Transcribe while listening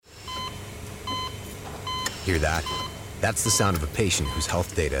Hear that? That's the sound of a patient whose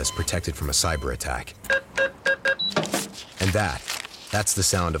health data is protected from a cyber attack. And that's the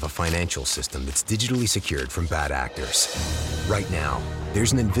sound of a financial system that's digitally secured from bad actors. Right now,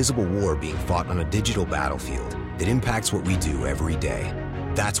 there's an invisible war being fought on a digital battlefield that impacts what we do every day.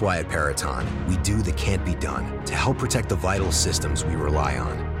 That's why at Peraton, we do the can't be done to help protect the vital systems we rely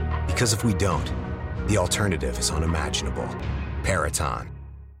on. Because if we don't, the alternative is unimaginable. Peraton.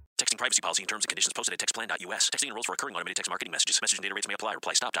 Texting privacy policy and terms and conditions posted at textplan.us. Texting enrolls for recurring automated text marketing messages. Message and data rates may apply.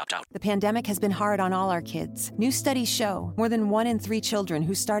 Reply stop, opt out. The pandemic has been hard on all our kids. New studies show more than 1 in 3 children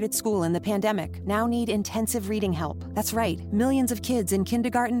who started school in the pandemic now need intensive reading help. That's right. Millions of kids in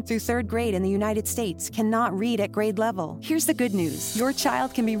kindergarten through 3rd grade in the United States cannot read at grade level. Here's the good news. Your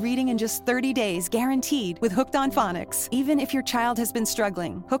child can be reading in just 30 days, guaranteed, with Hooked on Phonics. Even if your child has been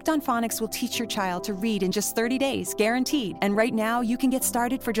struggling, Hooked on Phonics will teach your child to read in just 30 days, guaranteed. And right now, you can get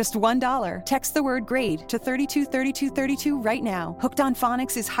started for just $1. Text the word GRADE to 323232 right now. Hooked on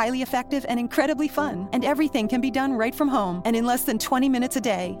Phonics is highly effective and incredibly fun, and everything can be done right from home and in less than 20 minutes a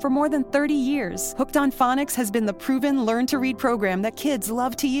day. For more than 30 years, Hooked on Phonics has been the proven learn-to-read program that kids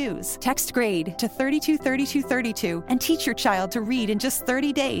love to use. Text GRADE to 323232 and teach your child to read in just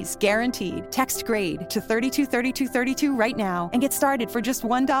 30 days, guaranteed. Text GRADE to 323232 right now and get started for just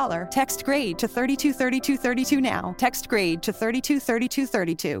 $1. Text GRADE to 323232 now. Text GRADE to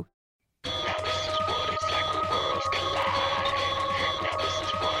 323232.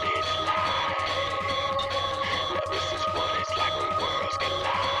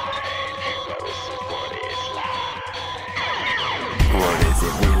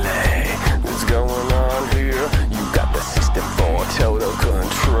 What's going on here? You got the system for total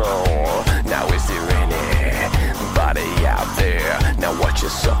control. Now is there anybody out there? Now watch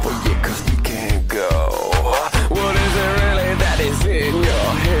yourself, oh yeah, cause we can't go. What is it really that is in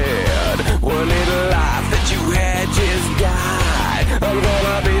your head? What little life that you had just died? I'm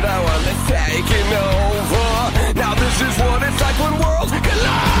gonna be the one that's taking over. Now this is what it's like when worlds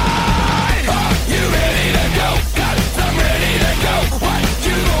collide. Are you ready to go? Cause I'm ready to go. What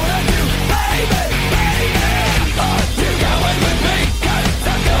you gonna do, baby, baby? Are you going with me? Cause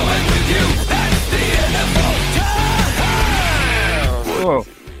I'm going with you. That's the end of all time. Whoa.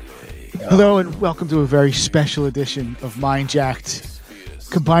 Hello and welcome to a very special edition of Mind Jacked,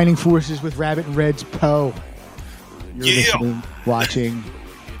 combining forces with Rabbit and Red's Poe. You're listening, watching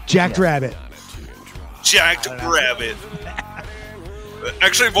Jacked Rabbit. Jacked Rabbit.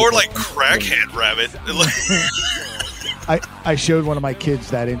 Actually, more like Crackhead Rabbit. I showed one of my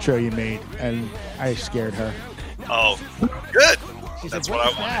kids that intro you made, and I scared her. Oh, good. She's That's like, what I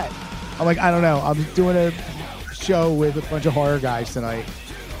 "What's wanted. that?" I'm like, I don't know. I'm doing a show with a bunch of horror guys tonight.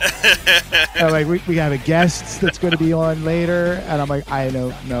 And I'm like, we have a guest that's going to be on later, and I'm like, I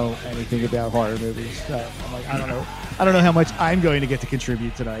don't know anything about horror movies. So I'm like, I don't know how much I'm going to get to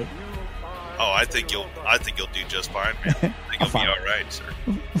contribute tonight. Oh, I think you'll do just fine, man. I think you'll be all right, sir.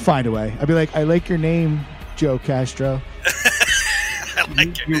 Find a way. I'll be like, I like your name, Joe Castro. I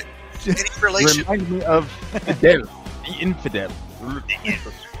like it. Any relation? Remind me of Fidel, the infidel.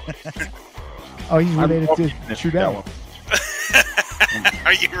 Oh, he's related to Trudeau.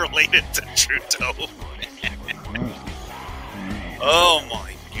 Are you related to Trudeau? Oh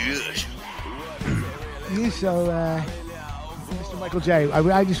my gosh. So, Mr. Michael J.,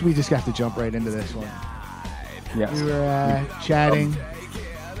 we just have to jump right into this one. Yes. We were chatting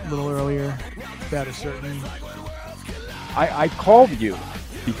a little earlier about a certain... I called you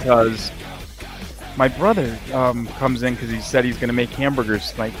because my brother comes in because he said he's going to make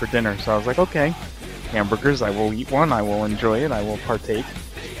hamburgers tonight for dinner. So I was like, okay, hamburgers, I will eat one. I will enjoy it. I will partake.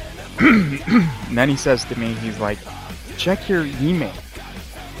 And then he says to me, he's like, check your email.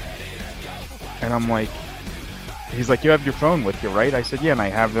 And I'm like, he's like, you have your phone with you, right? I said, yeah, and I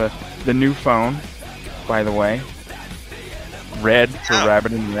have the new phone, by the way. Red for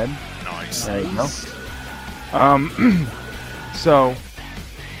Rabbit and Red. Nice. There you go. So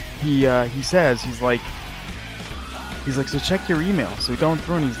he says, he's like, so check your email. So going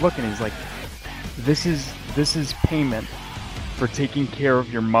through and he's looking, he's like, this is payment for taking care of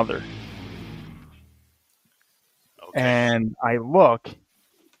your mother. Okay. And I look,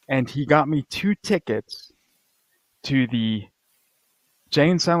 and he got me 2 tickets to the Jay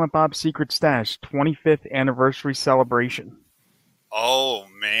and Silent Bob's Secret Stash 25th anniversary celebration. Oh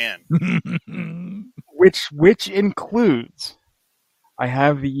man. Which includes, I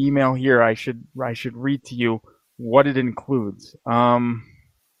have the email here. I should read to you what it includes.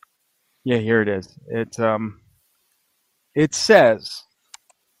 Yeah, here it is. It says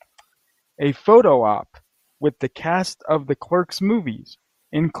a photo op with the cast of the Clerks movies,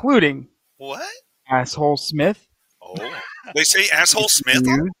 including What? Asshole Smith. Oh, they say asshole Smith.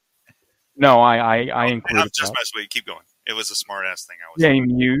 No, I included I'm just that. messing with you. Keep going. It was a smart ass thing. I was. Jay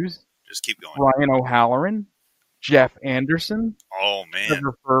Muse, Just keep going. Ryan O'Halloran, Jeff Anderson, Oh man.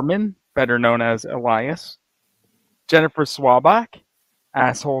 Trevor Furman, better known as Elias, Jennifer Swabach,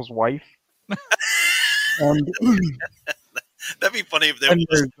 Asshole's wife, and That'd be funny if there and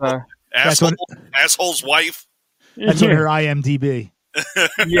was there's, asshole's wife. That's on her IMDb.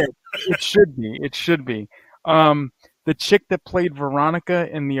 Yeah, it should be. It should be. The chick that played Veronica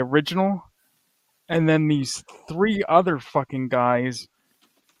in the original, and then these 3 other fucking guys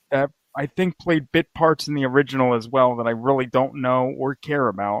that I think played bit parts in the original as well that I really don't know or care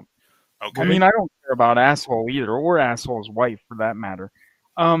about. Okay. I mean, I don't care about Asshole either, or Asshole's wife for that matter.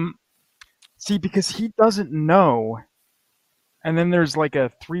 See, because he doesn't know, and then there's like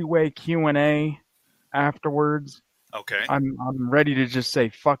a 3-way Q&A afterwards. Okay. I'm ready to just say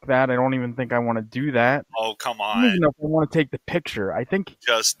fuck that. I don't even think I want to do that. Oh come I don't on. even know if I want to take the picture. I think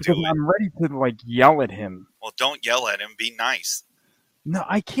Just because do it. I'm ready to like yell at him. Well, don't yell at him. Be nice. No,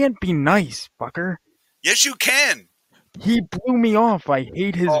 I can't be nice, fucker. Yes, you can. He blew me off. I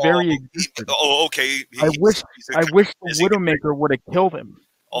hate his very existence. Oh, okay. I wish the is he- Widowmaker would have killed him.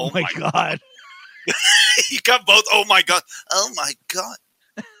 Oh my god. God. You got both. Oh my god. Oh my god.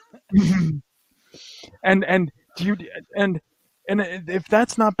 and do you and if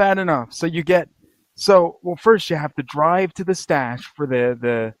that's not bad enough, so you get well first you have to drive to the stash for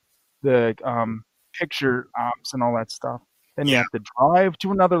the picture ops and all that stuff. Then you have to drive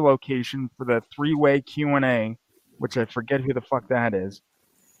to another location for the 3-way Q&A, which I forget who the fuck that is.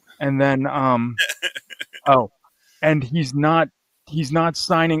 And then and he's not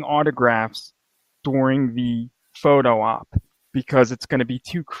signing autographs during the photo op because it's going to be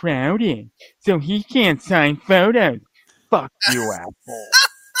too crowded. So he can't sign photos. Fuck you, asshole.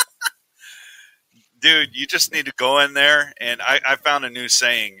 Dude, you just need to go in there, and I found a new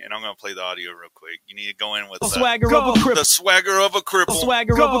saying, and I'm going to play the audio real quick. You need to go in with The swagger of a cripple. the swagger of a cripple.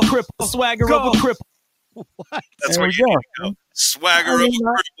 Swagger of a cripple. Swagger of a cripple. That's There where we you go. need to go. Swagger I of a mean,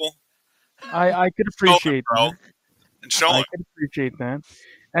 cripple. I could appreciate bro. that. And show I him. could appreciate that.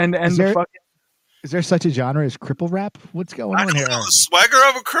 And Is the there- fucking Is there such a genre as cripple rap? What's going I on don't here? know. The swagger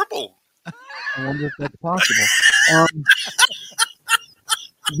of a cripple. I wonder if that's possible.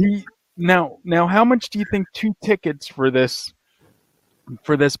 Now, how much do you think 2 tickets for this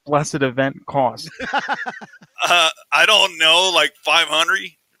blessed event cost? I don't know, like 500?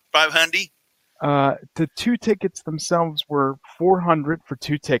 500? The 2 tickets themselves were $400 for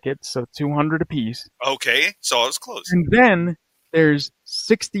 2 tickets, so $200 apiece. Okay, so I was close. And then there's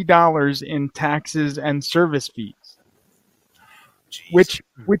 $60 in taxes and service fees, Jeez.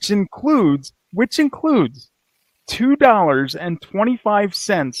 which includes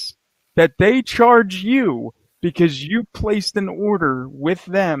 $2.25 that they charge you because you placed an order with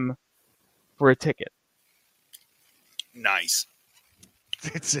them for a ticket. Nice.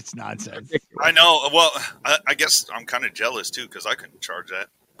 It's nonsense. I know. Well, I guess I'm kind of jealous too because I couldn't charge that,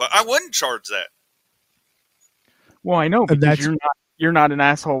 but I wouldn't charge that. Well, I know because that's- you're not an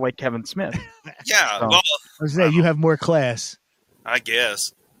asshole like Kevin Smith. Yeah. So- Well, I was saying you have more class. I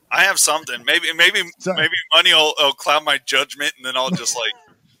guess I have something. Maybe So- money will cloud my judgment, and then I'll just like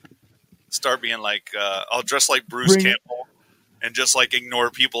start being like I'll dress like Bruce Campbell and just like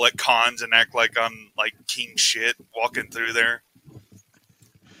ignore people at cons and act like I'm like king shit walking through there.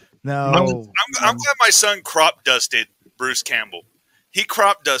 No. I'm glad my son crop dusted Bruce Campbell. He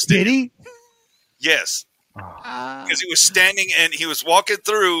crop dusted. Did he? Yes. Because he was standing and he was walking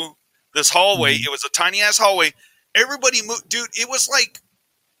through this hallway. It was a tiny ass hallway. Everybody moved. Dude, it was like,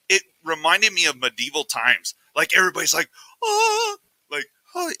 it reminded me of medieval times. Like everybody's like, oh,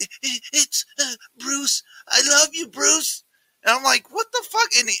 it's Bruce. I love you, Bruce. And I'm like, what the fuck?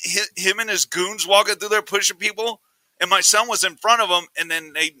 And him and his goons walking through there pushing people. And my son was in front of him. And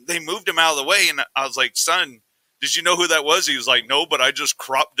then they moved him out of the way. And I was like, son, did you know who that was? He was like, no, but I just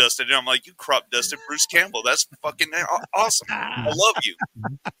crop dusted. And I'm like, you crop dusted Bruce Campbell. That's fucking awesome. I love you.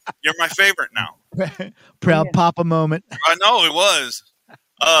 You're my favorite now. Proud Papa moment. I know it was.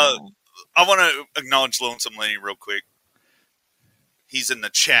 I want to acknowledge Lonesome Lenny real quick. He's in the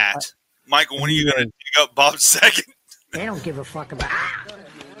chat. Michael, when are you going to dig up Bob's second? They don't give a fuck about.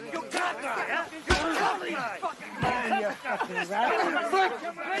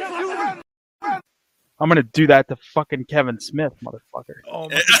 I'm gonna do that to fucking Kevin Smith, motherfucker. Oh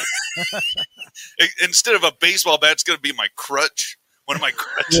Instead of a baseball bat, it's going to be my crutch. One of my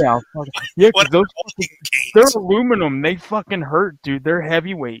crutches. Yeah, yeah. 'Cause those they're canes. aluminum. They fucking hurt, dude. They're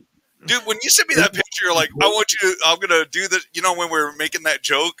heavyweight. Dude, when you sent me that picture, you're like, I'm going to do this. You know, when we were making that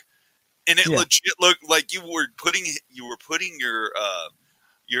joke, and it Yeah. legit looked like you were putting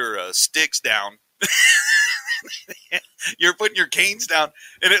your sticks down. You're putting your canes down,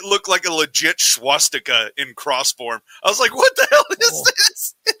 and it looked like a legit swastika in cross form. I was like, "What the hell is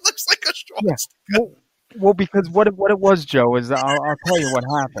this? It looks like a swastika." Yeah. Well, because what it was, Joe, is I'll tell you what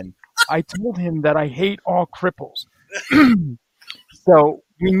happened. I told him that I hate all cripples. So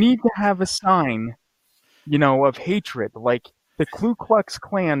we need to have a sign, of hatred. Like the Ku Klux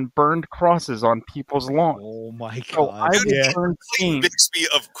Klan burned crosses on people's lawns. Oh my god! So I would yeah. burn Clayton canes. Bixby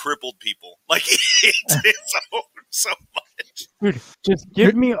of crippled people. Like he hates it so much. Dude, just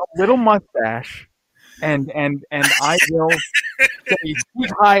give me a little mustache, and I will say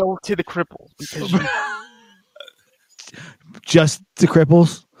sweet Heil to the cripples because Just the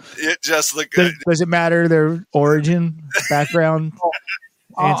cripples. It just look Does it matter their origin, background,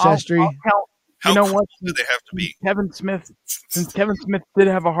 ancestry? I'll count. How You know crippled what? do they have to be? Since Kevin Smith did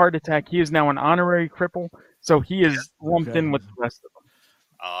have a heart attack, he is now an honorary cripple, so he is lumped in with the rest of them.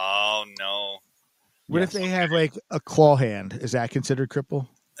 Oh no! What if they have like a claw hand? Is that considered cripple?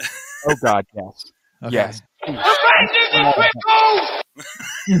 Oh God, yes, Okay. yes.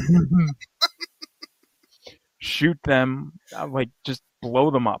 Shoot them, like just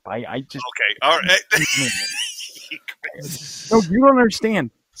blow them up. I just Okay, all right. no, you don't understand.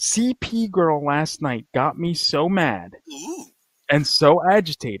 CP girl last night got me so mad Ooh. and so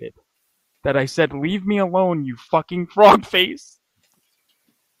agitated that I said, "Leave me alone, you fucking frog face."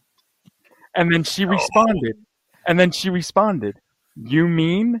 And then she responded. "You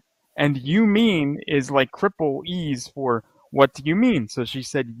mean?" And "you mean" is like cripple ease for "what do you mean?" So she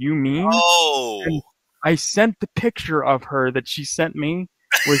said, "You mean?" Oh. And I sent the picture of her that she sent me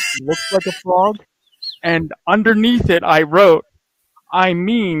where she looks like a frog. And underneath it, I wrote, "I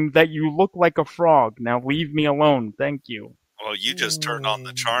mean that you look like a frog. Now leave me alone. Thank you." Well, you just turned on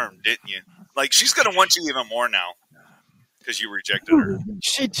the charm, didn't you? Like she's gonna want you even more now because you rejected her.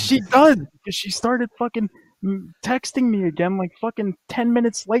 She does, because she started fucking texting me again like fucking 10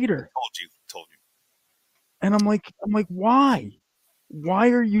 minutes later. Told you. And I'm like, why? Why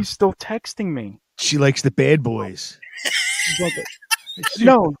are you still texting me? She likes the bad boys. She's like,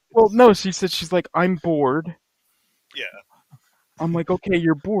 no, she said, she's like, "I'm bored." Yeah. I'm like, okay,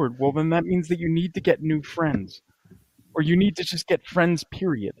 you're bored. Well, then that means that you need to get new friends. Or you need to just get friends,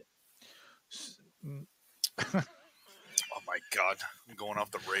 period. Oh my God, I'm going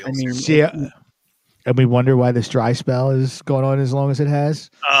off the rails. I mean, See, and we wonder why this dry spell is going on as long as it has.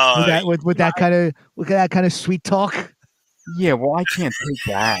 With that kind of sweet talk. Yeah, well, I can't take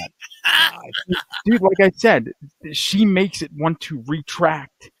that. Dude, like I said, she makes it want to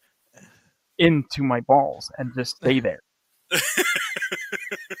retract into my balls and just stay there.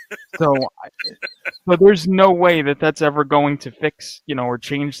 So there's no way that that's ever going to fix, or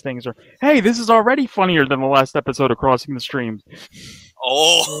change things. Or, hey, this is already funnier than the last episode of Crossing the Streams.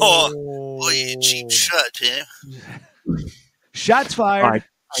 Oh, you cheap shot, huh? Shots fired. Right.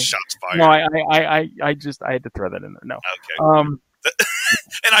 Shots fired. No, I had to throw that in there. No. Okay.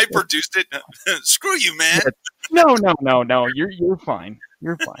 And I produced it. Screw you, man. No. You're fine.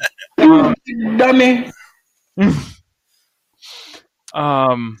 You're fine. Dummy.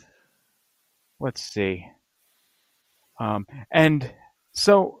 Let's see. And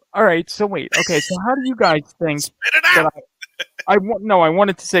so, all right. So wait. Okay. So how do you guys think that I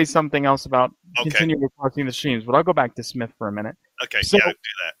wanted to say something else about continuing Crossing the Streams, but I'll go back to Smith for a minute. Okay. So, yeah, do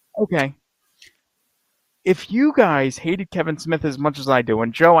that. Okay. If you guys hated Kevin Smith as much as I do,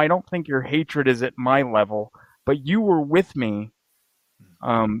 and Joe, I don't think your hatred is at my level, but you were with me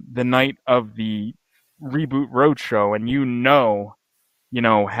the night of the Reboot Roadshow, and you know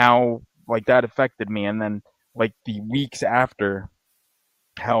how like that affected me, and then like the weeks after,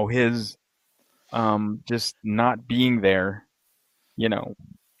 how his just not being there,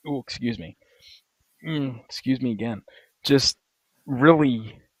 excuse me again, just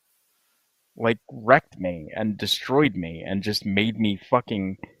really like wrecked me and destroyed me and just made me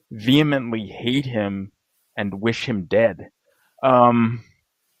fucking vehemently hate him and wish him dead.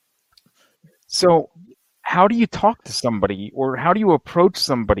 So how do you talk to somebody, or how do you approach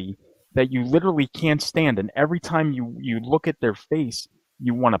somebody that you literally can't stand, and every time you look at their face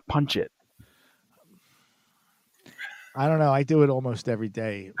you want to punch it? I don't know. I do it almost every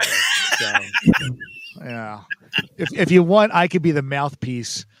day. So, yeah. If you want, I could be the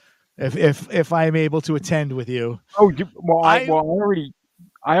mouthpiece. If I'm able to attend with you. I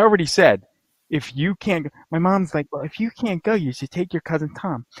already said, if you can't, my mom's like, well, if you can't go, you should take your cousin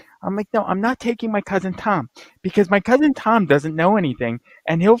Tom. I'm like, no, I'm not taking my cousin Tom because my cousin Tom doesn't know anything,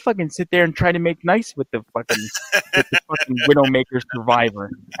 and he'll fucking sit there and try to make nice with the fucking Widowmaker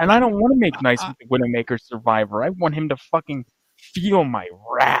Survivor. And I don't want to make nice with the Widowmaker Survivor. I want him to fucking feel my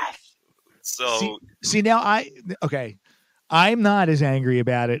wrath. So see now I'm not as angry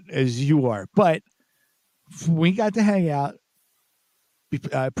about it as you are, but we got to hang out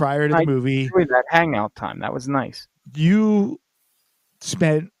prior to the movie. Enjoyed that hangout time. That was nice. You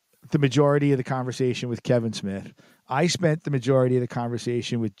spent the majority of the conversation with Kevin Smith. I spent the majority of the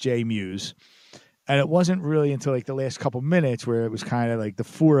conversation with Jay Muse. And it wasn't really until like the last couple minutes where it was kind of like the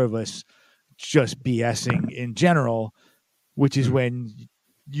four of us just BSing in general, which is when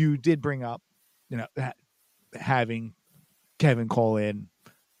you did bring up, having Kevin call in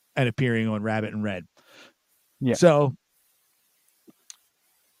and appearing on Rabbit in Red. Yeah. So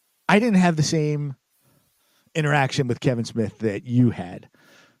I didn't have the same interaction with Kevin Smith that you had.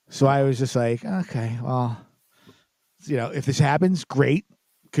 So I was just like, okay, well, if this happens, great,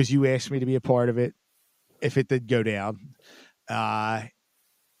 because you asked me to be a part of it. If it did go down,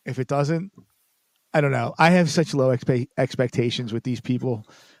 if it doesn't, I don't know. I have such low expectations with these people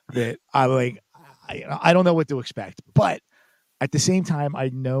that I'm like, I don't know what to expect. But at the same time, I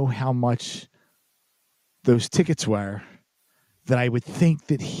know how much those tickets were, that I would think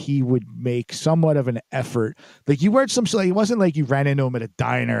that he would make somewhat of an effort. Like you weren't it wasn't like you ran into him at a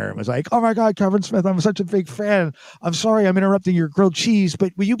diner and was like, oh my God, Kevin Smith, I'm such a big fan. I'm sorry I'm interrupting your grilled cheese,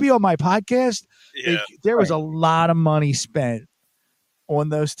 but will you be on my podcast? Yeah, like, there was a lot of money spent on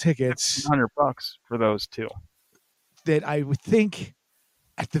those tickets. $100 for those two. That I would think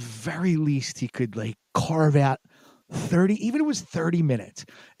at the very least he could like carve out 30, even if it was 30 minutes.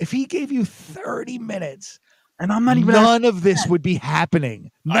 If he gave you 30 minutes, and I'm not even none of this would be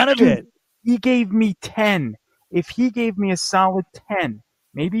happening. None of it. He gave me 10. If he gave me a solid 10,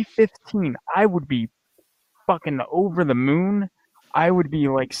 maybe 15, I would be fucking over the moon. I would be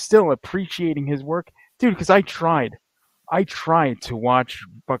like still appreciating his work. Dude, because I tried to watch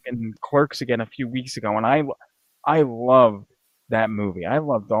fucking Clerks again a few weeks ago, and I loved that movie. I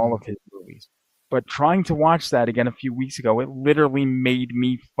loved all of his movies. But trying to watch that again a few weeks ago, it literally made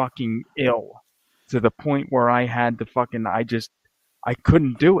me fucking ill. To the point where I had to fucking, I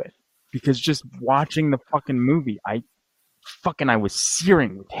couldn't do it. Because just watching the fucking movie, I was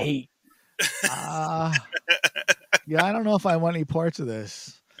searing with hate. Yeah, I don't know if I want any parts of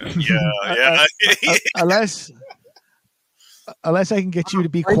this. Yeah. Unless I can get you to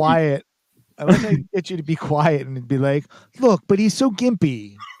be quiet. Unless I can get you to be quiet and be like, look, but he's so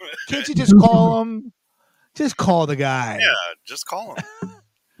gimpy. Can't you just call him? Just call the guy. Yeah, just call him.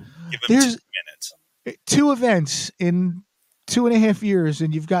 Give him There's 2 minutes. 2 events in 2.5 years,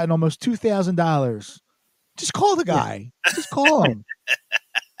 and you've gotten almost $2,000. Just call the guy. Yeah. Just call him.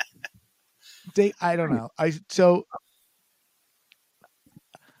 I don't know.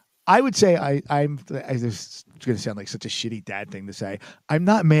 I would say this is going to sound like such a shitty dad thing to say. I'm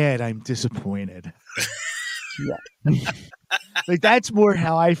not mad. I'm disappointed. Yeah. Like that's more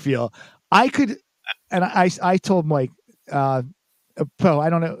how I feel. I could, and I told Mike, Poe, I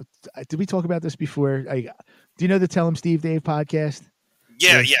don't know. Did we talk about this before? Do you know the Tell Him Steve Dave podcast?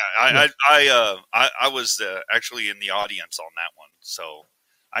 Yeah. I was actually in the audience on that one, so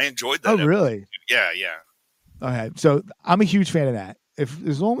I enjoyed that. Oh, episode. Really? Yeah. Okay, so I'm a huge fan of that.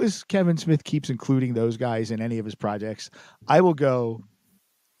 As long as Kevin Smith keeps including those guys in any of his projects, I will go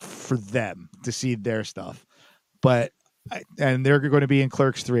for them to see their stuff. But and they're going to be in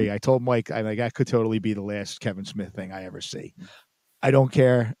Clerks 3. I told Mike, that could totally be the last Kevin Smith thing I ever see. I don't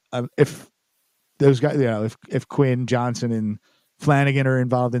care if those guys, if Quinn, Johnson, and Flanagan are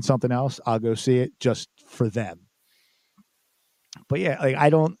involved in something else, I'll go see it just for them. But yeah, I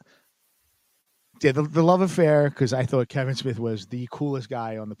don't. Yeah, the love affair, because I thought Kevin Smith was the coolest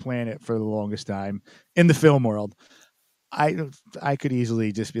guy on the planet for the longest time in the film world. I could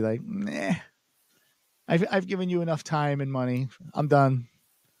easily just be like, nah. I've given you enough time and money. I'm done.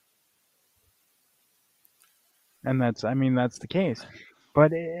 And that's the case.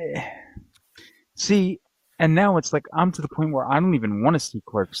 But see, and now it's like I'm to the point where I don't even want to see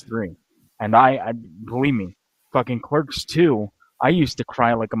Clerks 3. And I believe me, fucking Clerks 2, I used to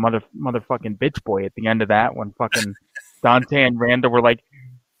cry like a motherfucking bitch boy at the end of that when fucking Dante and Randall were like,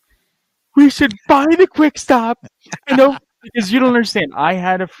 we should buy the Quick Stop. Because you don't understand. I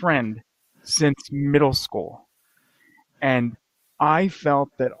had a friend since middle school. And I felt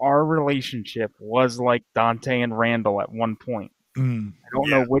that our relationship was like Dante and Randall at one point. I don't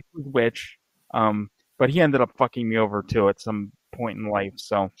know which was which, but he ended up fucking me over too at some point in life.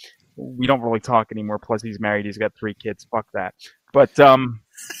 So we don't really talk anymore. Plus, he's married. He's got 3 kids. Fuck that. But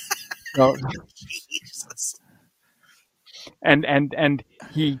So, Jesus. and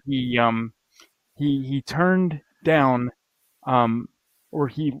he turned down, or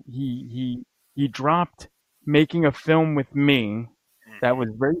he dropped making a film with me that was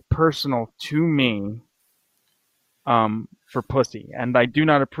very personal to me, for pussy, and I do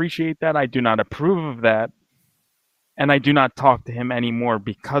not appreciate that. I do not approve of that, and I do not talk to him anymore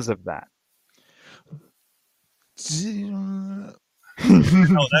because of that.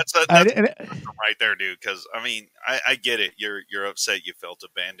 No, that's right there, dude. Because I mean, I get it. You're upset. You felt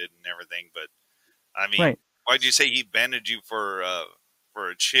abandoned and everything, but I mean, Right. why'd you say he abandoned you for a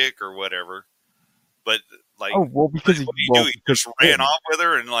chick or whatever? But like, Oh, well, because what do you do? He just ran off with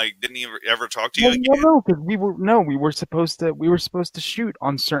her and like didn't ever talk to you again? Well, no, because we were supposed to shoot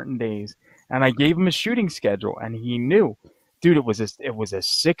on certain days, and I gave him a shooting schedule, and he knew, dude. It was a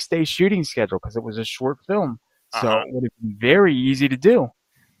 6-day shooting schedule because it was a short film, so it would have been very easy to do.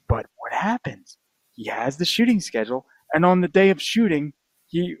 But what happens? He has the shooting schedule, and on the day of shooting,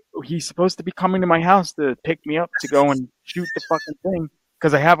 he's supposed to be coming to my house to pick me up to go and shoot the fucking thing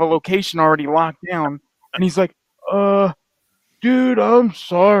because I have a location already locked down, and he's like, dude, I'm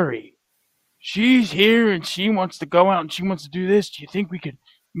sorry. She's here and she wants to go out and she wants to do this. Do you think we could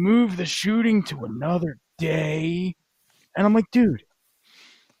move the shooting to another day? And I'm like, dude,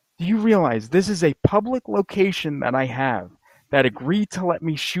 do you realize this is a public location that I have that agreed to let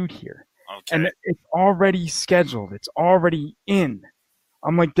me shoot here? Okay. And it's already scheduled. It's already in.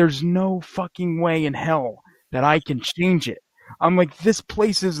 I'm like, there's no fucking way in hell that I can change it. I'm like, this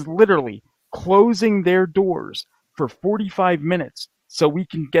place is literally closing their doors for 45 minutes so we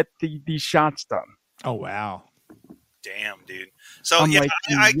can get these shots done. Oh, wow. Damn, dude. So, I'm yeah, like,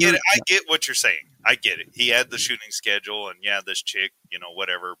 I get it. I get what you're saying. I get it. He had the shooting schedule, and yeah, this chick,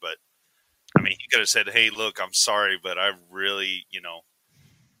 whatever. But, I mean, he could have said, hey, look, I'm sorry, but I really,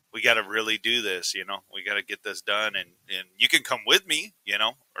 we got to really do this, We got to get this done, and you can come with me,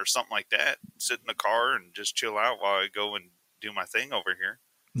 or something like that. Sit in the car and just chill out while I go and do my thing over here.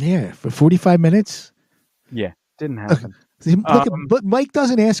 Yeah, for 45 minutes? Yeah, didn't happen. But Mike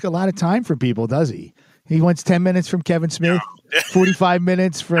doesn't ask a lot of time from people, does he? He wants 10 minutes from Kevin Smith, 45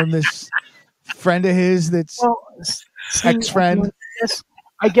 minutes from this friend of his that's ex-friend.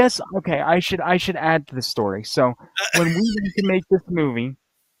 I guess, okay, I should add to the story. So when we went to make this movie,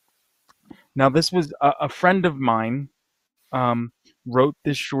 now this was a friend of mine wrote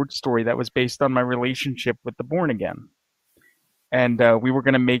this short story that was based on my relationship with the Born Again. And we were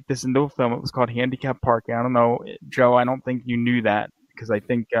going to make this into a film. It was called Handicap Park. I don't know, Joe, I don't think you knew that because I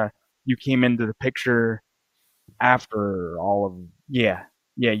think you came into the picture after all of... Yeah,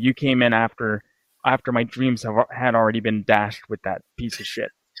 you came in after my dreams had already been dashed with that piece of shit.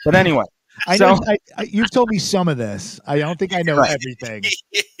 But anyway. You've told me some of this. I don't think I know everything.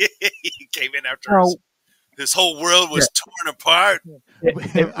 He came in after his whole world was torn apart.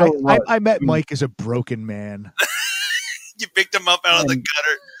 I met Mike as a broken man. You picked him up out of the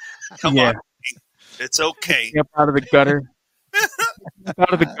gutter. Come on. It's okay. Up out of the gutter.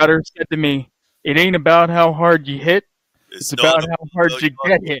 Said to me, it ain't about how hard you hit. It's about how hard you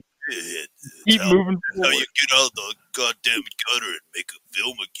get hit. Keep moving forward. How you get out of the goddamn gutter and make a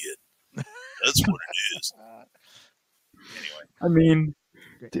film again. That's what it is. Anyway. I mean,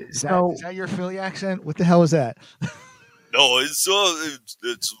 is that your Philly accent? What the hell is that? No, it's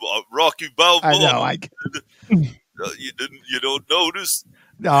Rocky Balboa. I know. You don't notice?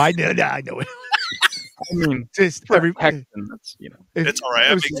 No, I know. I know it. I mean, just every Texan, it's all right.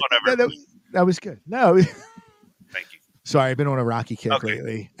 I make fun of everything. That was good. No, thank you. Sorry, I've been on a Rocky kick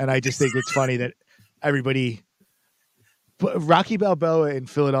lately, and I just think it's funny that everybody. Rocky Balboa in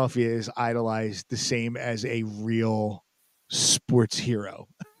Philadelphia is idolized the same as a real sports hero.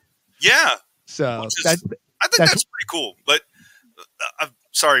 Yeah. So I think that's pretty cool. But I'm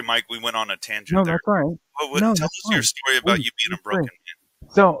sorry, Mike, we went on a tangent. No, there. That's all right. Tell us your story about you being a broken man.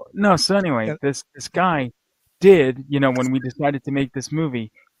 So anyway, this guy did, when we decided to make this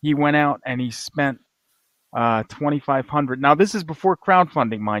movie, he went out and he spent $2,500. Now this is before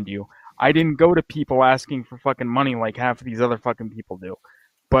crowdfunding, mind you. I didn't go to people asking for fucking money like half of these other fucking people do.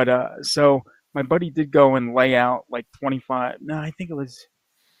 But so my buddy did go and lay out like 25. No, I think it was.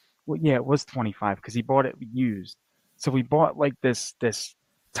 Well, yeah, it was 25 because he bought it used. So we bought like this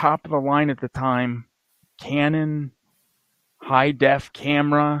top of the line at the time Canon high def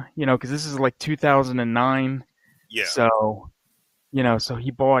camera, because this is like 2009. Yeah. So, so he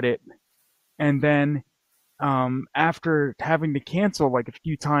bought it, and then after having to cancel like a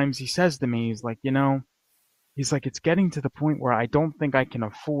few times, he says to me, he's like, it's getting to the point where I don't think I can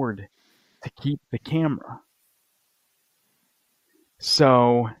afford to keep the camera.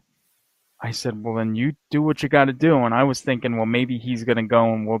 So I said, well, then you do what you got to do. And I was thinking, well, maybe he's going to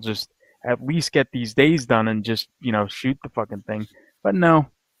go and we'll just at least get these days done and just, shoot the fucking thing. But no,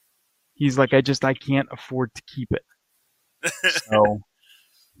 he's like, I can't afford to keep it. So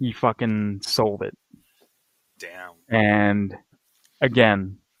he fucking sold it. Damn. And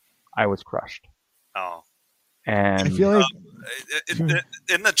again, I was crushed. Oh. And I feel like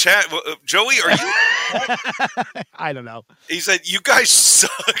in the chat, Joey, are you? I don't know. He said, "You guys suck."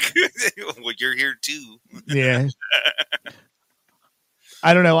 Well, you're here too. Yeah.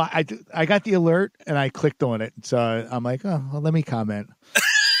 I don't know. I got the alert and I clicked on it, so I'm like, oh, well, let me comment.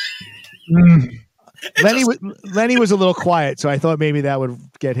 Lenny was a little quiet, so I thought maybe that would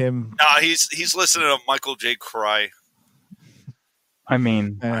get him. Nah, he's listening to Michael J. cry. I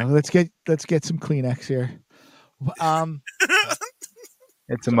mean, let's get some Kleenex here.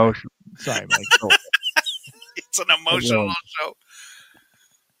 It's emotional. Sorry, Mike. It's an emotional show.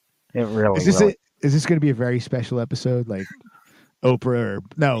 It really is this going to be a very special episode, like Oprah or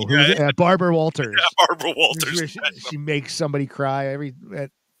no? Barbara Walters. Yeah, Barbara Walters. She makes somebody cry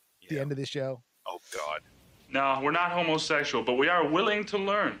at the end of the show. Oh God! No, we're not homosexual, but we are willing to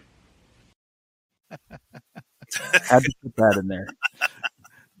learn. Had to put that in there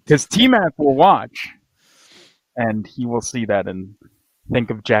because T-Mac will watch. And he will see that and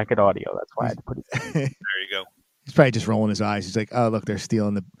think of Jacket Audio. That's why I had to put it there. There you go. He's probably just rolling his eyes. He's like, "Oh, look, they're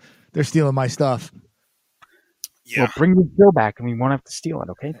stealing my stuff." Yeah. Well, bring the show back, and we won't have to steal it.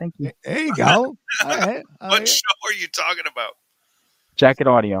 Okay, thank you. There you go. All right. What show are you talking about? Jacket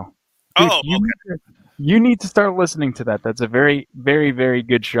Audio. Oh, you need to start listening to that. That's a very, very, very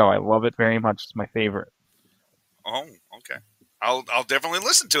good show. I love it very much. It's my favorite. Oh, okay. I'll definitely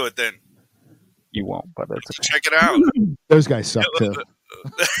listen to it then. You won't, but that's okay. Check it out. Those guys suck too.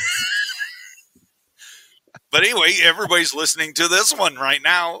 But anyway, everybody's listening to this one right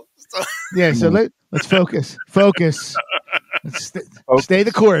now. So. Yeah, so let's focus. Focus. Stay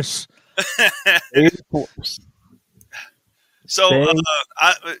the course. Stay the course. So,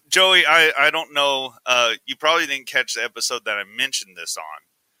 Joey, I don't know. You probably didn't catch the episode that I mentioned this on,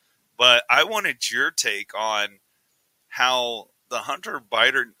 but I wanted your take on how the Hunter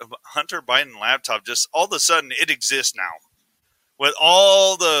Biden laptop just all of a sudden it exists now with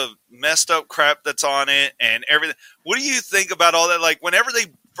all the messed up crap that's on it and everything. What do you think about all that? Like whenever they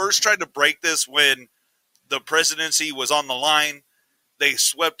first tried to break this, when the presidency was on the line, they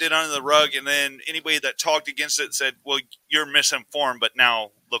swept it under the rug, and then anybody that talked against it said, "Well, you're misinformed." But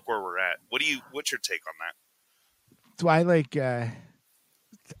now look where we're at. What's your take on that? So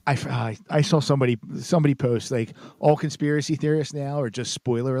I saw somebody post like all conspiracy theorists now are just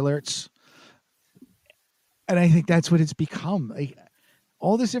spoiler alerts. And I think that's what it's become. Like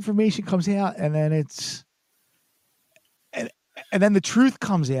all this information comes out and then and then the truth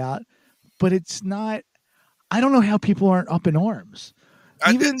comes out, but it's not. I don't know how people aren't up in arms.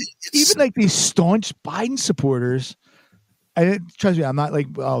 Even like these staunch Biden supporters. Trust me, I'm not like,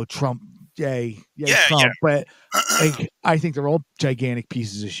 oh, Trump. Yay, Trump. Yeah. But like, I think they're all gigantic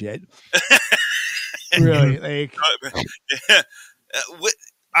pieces of shit. Really, like. Yeah.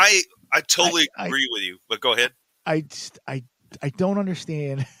 I totally agree with you. But go ahead. I don't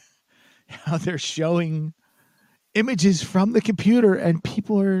understand how they're showing images from the computer and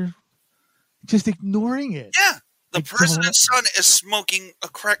people are just ignoring it. Yeah, the president's son is smoking a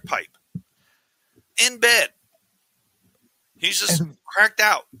crack pipe in bed. He's just cracked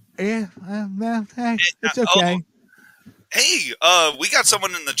out. Yeah, it's okay. Hey, we got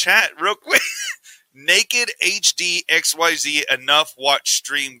someone in the chat real quick. Naked HD XYZ enough watch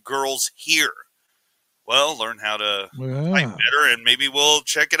stream girls here. Well, learn how to fight better, and maybe we'll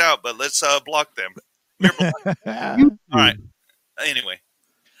check it out. But let's block them. All right. Anyway,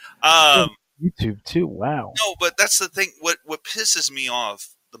 YouTube too. Wow. No, but that's the thing. What pisses me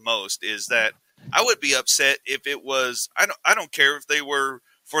off the most is that I would be upset if it was. I don't care if they were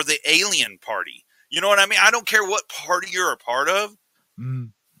for the alien party. You know what I mean? I don't care what party you're a part of.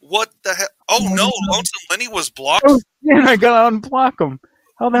 Mm. What the hell? Oh no, Lonesome Lenny was blocked. Oh, yeah, I gotta unblock him.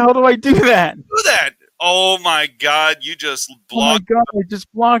 How the hell do I do that? Do that. Oh my God, you just blocked. Oh my God, I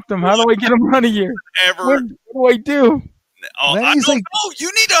just blocked him. How do I get him out of here? What do I do? Oh, I don't know.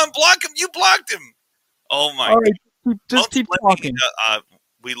 You need to unblock him. You blocked him. Oh my God. Right, just keep talking.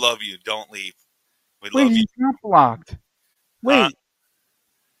 We love you. Don't leave. Wait, he's not blocked. Wait.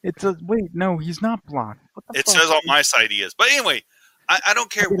 No, he's not blocked. It says on my side he is. But anyway, I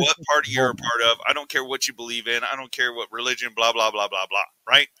don't care what party you're a part of. I don't care what you believe in. I don't care what religion, blah, blah, blah, blah, blah,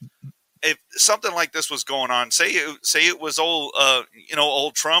 right? If something like this was going on, say it was old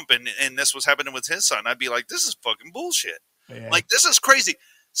Trump and this was happening with his son, I'd be like, this is fucking bullshit. Yeah. Like, this is crazy.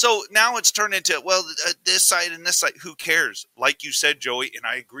 So now it's turned into, well, this side and this side. Who cares? Like you said, Joey, and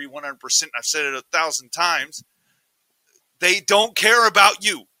I agree 100%. I've said it 1,000 times. They don't care about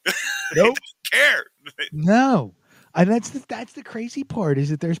you. They Nope. don't care. No. And that's the crazy part is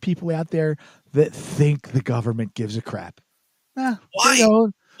that there's people out there that think the government gives a crap. Nah, Why? they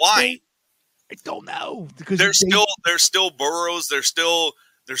don't. Why? I don't know. Because There's still boroughs. There's still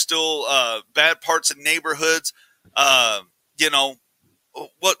bad parts of neighborhoods.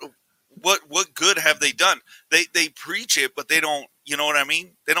 What good have they done? They preach it, but they don't. You know what I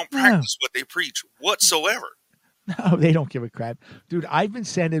mean? They don't practice what they preach whatsoever. No, they don't give a crap, dude. I've been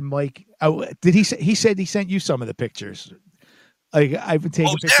sending Mike. Oh, did he say he said he sent you some of the pictures? Like I've been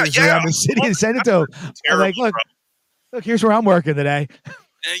taking pictures around the city and send it to him. I'm like, look, here's where I'm working today.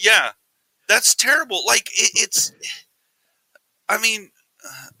 Yeah, that's terrible. Like it's. I mean,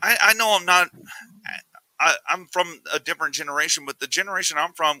 I know I'm not. I'm from a different generation, but the generation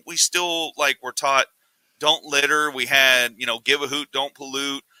I'm from, we still we're taught don't litter. We had give a hoot, don't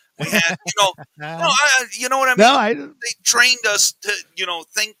pollute. We had you know what I mean. They trained us to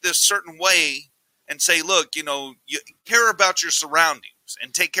think this certain way and say, look, you care about your surroundings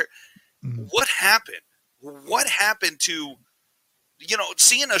and take care. Mm-hmm. What happened? What happened to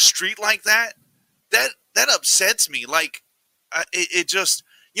seeing a street like that? That upsets me. Like it just.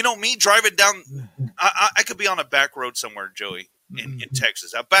 Me driving down, I could be on a back road somewhere, Joey, in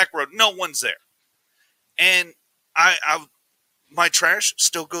Texas. A back road, no one's there. And my trash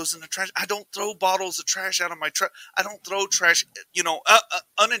still goes in the trash. I don't throw bottles of trash out of my truck. I don't throw trash,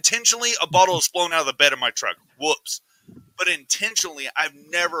 unintentionally, a bottle is blown out of the bed of my truck. Whoops. But intentionally, I've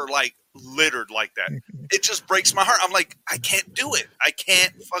never, littered like that. It just breaks my heart. I'm like, I can't do it. I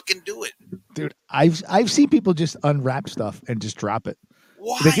can't fucking do it. Dude, I've seen people just unwrap stuff and just drop it.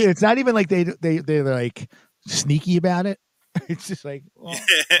 Why? It's not even like they're like sneaky about it. It's just like,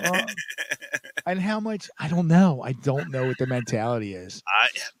 and how much? I don't know. I don't know what the mentality is.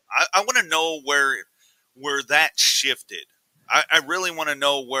 I want to know where that shifted. I really want to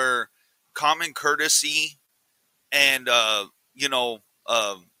know where common courtesy and a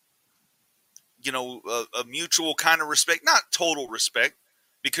mutual kind of respect, not total respect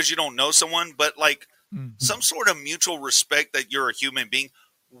because you don't know someone, but some sort of mutual respect that you're a human being.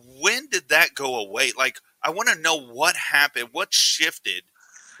 When did that go away? I want to know what happened, what shifted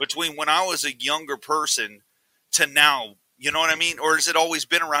between when I was a younger person to now. You know what I mean? Or has it always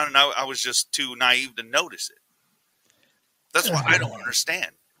been around and I was just too naive to notice it? That's what I don't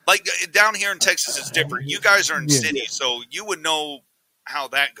understand. Down here in Texas, it's different. You guys are in cities, so you would know how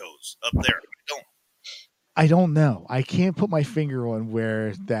that goes up there. I don't know. I can't put my finger on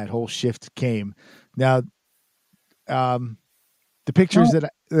where that whole shift came. Now, the pictures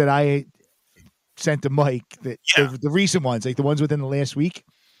that I sent to Mike, the recent ones, the ones within the last week,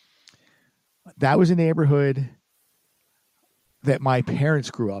 that was a neighborhood that my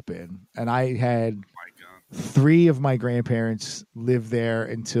parents grew up in, and I had 3 of my grandparents live there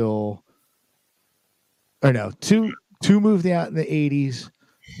until, two moved out in the 80s,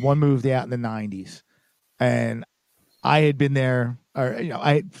 1 moved out in the 90s, and I had been there,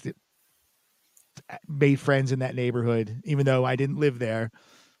 I had made friends in that neighborhood, even though I didn't live there.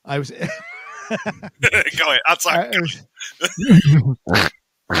 I was go ahead outside.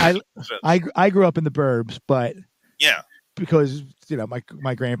 I grew up in the burbs, but because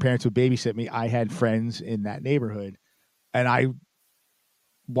my grandparents would babysit me, I had friends in that neighborhood, and I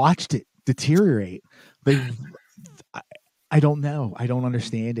watched it deteriorate. I don't know. I don't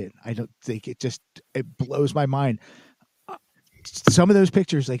understand it. I don't think it blows my mind. Some of those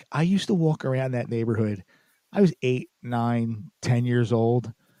pictures, I used to walk around that neighborhood. I was 8, 9, 10 years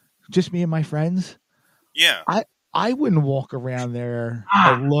old, just me and my friends. Yeah. I wouldn't walk around there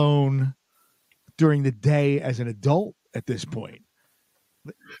alone during the day as an adult at this point.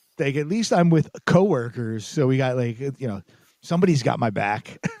 At least I'm with coworkers, so we got somebody's got my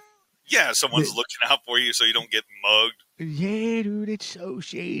back. Yeah, someone's looking out for you so you don't get mugged. Yeah, dude, it's so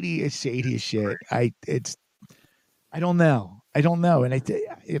shady. It's shady as shit. I don't know. And I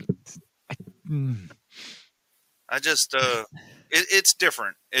just it's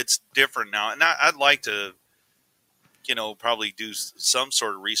different. It's different now, and I'd like to, probably do some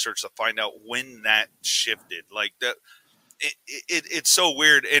sort of research to find out when that shifted. Like that, it's so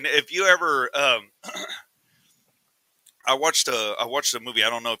weird. And if you ever, I watched a movie. I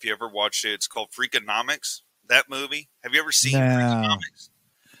don't know if you ever watched it. It's called Freakonomics. That movie. Have you ever seen Freakonomics?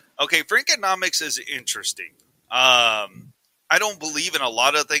 Okay, Freakonomics is interesting. I don't believe in a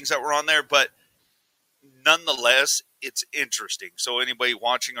lot of things that were on there, but nonetheless, it's interesting. So anybody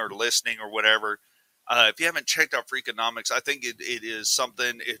watching or listening or whatever, If you haven't checked out Freakonomics, I think it is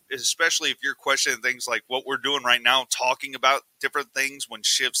something, especially if you're questioning things like what we're doing right now, talking about different things when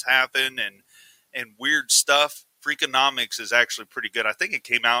shifts happen and weird stuff. Freakonomics is actually pretty good. I think it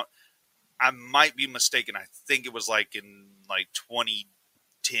came out, I might be mistaken, I think it was like in like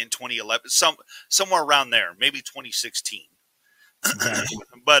 2010, 2011, somewhere around there, maybe 2016. Okay.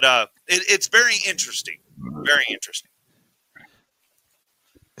 But it's very interesting. Very interesting.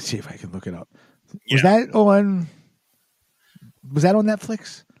 Let's see if I can look it up. Was that on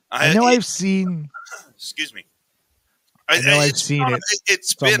Netflix? I've seen. Excuse me. I've seen it.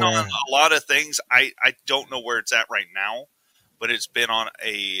 It's been on a lot of things. I don't know where it's at right now, but it's been on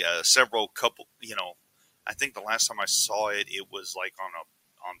several couple. I think the last time I saw it, it was like on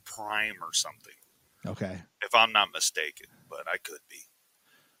Prime or something. Okay. If I'm not mistaken, but I could be.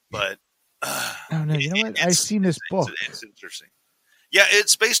 But oh no, you know what? I've seen this book. It's interesting. Yeah,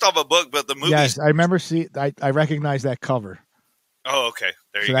 it's based off a book, but the movie. Yes, I remember. I recognize that cover. Oh, okay.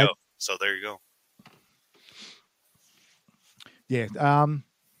 There you go. So there you go. Yeah.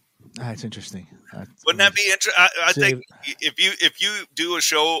 It's interesting. Wouldn't that be interesting? I think if you do a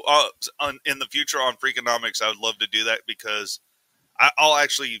show in the future on Freakonomics, I would love to do that because I'll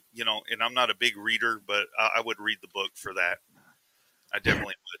actually, and I'm not a big reader, but I would read the book for that. I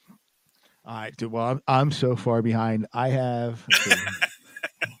definitely would. All right, dude. Well, I'm so far behind. I have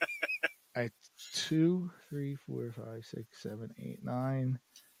 2, 3, 4, 5, 6, 7, 8, 9,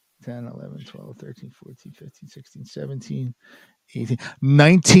 10, 11, 12, 13, 14, 15, 16, 17, 18,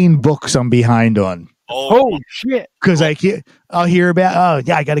 19 books I'm behind on. Oh shit. Because I'll hear about,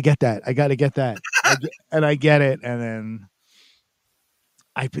 I got to get that. I get it. And then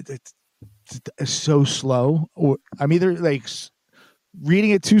it's so slow. Or I'm either like reading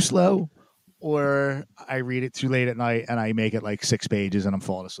it too slow or I read it too late at night and I make it like 6 pages and I'm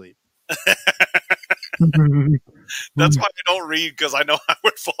falling asleep. That's why I don't read, because I know I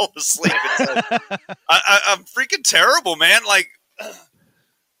would fall asleep. I'm freaking terrible, man. Like,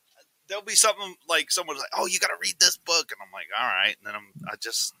 there'll be something like someone's like, "Oh, you got to read this book," and I'm like, "All right." And then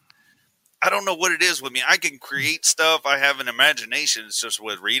I don't know what it is with me. I can create stuff. I have an imagination. It's just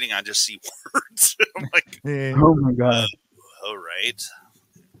with reading, I just see words. I'm like, oh my god. All right.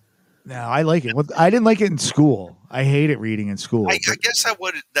 No, I like it. Well, I didn't like it in school. I hated reading in school. I guess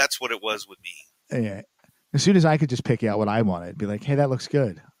that's what it was with me. Yeah. As soon as I could just pick out what I wanted, be like, "Hey, that looks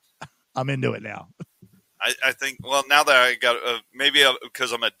good." I'm into it now. I think, well, now that I got, maybe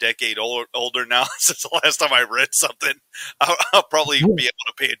because I'm a decade older now, since the last time I read something, I'll probably be able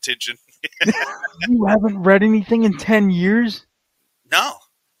to pay attention. You haven't read anything in 10 years? No.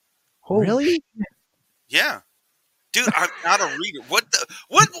 Really? Yeah. Dude, I'm not a reader. What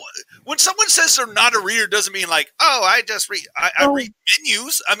when someone says they're not a reader, doesn't mean like, oh, I just read. I read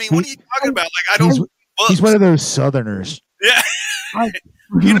menus. I mean, what are you talking about? Like, I don't read books. He's one of those Southerners. Yeah.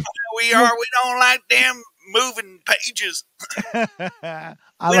 You know how we are. We don't like damn moving pages. I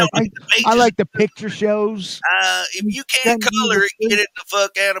like the picture shows. If you can't color it, get it the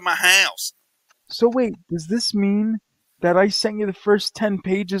fuck out of my house. So wait, does this mean that I sent you the first 10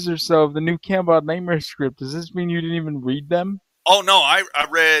 pages or so of the new Campbell Nightmare script? Does this mean you didn't even read them? Oh, no, I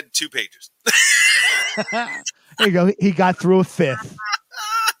read 2 pages. There you go. He got through a 5th.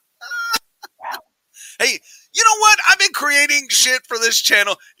 Hey, you know what? I've been creating shit for this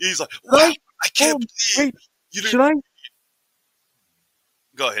channel. He's like, wow, I can't believe you didn't. Should I?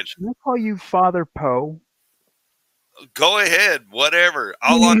 Go ahead. Should I call you Father Poe? Go ahead. Whatever.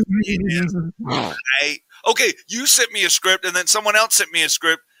 All on is, okay, you sent me a script, and then someone else sent me a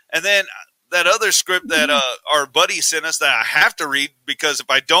script, and then that other script that our buddy sent us that I have to read, because if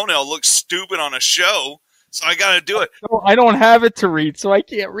I don't, it'll look stupid on a show. So I got to do it. No, I don't have it to read, so I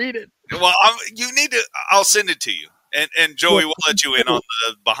can't read it. Well, you need to. I'll send it to you, and Joey will let you in on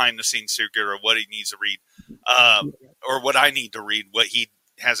the behind-the-scenes secret or what he needs to read, or what I need to read, what he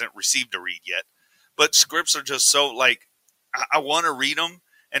hasn't received to read yet. But scripts are just so like I want to read them,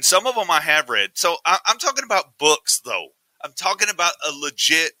 and some of them I have read. So I'm talking about books, though. I'm talking about a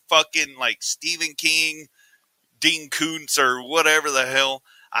legit fucking like Stephen King, Dean Koontz, or whatever the hell.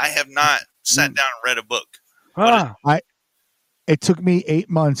 I have not sat down and read a book. It took me 8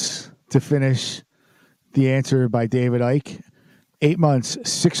 months to finish The Answer by David Icke. 8 months,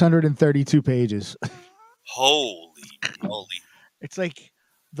 632 pages. Holy moly. It's like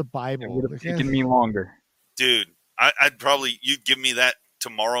the Bible. It would have taken me longer. Dude, I'd probably, you'd give me that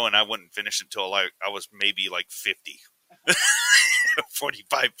tomorrow and I wouldn't finish until like I was maybe like 50.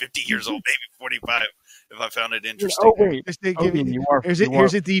 45, 50 years old, maybe 45, if I found it interesting. Oh, wait.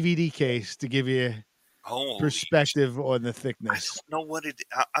 Here's a DVD case to give you perspective on the thickness. I don't know what it.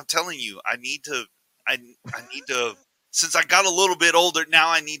 I'm telling you, I need I need to, since I got a little bit older, now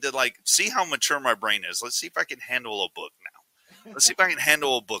I need to like see how mature my brain is. Let's see if I can handle a book now. Let's see if I can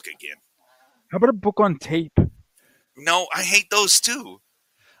handle a book again. How about a book on tape? No, I hate those too.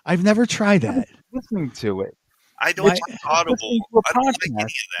 I've never tried that. Listening to it. I don't like Audible. I don't like any of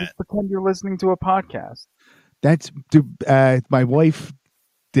that. Just pretend you're listening to a podcast. That's my wife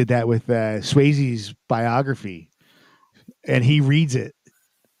did that with Swayze's biography, and he reads it.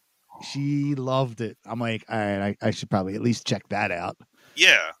 She loved it. I'm like, all right, I should probably at least check that out.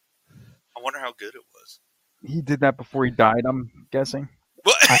 Yeah. I wonder how good it was. He did that before he died, I'm guessing.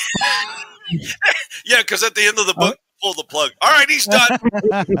 What? Yeah, because at the end of the book, pull the plug. All right, he's done.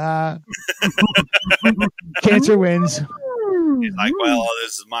 Cancer wins. He's like, well,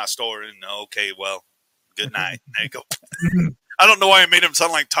 this is my story. And okay, well, good night. There you go. I don't know why I made him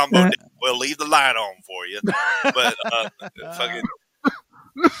sound like Tom Bodine. We'll leave the light on for you. But fucking...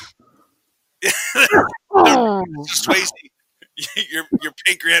 Swayze, your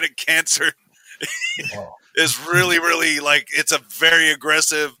pancreatic cancer is really, really like, it's a very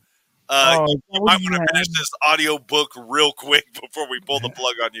aggressive. You might want to finish this audio book real quick before we pull the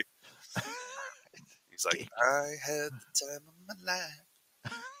plug on you. He's like, I had the time of my life.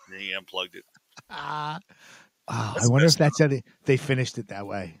 And then he unplugged it. I wonder if that's how they finished it that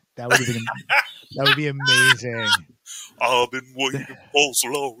way. That would be amazing. I've been waiting for so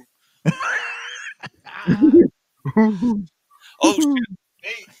long. Oh shit!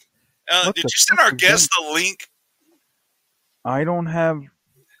 Hey, did you send our guest the link?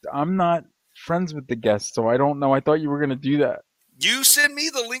 I'm not friends with the guest, so I don't know. I thought you were going to do that. You send me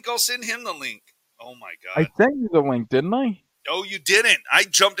the link, I'll send him the link. Oh my god! I sent you the link, didn't I? No, you didn't. I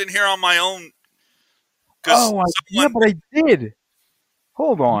jumped in here on my own. Yeah, but I did.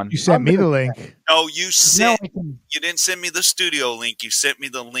 Hold on. You sent me the link. No, you didn't send me the studio link. You sent me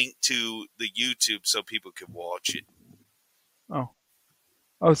the link to the YouTube so people could watch it. Oh,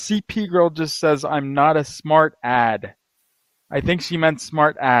 CP Girl just says, I'm not a smart ad. I think she meant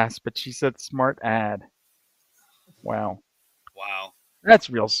smart ass, but she said smart ad. Wow. That's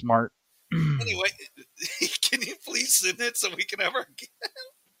real smart. Anyway, can you please send it so we can have our guest?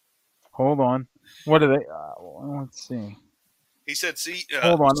 Hold on. What are they? Let's see. He said, "See."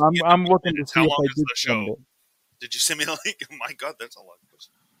 Hold on, I'm looking to see if I did send it. Did you send me the link? Oh my god, that's a lot of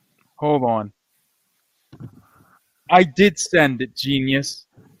questions. Hold on. I did send it, genius.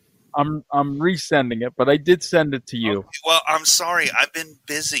 I'm resending it, but I did send it to you. Okay, well, I'm sorry. I've been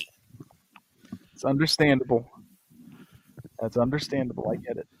busy. It's understandable. That's understandable. I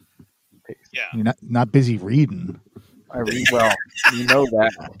get it. Yeah. You're not busy reading. I read well. You know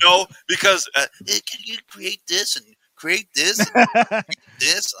that. No, because can you create this and create this and create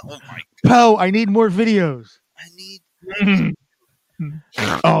this? Oh my god. Poe, I need more videos. I need.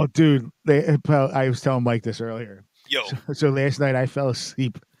 Oh, dude. Poe, I was telling Mike this earlier. Yo. So last night I fell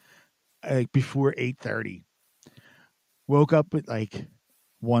asleep like before 8:30. Woke up at like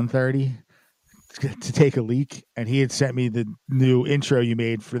 1:30 to take a leak, and he had sent me the new intro you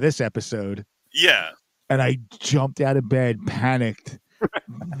made for this episode. Yeah. And I jumped out of bed, panicked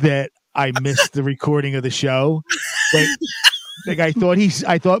that I missed the recording of the show. Like I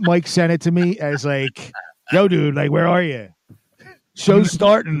thought Mike sent it to me as like, yo, dude, like, where are you? Show's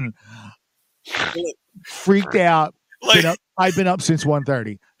starting. Freaked out. I've been up since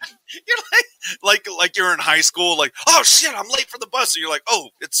 1:30. You're like you're in high school, like, oh shit, I'm late for the bus. And you're like, oh,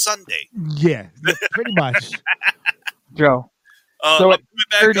 it's Sunday. Yeah, pretty much. Joe. So at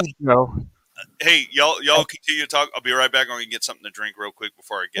 30, Joe. Hey, y'all continue to talk. I'll be right back. I'm going to get something to drink real quick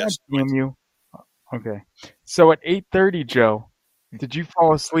before I guess. Damn you. Okay. So at 8:30, Joe, did you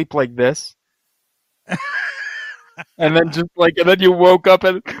fall asleep like this? and then you woke up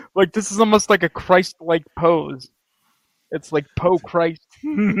and like this is almost like a Christ-like pose. It's like Poe Christ.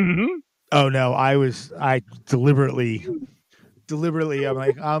 Oh no, I deliberately I'm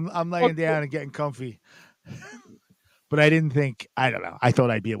like I'm laying down and getting comfy. But I didn't think, I don't know. I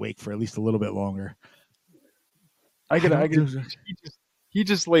thought I'd be awake for at least a little bit longer. He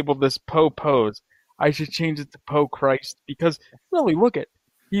just labeled this Poe pose. I should change it to Poe Christ because really,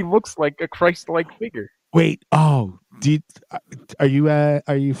 he looks like a Christ-like figure. Wait, are you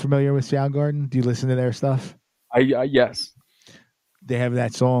familiar with Soundgarden? Do you listen to their stuff? Yes. They have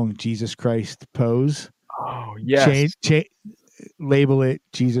that song Jesus Christ Pose. Oh yes. Label it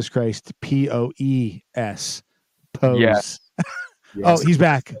Jesus Christ POES. Pose. Yes. Oh, he's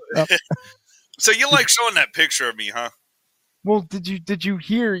back. Oh. So you like showing that picture of me, huh? Well, did you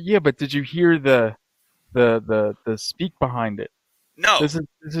hear? Yeah, but did you hear the speak behind it? No. This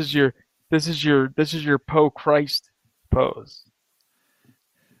is your Poe Christ pose.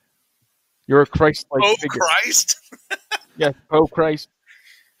 You're a Christ-like Oh, figure. Christ! Yes, oh Christ.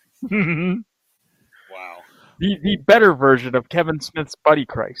 Wow. The better version of Kevin Smith's Buddy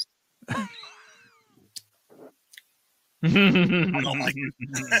Christ. I don't like it.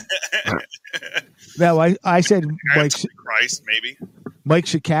 No, I said Christ, maybe. Mike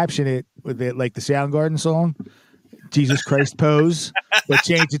should caption it with it like the Soundgarden song, Jesus Christ pose, but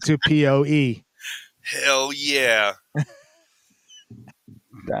change it to POE. Hell yeah.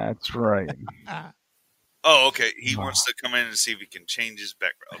 That's right. Oh, okay. He wants to come in and see if he can change his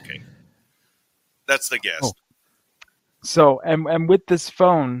background. Okay. That's the guest. Oh. So, and with this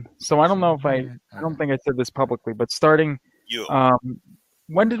phone, so I don't know if I don't think I said this publicly, but starting,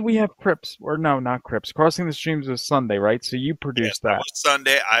 when did we have Crips? Or no, not Crips. Crossing the Streams was Sunday, right? So you produced that. Was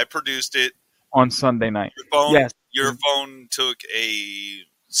Sunday. I produced it. On Sunday night. Your phone took a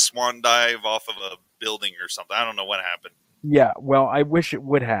swan dive off of a building or something. I don't know what happened. Yeah, well, I wish it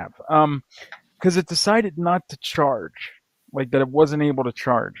would have. Because it decided not to charge. Like, that it wasn't able to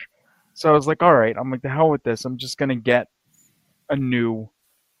charge. So I was like, all right, I'm like, the hell with this. I'm just going to get a new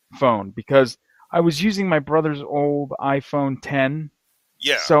phone. Because I was using my brother's old iPhone 10.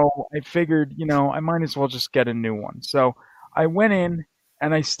 Yeah. So I figured, I might as well just get a new one. So I went in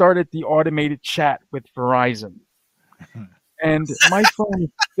and I started the automated chat with Verizon. And my phone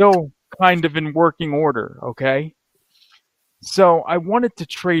is still kind of in working order, okay? So I wanted to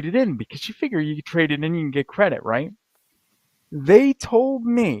trade it in because you figure you can trade it in, you can get credit, right? They told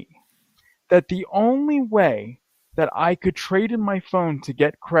me that the only way that I could trade in my phone to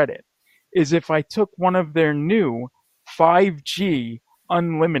get credit is if I took one of their new 5G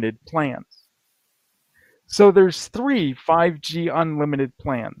unlimited plans. So there's 3 5G unlimited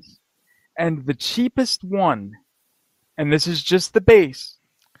plans. And the cheapest one, and this is just the base,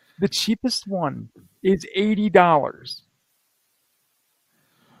 the cheapest one is $80.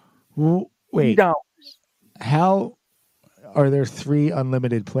 Wait, $80. How are there 3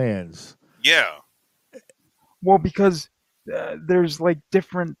 unlimited plans? Yeah. Well, because there's like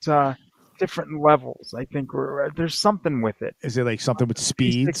different levels. I think there's something with it. Is it like something with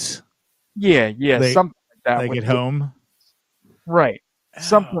speeds? Yeah, something like that. Like at home? Right.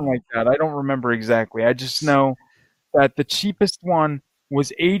 Something like that. I don't remember exactly. I just know that the cheapest one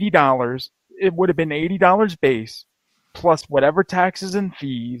was $80. It would have been $80 base, plus whatever taxes and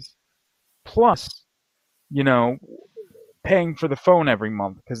fees, plus, paying for the phone every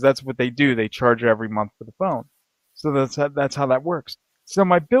month, because that's what they do. They charge every month for the phone. So that's how that works. So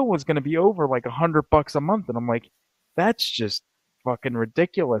my bill was going to be over like $100 a month, and I'm like, that's just fucking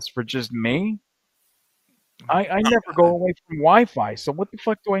ridiculous for just me. I never go away from Wi-Fi, so what the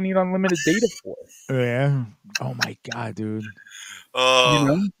fuck do I need unlimited data for? Yeah. Oh my god, dude.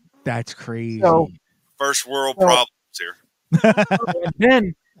 That's crazy. So, first world problems here.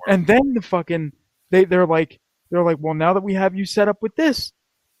 and then the fucking they're like, well, now that we have you set up with this,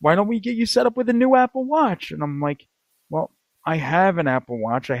 why don't we get you set up with a new Apple Watch? And I'm like, well, I have an Apple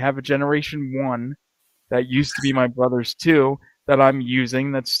Watch. I have a Generation 1 that used to be my brother's 2 that I'm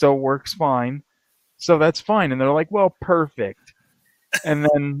using that still works fine. So that's fine. And they're like, well, perfect. And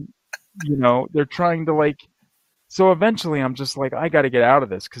then, they're trying to so eventually I'm just like, I got to get out of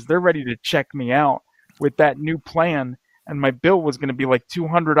this because they're ready to check me out with that new plan. And my bill was going to be like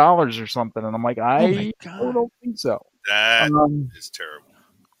 $200 or something. And I'm like, I don't think so. That is terrible.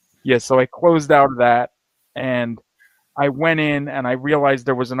 Yeah, so I closed out of that. And I went in and I realized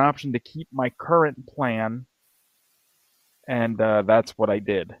there was an option to keep my current plan. And that's what I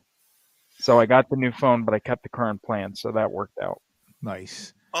did. So I got the new phone, but I kept the current plan. So that worked out.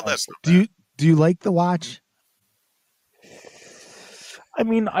 Nice. Oh, that's not bad. Do you like the watch? I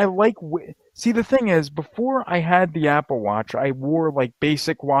mean, I like... See, the thing is, before I had the Apple Watch, I wore,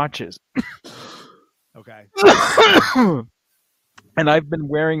 basic watches. Okay. And I've been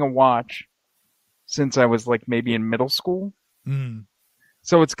wearing a watch since I was, maybe in middle school. Mm.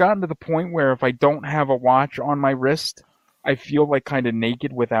 So it's gotten to the point where if I don't have a watch on my wrist, I feel, kind of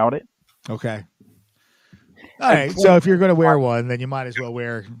naked without it. Okay. All right. So if you're going to wear one, then you might as well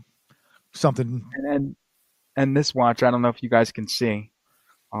wear something. And this watch, I don't know if you guys can see.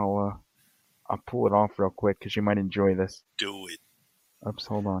 I'll pull it off real quick because you might enjoy this. Do it. Oops,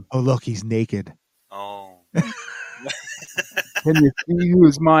 hold on. Oh, look, he's naked. Oh. Can you see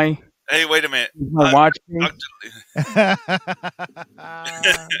who's my... Hey, wait a minute. My watch face?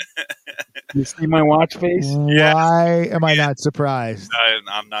 You see my watch face? Why am I not surprised?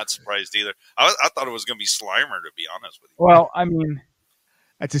 I'm not surprised either. I thought it was going to be Slimer, to be honest with you. Well, I mean...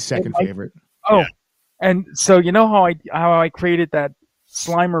 That's his second favorite. Oh, yeah. And so you know how I created that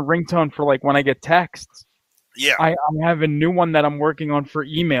Slimer ringtone for when I get texts? Yeah. I have a new one that I'm working on for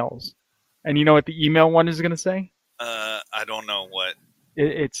emails. And you know what the email one is going to say? I don't know what.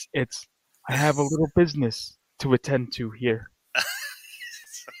 It's I have a little business to attend to here.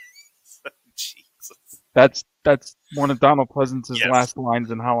 Jesus. That's one of Donald Pleasance's Yes. last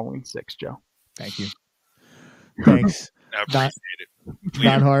lines in Halloween 6, Joe. Thank you. Thanks. I appreciate it. We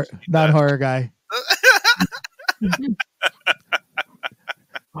Non-horror guy.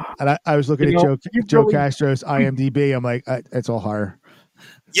 And I was looking at Joe Castro's IMDb. I'm like, it's all horror.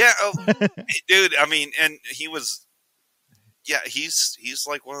 Yeah, dude. I mean, and he was, he's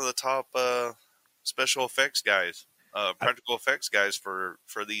like one of the top special effects guys, practical effects guys for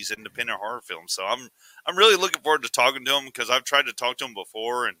these independent horror films. So I'm really looking forward to talking to him, because I've tried to talk to him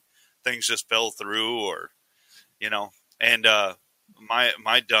before and things just fell through, or and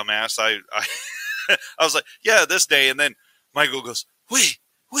my dumb ass, I I was like, yeah, this day, and then Michael goes, wait,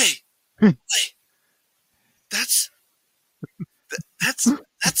 that's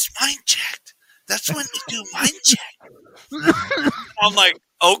mind checked. That's when you do mind check. I'm like,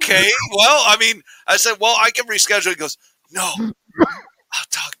 okay, well, I mean, I said, well, I can reschedule. He goes, no, I'll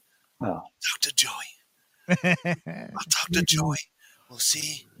talk to Joey. I'll talk to Joey. We'll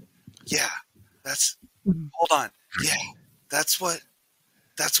see. Yeah, hold on. Yeah, that's what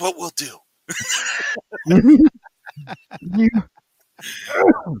we'll do.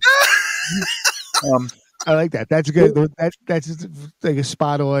 I like that. That's good. That's just like a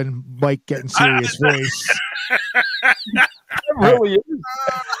spot on Mike getting serious voice. It really is.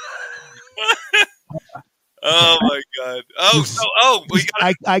 Oh my God. We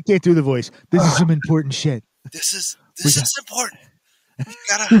got. I can't do the voice. This is some important shit. This is important. You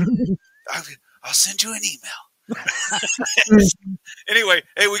gotta. I'll send you an email. Anyway,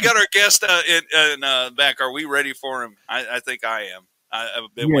 hey, we got our guest in back. Are we ready for him? I think I am.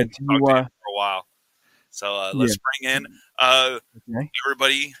 I've been waiting to talk to him for a while. So let's bring in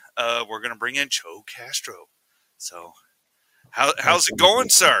everybody. We're going to bring in Joe Castro. So how's it going,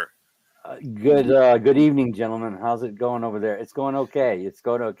 sir? Good evening, gentlemen. How's it going over there? It's going okay.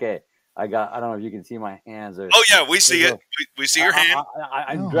 I don't know if you can see my hands. Oh yeah, we see it. We see your hand.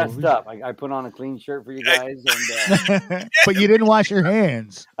 I'm dressed up. I put on a clean shirt for you guys, and but you didn't wash your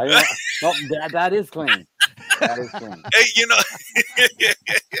hands. That is clean. That is clean. Hey,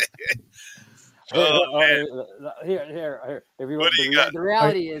 Here. What do you got? The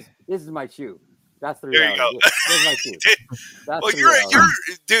reality is, this is my shoe. That's the reality. There you go. This is my shoe. Well,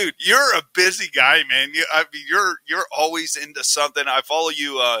 you're a busy guy, man. You're always into something. I follow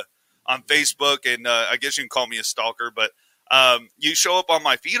you on Facebook, and I guess you can call me a stalker, but you show up on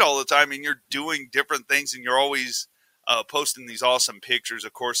my feed all the time, and you're doing different things, and you're always posting these awesome pictures,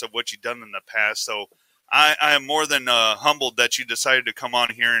 of course, of what you've done in the past. So I am more than humbled that you decided to come on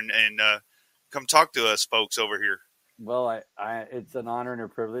here and come talk to us folks over here. Well, it's an honor and a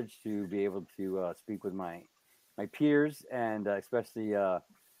privilege to be able to speak with my peers, and especially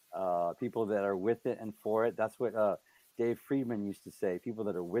people that are with it and for it. That's what Dave Friedman used to say: people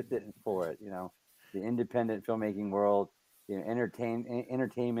that are with it and for it. The independent filmmaking world,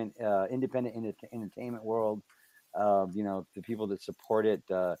 entertainment, independent entertainment world. The people that support it.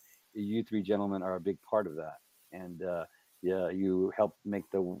 You three gentlemen are a big part of that, and you help make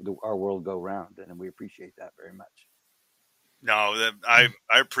our world go round, and we appreciate that very much. No, I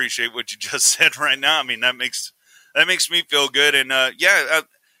appreciate what you just said right now. I mean, that makes me feel good, and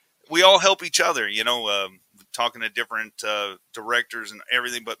we all help each other. Talking to different directors and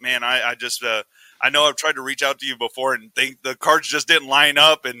everything, but man, I just I know I've tried to reach out to you before and think the cards just didn't line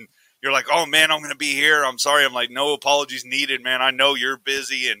up, and you're like, oh man, I'm going to be here. I'm sorry. I'm like, no apologies needed, man. I know you're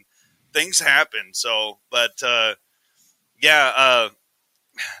busy and things happen. So, but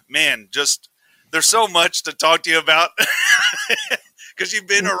man, just. There's so much to talk to you about because you've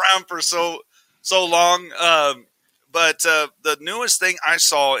been around for so long. But the newest thing I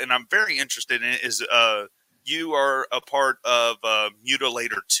saw, and I'm very interested in it, is you are a part of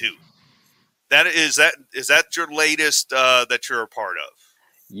Mutilator 2. Is that your latest that you're a part of?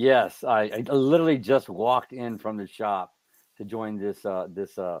 Yes, I literally just walked in from the shop to join this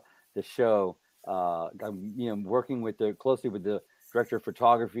show. I'm working closely with the director of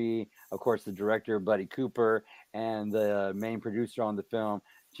photography, of course, the director, Buddy Cooper, and the main producer on the film,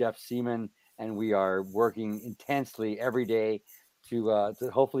 Jeff Seaman. And we are working intensely every day to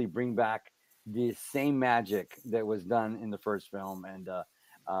hopefully bring back the same magic that was done in the first film. And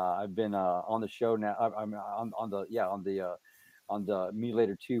I've been on the show now. I'm on the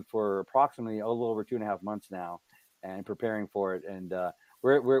Mutilator 2 for approximately a little over 2.5 months now, and preparing for it. And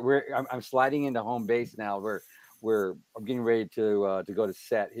I'm sliding into home base now. I'm getting ready to go to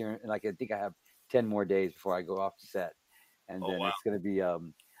set here, and I think I have 10 more days before I go off to set, and then it's going to be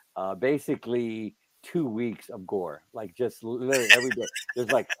basically 2 weeks of gore, like just literally every day.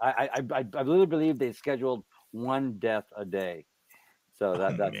 There's like I literally believe they scheduled one death a day, so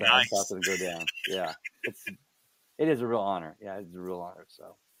that's how it's going to go down. Yeah, it is a real honor. Yeah, it's a real honor.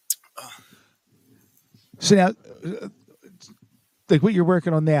 So now, like what you're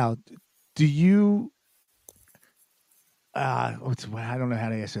working on now, do you? I don't know how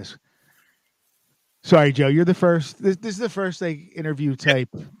to ask this. Sorry, Joe. You're the first. This is the first like interview type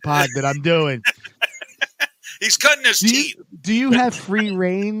pod that I'm doing. He's cutting his teeth. Do you have free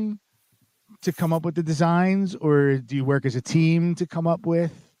reign to come up with the designs, or do you work as a team to come up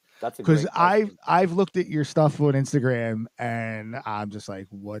with? That's because I've looked at your stuff on Instagram and I'm just like,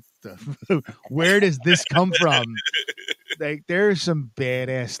 what the? Where does this come from? Like, there's some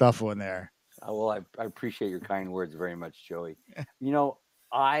badass stuff on there. Well, I appreciate your kind words very much, Joey.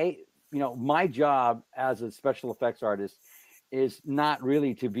 My job as a special effects artist is not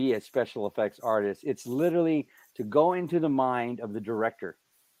really to be a special effects artist. It's literally to go into the mind of the director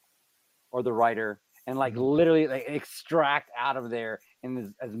or the writer and literally extract out of there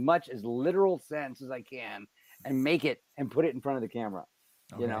in as much as literal sense as I can and make it and put it in front of the camera.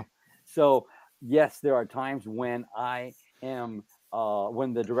 Okay. So yes, there are times when I am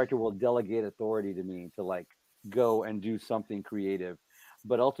when the director will delegate authority to me to go and do something creative,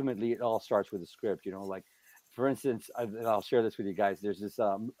 but ultimately it all starts with a script. For instance, I'll share this with you guys. There's this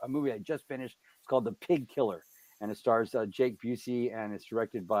a movie I just finished. It's called The Pig Killer, and it stars Jake Busey, and it's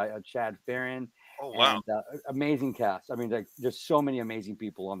directed by Chad Farron. Oh wow! And, amazing cast. I mean, there's so many amazing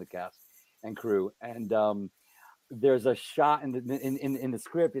people on the cast and crew. And there's a shot in the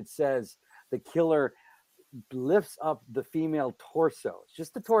script. It says the killer lifts up the female torso, it's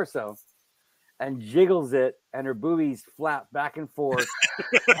just the torso, and jiggles it, and her boobies flap back and forth,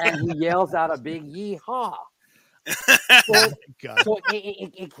 and he yells out a big yee-haw. So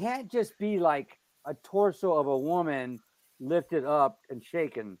it can't just be like a torso of a woman lifted up and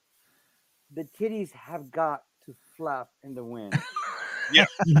shaken. The titties have got to flap in the wind. Yeah.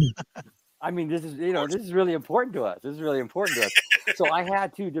 I mean, this is really important to us. So I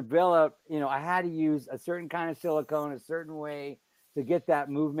had to develop, I had to use a certain kind of silicone, a certain way to get that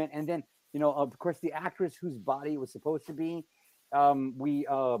movement. And then, of course, the actress whose body it was supposed to be, we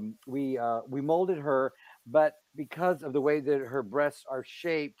molded her, but because of the way that her breasts are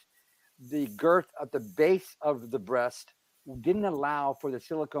shaped, the girth at the base of the breast didn't allow for the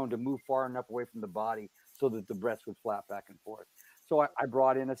silicone to move far enough away from the body so that the breast would flap back and forth. So I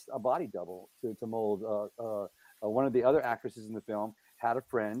brought in a body double to mold. One of the other actresses in the film had a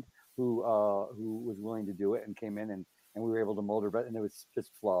friend who was willing to do it and came in and we were able to mold her, and it was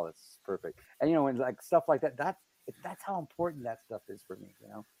just flawless, perfect. And and stuff like that. That's how important that stuff is for me.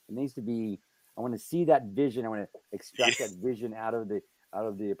 It needs to be. I want to see that vision. I want to extract that vision out of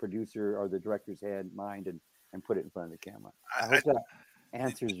the producer or the director's mind and put it in front of the camera. I hope that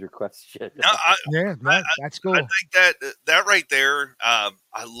answers your question. That's cool. I think that right there, I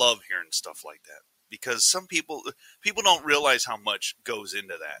love hearing stuff like that, because some people don't realize how much goes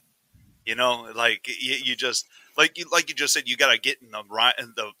into that. You just like you just said, you got to get in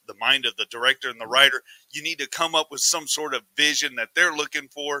the mind of the director and the writer. You need to come up with some sort of vision that they're looking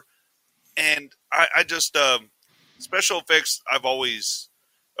for. And I just special effects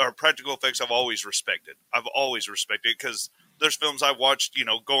practical effects I've always respected. Because there's films I've watched,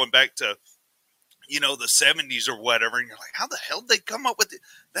 going back to, the 70s or whatever, and you're like, how the hell did they come up with it?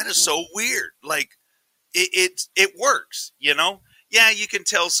 That is so weird. Like, it works, Yeah, you can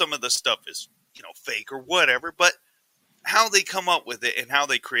tell some of the stuff is, fake or whatever, but how they come up with it and how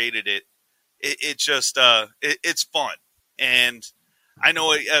they created it, it's just, it's fun. And I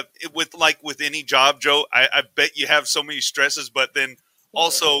know with any job, Joe, I bet you have so many stresses, but then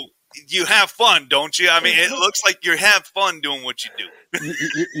also you have fun, don't you? I mean, it looks like you have fun doing what you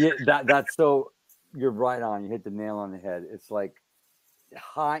do. That's so. You're right on. You hit the nail on the head. It's like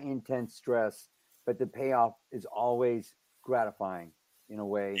high intense stress, but the payoff is always gratifying in a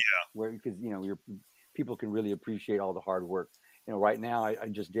way. Yeah. Where because your people can really appreciate all the hard work. Right now I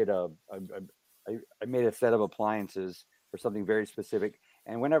just did I made a set of appliances for something very specific,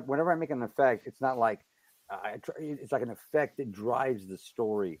 and whenever I make an effect, it's not like it's like an effect that drives the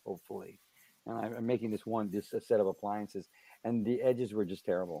story, hopefully. And I'm making this set of appliances, and the edges were just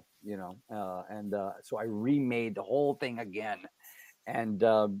terrible, so I remade the whole thing again, and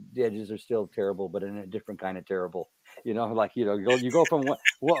the edges are still terrible, but in a different kind of terrible. You go from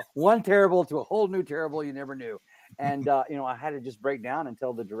one terrible to a whole new terrible you never knew, and I had to just break down and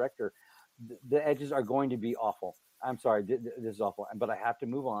tell the director the edges are going to be awful. I'm sorry, this is awful, but I have to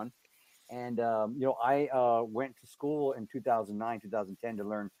move on. And I went to school in 2009, 2010 to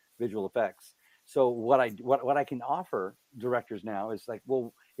learn visual effects. So what I can offer directors now is like,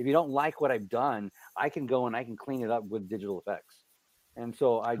 well, if you don't like what I've done, I can go and I can clean it up with digital effects. And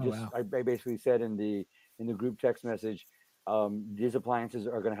so I basically said in the group text message, these appliances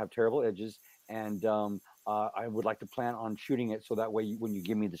are going to have terrible edges, and I would like to plan on shooting it so that way when you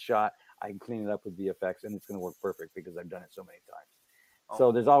give me the shot, I can clean it up with VFX, and it's going to work perfect because I've done it so many times.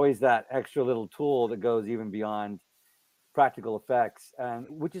 So there's always that extra little tool that goes even beyond practical effects,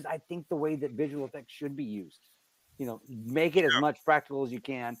 which is, I think, the way that visual effects should be used. Make it as much practical as you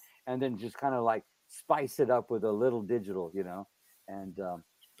can, and then just kind of like spice it up with a little digital, and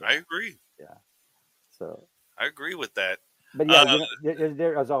I agree. Yeah. So I agree with that. But yeah,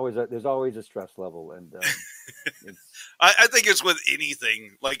 there's always a stress level, and I think it's with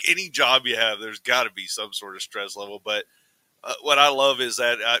anything, like any job you have, there's got to be some sort of stress level. But what I love is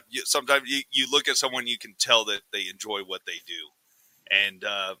that sometimes you look at someone, you can tell that they enjoy what they do. And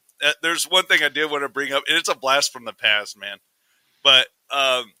there's one thing I did want to bring up, and it's a blast from the past, man. But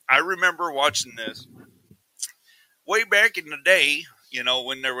I remember watching this way back in the day,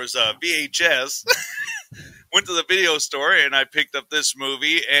 when there was a VHS. Went to the video store and I picked up this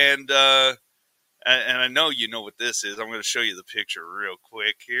movie, and I know you know what this is. I'm going to show you the picture real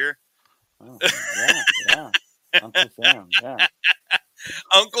quick here. Oh, yeah. Uncle Sam, yeah.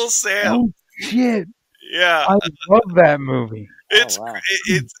 Uncle Sam. Oh, shit. Yeah. I love that movie.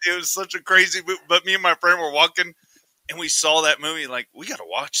 It was such a crazy movie, but me and my friend were walking and we saw that movie like, we got to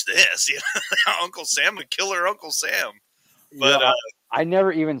watch this. Uncle Sam, a killer Uncle Sam. But I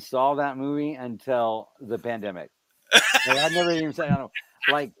never even saw that movie until the pandemic. I never even said, I don't know,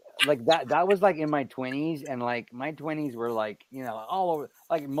 like that was like in my 20s, and like my 20s were like, all over,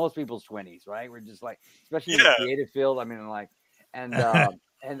 like most people's 20s, right? We're just like, especially in the creative field. I mean, like, and I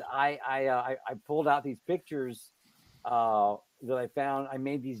pulled out these pictures that I found. I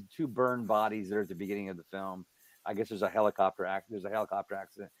made these two burned bodies that are at the beginning of the film. I guess there's a helicopter accident at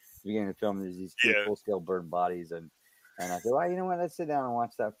the beginning of the film. There's these two full-scale burned bodies, and I said, well, you know what? Let's sit down and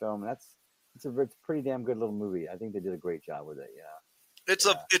watch that film. It's a pretty damn good little movie. I think they did a great job with it. Yeah, it's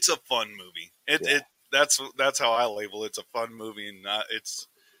a fun movie. That's how I label it. It's a fun movie, and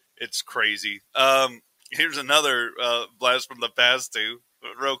it's crazy. Here's another blast from the past too,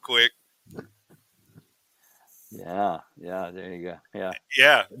 real quick. Yeah. There you go.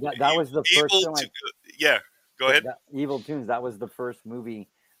 Yeah. That was the first film. Go ahead. Evil Toons. That was the first movie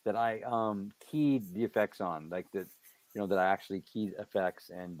that I keyed the effects on, like that. That I actually keyed effects,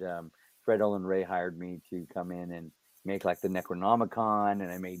 and Fred Olin Ray hired me to come in and make like the Necronomicon, and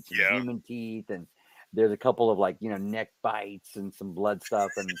I made some human teeth, and there's a couple of like neck bites and some blood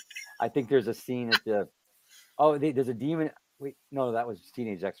stuff, and I think there's a scene at there's a demon. Wait, no, that was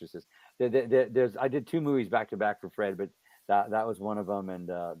Teenage Exorcist. I did two movies back to back for Fred, but that was one of them, and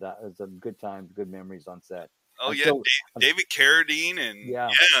that was a good time, good memories on set. Oh, yeah, David Carradine, and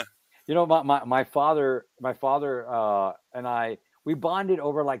my father and I, we bonded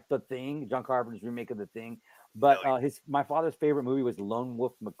over like The Thing, John Carpenter's remake of The Thing. But my father's favorite movie was Lone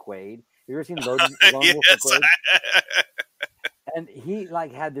Wolf McQuade. Have you ever seen Lone Wolf McQuade? And he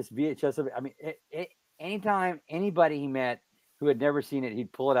like had this VHS of it. I mean, anytime anybody he met who had never seen it,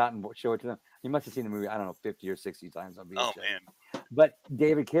 he'd pull it out and show it to them. He must have seen the movie, I don't know, 50 or 60 times on VHS. Oh, man. But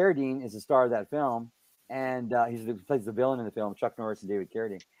David Carradine is the star of that film, and he plays the villain in the film, Chuck Norris and David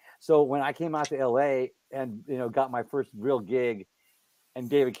Carradine. So when I came out to LA and got my first real gig, and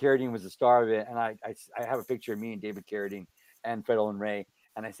David Carradine was the star of it, and I have a picture of me and David Carradine and Fred Olin Ray,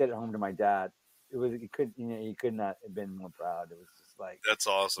 and I sent it home to my dad. He could not have been more proud. It was just like, that's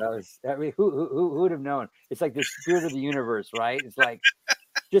awesome. Who would have known? It's like the spirit of the universe, right? It's like,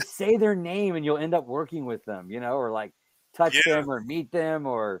 just say their name and you'll end up working with them, or like touch them or meet them,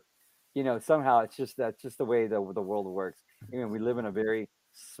 or somehow that's just the way the world works. We live in a very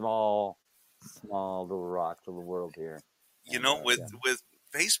small little world here. With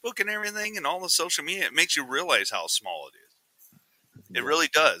Facebook and everything and all the social media, it makes you realize how small it is. It really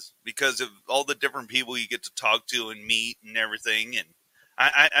does, because of all the different people you get to talk to and meet and everything. And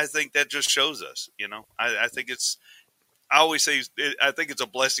I think that just shows us, I think I always say, I think it's a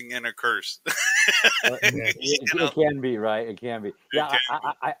blessing and a curse. It can be, right? It can be. Yeah,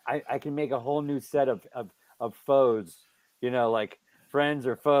 I can make a whole new set of foes, like friends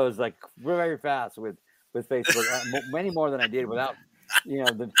or foes, like very fast with Facebook, many more than I did without,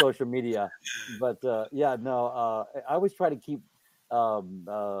 the social media. But I always try to keep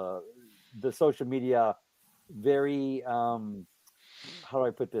the social media very, how do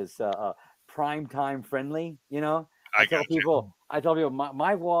I put this, prime time friendly. I tell people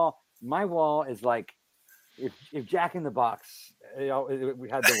my wall my wall is like if Jack in the Box, we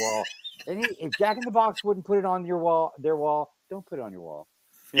had the wall, and if Jack in the Box wouldn't put it on their wall, don't put it on your wall.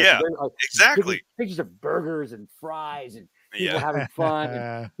 Exactly. Pictures of burgers and fries and people having fun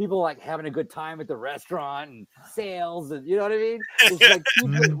and people like having a good time at the restaurant and sales and you know what I mean. It's like keep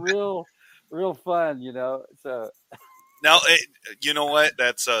it real fun, So now, you know what?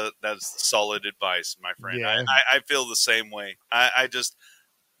 That's solid advice, my friend. Yeah. I feel the same way. I just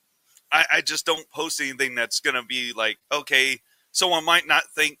don't post anything that's gonna be like, okay, someone might not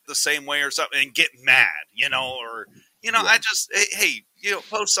think the same way or something and get mad, or. I just, hey,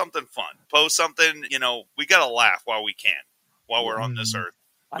 post something fun. Post something, we got to laugh while we're on this earth.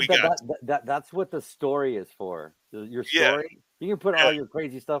 That's what the story is for. Your story. You can put all your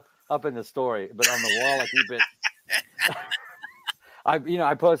crazy stuff up in the story, but on the wall, I keep it.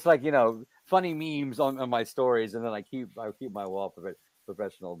 I post like, funny memes on my stories, and then I keep my wall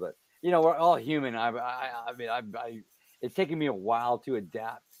professional. But, we're all human. It's taken me a while to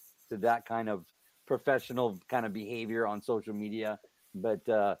adapt to that kind of professional kind of behavior on social media, but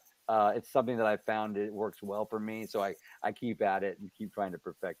it's something that I found it works well for me, so I keep at it and keep trying to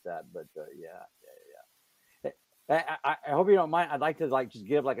perfect that. But I hope you don't mind. I'd like to just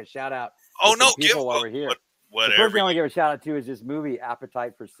give a shout out. People while we're here. Whatever. The first thing I want to give a shout out to is this movie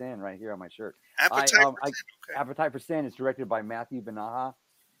Appetite for Sin right here on my shirt. Appetite for Sin is directed by Matthew Benaha,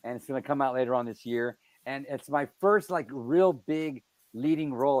 and it's going to come out later on this year. And it's my first real big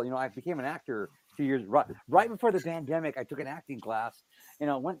leading role. I became an actor 2 years right before the pandemic. I took an acting class. I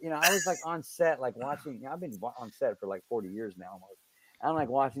was on set watching. I've been on set for 40 years now almost. I'm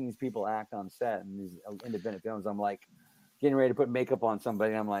watching these people act on set and these independent films. I'm getting ready to put makeup on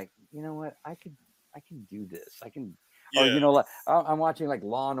somebody. I'm you know what? I can do this. I can. Yeah. Or I'm watching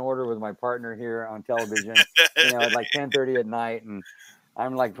Law and Order with my partner here on television. At 10:30 at night, and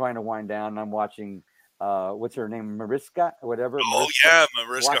I'm trying to wind down. And I'm watching. What's her name? Mariska, whatever. Oh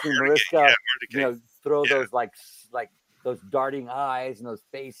Mariska. Watching Mariska, throw those those darting eyes and those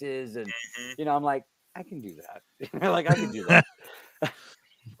faces, and I'm I can do that. I can do that.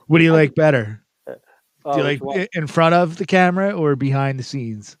 What do you like better? Do you like in front of the camera or behind the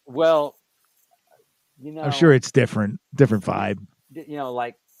scenes? Well, I'm sure it's different vibe.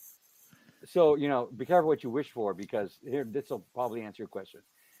 So be careful what you wish for, because this will probably answer your question.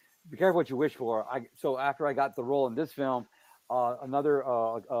 Be careful what you wish for. So after I got the role in this film, another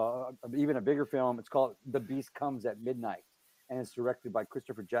even a bigger film, it's called The Beast Comes at Midnight, and it's directed by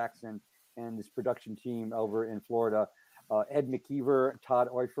Christopher Jackson and this production team over in Florida, Ed McKeever, Todd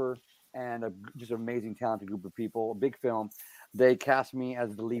Eufer, and just an amazing talented group of people. A big film. They cast me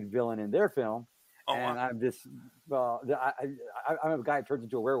as the lead villain in their film, and I'm I'm a guy who turns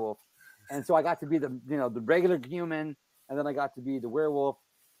into a werewolf, and so I got to be the the regular human, and then I got to be the werewolf.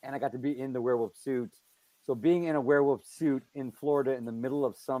 And I got to be in the werewolf suit. So being in a werewolf suit in Florida in the middle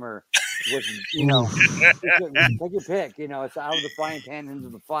of summer was, take your pick. It's out of the frying pan into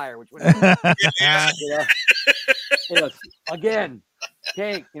the fire, which one? Again,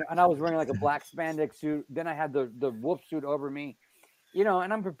 take. And I was wearing a black spandex suit. Then I had the wolf suit over me. And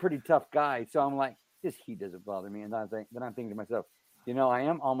I'm a pretty tough guy, so I'm this heat doesn't bother me. And then I'm thinking to myself, I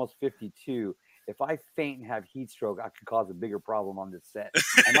am almost 52. If I faint and have heat stroke, I could cause a bigger problem on this set.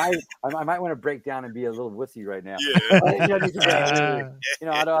 I might want to break down and be a little wussy right now. I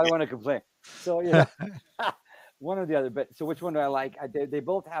don't want to complain. So one or the other. But so which one do I like? They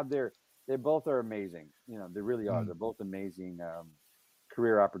both are amazing. They really are. They're both amazing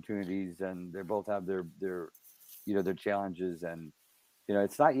career opportunities, and they both have their their challenges. And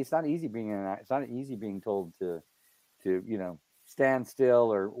it's not easy it's not easy being told to stand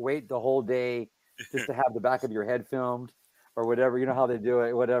still or wait the whole day just to have the back of your head filmed or whatever. You know how they do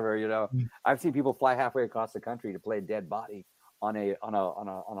it, whatever. I've seen people fly halfway across the country to play a dead body on an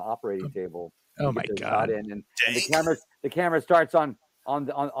operating table. Oh my God! And the camera starts on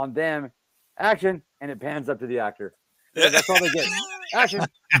them, action, and it pans up to the actor. That's all they get. Action.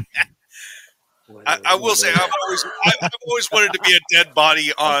 I will say I've always wanted to be a dead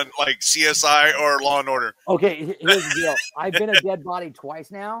body on CSI or Law and Order. Okay, here's the deal. I've been a dead body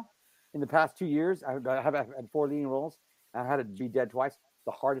twice now in the past 2 years. I have had 4 leading roles. I had to be dead twice.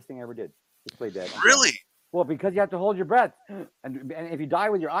 The hardest thing I ever did was play dead. Really? Well, because you have to hold your breath, and if you die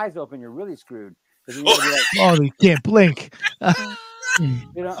with your eyes open, you're really screwed. You can't blink. And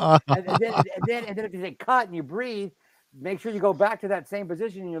then if they cut and you breathe, make sure you go back to that same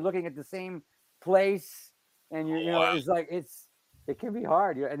position and you're looking at the same place, and it can be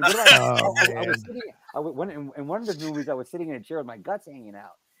hard. And what in one of the movies, I was sitting in a chair with my guts hanging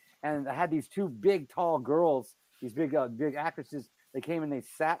out, and I had these 2 big, tall girls, these big actresses They came and they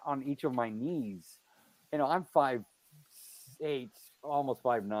sat on each of my knees. You know, I'm 5'8", almost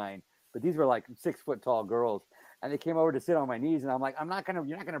 5'9", but these were like 6 foot tall girls. And they came over to sit on my knees, and I'm like, you're not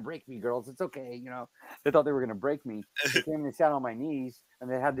gonna break me, girls. It's okay, you know. They thought they were gonna break me. They came and they sat on my knees,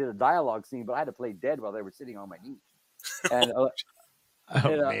 and they did a dialogue scene, but I had to play dead while they were sitting on my knees. And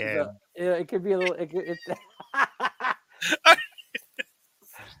it could be a little.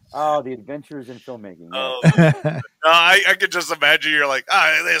 Oh, the adventures in filmmaking. Yeah. Oh, no, I could just imagine you're like,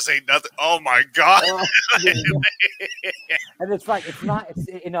 this ain't nothing. Oh my god! And it's like it's not,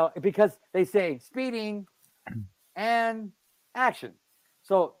 you know, because they say speeding and action.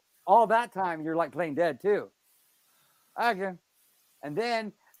 So all that time you're like playing dead too. Action. And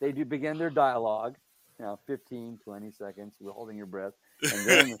then they do begin their dialogue, you know, 15, 20 seconds, you're holding your breath.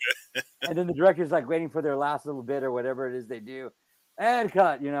 And then the director's like waiting for their last little bit or whatever it is they do. And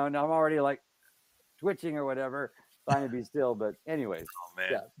cut, you know, and I'm already like twitching or whatever, trying to be still. But anyways, man.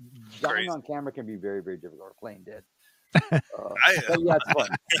 Yeah, dying on camera can be very, very difficult, or playing dead. But yeah, it's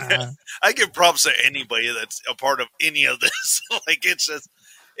fun. I give props to anybody that's a part of any of this. Like, it's just,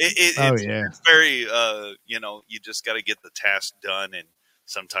 it's very, you know, you just got to get the task done, and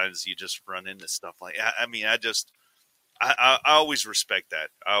sometimes you just run into stuff like. I mean, I always respect that.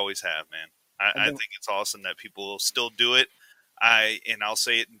 I always have, man. I think it's awesome that people still do it. I'll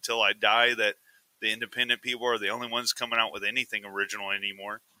say it until I die, that the independent people are the only ones coming out with anything original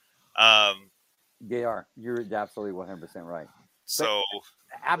anymore. They are. You're absolutely 100% right. So,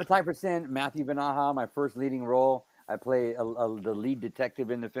 Appetite for Sin, Matthew Vanaha, my first leading role. I play the lead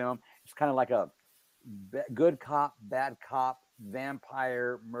detective in the film. It's kind of like a good cop, bad cop,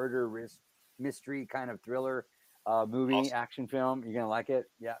 vampire, murder, mystery kind of thriller movie, awesome. Action film. You're going to like it.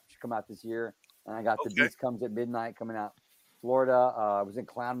 Yeah, it should come out this year. And I got The Beast Comes at Midnight coming out Florida. I was in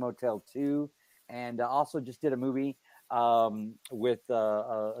Clown Motel 2, and also just did a movie with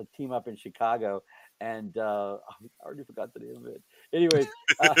a team up in Chicago, and I already forgot the name of it. Anyways,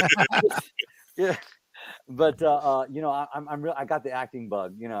 yeah, but you know, I'm real. I got the acting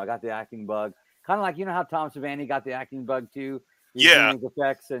bug. You know, I got the acting bug. Kind of like, you know how Tom Savini got the acting bug too. He's doing his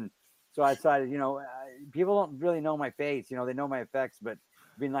effects, and so I decided, you know, people don't really know my face. You know, they know my effects, but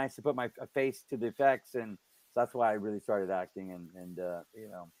it'd be nice to put my face to the effects, and so that's why I really started acting. And you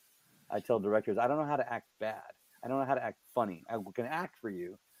know, I tell directors, I don't know how to act bad. I don't know how to act funny. I can act for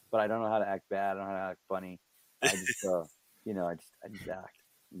you, but I don't know how to act bad. I don't know how to act funny. I just, you know, I just act.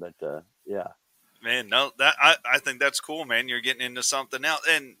 But yeah, man, no, that I think that's cool, man. You're getting into something else,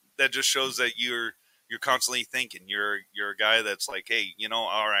 and that just shows that you're constantly thinking. You're a guy that's like, hey, you know,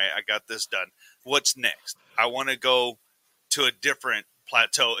 all right, I got this done. What's next? I want to go to a different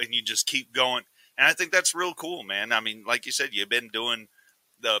plateau, and you just keep going. And I think that's real cool, man. I mean, like you said, you've been doing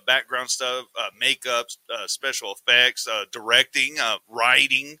the background stuff, makeup, special effects, directing,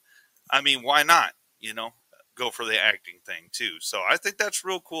 writing. I mean, why not, you know, go for the acting thing too? So I think that's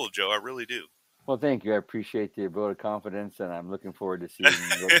real cool, Joe. I really do. Well, thank you. I appreciate the vote of confidence, and I'm looking forward to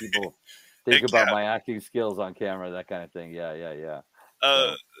seeing what people think about my acting skills on camera, that kind of thing. Yeah.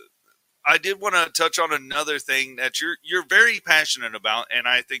 I did want to touch on another thing that you're very passionate about, and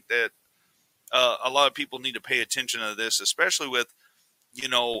I think that a lot of people need to pay attention to this, especially with, you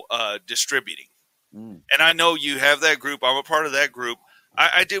know, distributing. And I know you have that group. I'm a part of that group.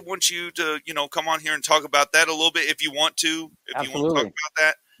 I did want you to, you know, come on here and talk about that a little bit if you want to. If you want to talk about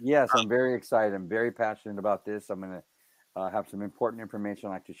that. Yes, I'm very excited. I'm very passionate about this. I'm going to have some important information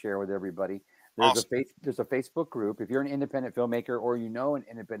I'd like to share with everybody. There's there's a Facebook group. If you're an independent filmmaker or you know an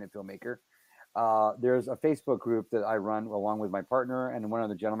independent filmmaker, there's a Facebook group that I run along with my partner and one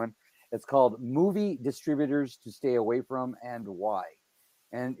other gentleman. It's called Movie Distributors to Stay Away From and Why.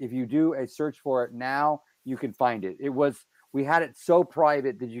 And if you do a search for it now, you can find it. We had it so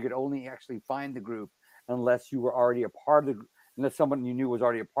private that you could only actually find the group unless you were already a part of the, unless someone you knew was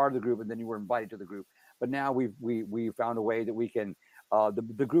already a part of the group and then you were invited to the group. But now we found a way that we can,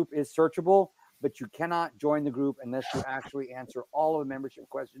 the group is searchable, but you cannot join the group unless you actually answer all of the membership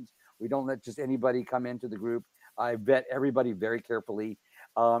questions. We don't let just anybody come into the group. I vet everybody very carefully.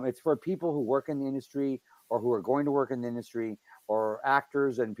 It's for people who work in the industry or who are going to work in the industry, or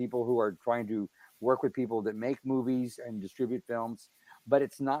actors and people who are trying to work with people that make movies and distribute films. But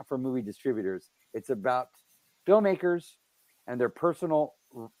it's not for movie distributors. It's about filmmakers and their personal,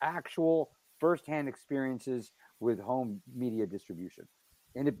 actual firsthand experiences with home media distribution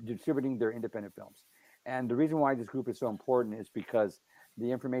and distributing their independent films. And the reason why this group is so important is because the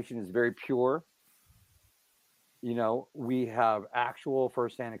information is very pure. You know, we have actual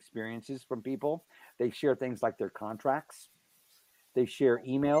firsthand experiences from people. They share things like their contracts. They share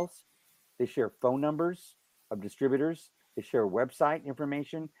emails. They share phone numbers of distributors. They share website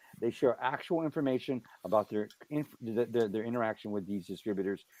information. They share actual information about their interaction with these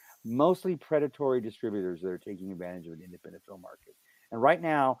distributors, mostly predatory distributors that are taking advantage of the independent film market. And right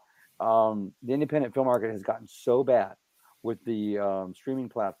now, the independent film market has gotten so bad with the streaming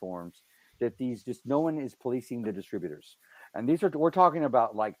platforms that no one is policing the distributors. And we're talking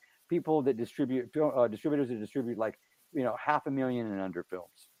about like people that distribute distributors that distribute like $500,000 and under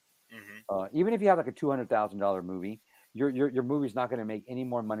films. Even if you have like a $200,000 movie, your movie's not going to make any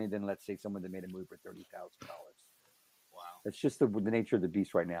more money than, let's say, someone that made a movie for $30,000. Wow. It's just the nature of the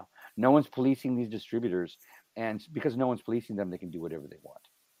beast right now. No one's policing these distributors, and because no one's policing them, they can do whatever they want.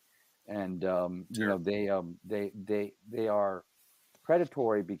 And they are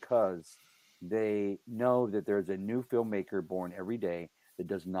predatory because they know that there's a new filmmaker born every day that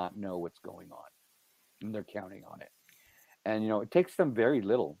does not know what's going on, and they're counting on it. And it takes them very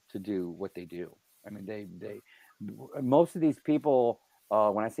little to do what they do. I mean, most of these people,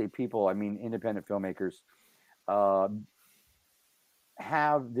 when I say people, I mean independent filmmakers,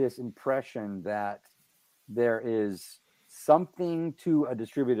 have this impression that there is something to a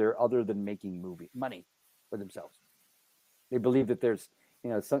distributor other than making money for themselves. They believe that there's,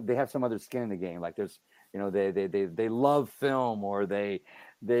 they have some other skin in the game. Like there's, they love film, or they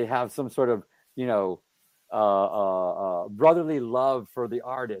have some sort of, brotherly love for the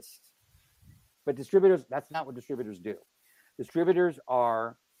artist. But distributors, that's not what distributors do. Distributors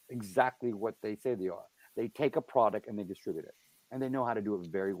are exactly what they say they are. They take a product and they distribute it, and they know how to do it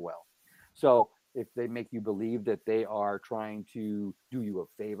very well. So if they make you believe that they are trying to do you a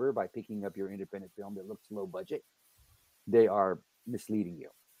favor by picking up your independent film that looks low budget, they are misleading you.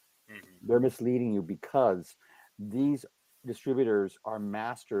 They're misleading you because these distributors are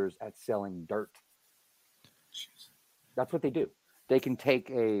masters at selling dirt. That's what they do. They can take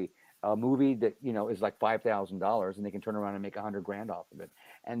a movie that is like $5,000, and they can turn around and make $100,000 off of it,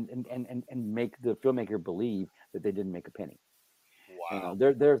 and make the filmmaker believe that they didn't make a penny. Wow.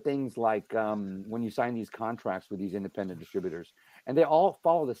 There are things like when you sign these contracts with these independent distributors, and they all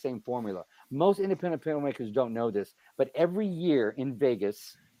follow the same formula. Most independent filmmakers don't know this, but every year in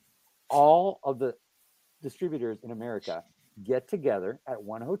Vegas, all of the distributors in America get together at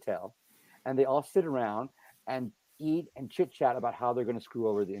one hotel, and they all sit around and eat and chit chat about how they're going to screw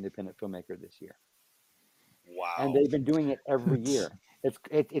over the independent filmmaker this year. Wow. And they've been doing it every year.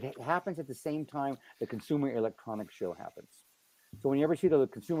 It happens at the same time the Consumer Electronics Show happens. So when you ever see the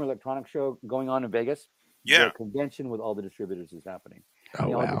Consumer Electronics Show going on in Vegas, the convention with all the distributors is happening.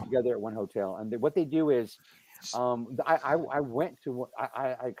 They all get together at one hotel, and what they do is, I went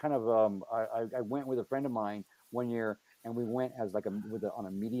with a friend of mine one year, and we went as like on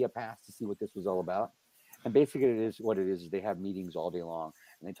a media pass to see what this was all about. And basically, what it is they have meetings all day long,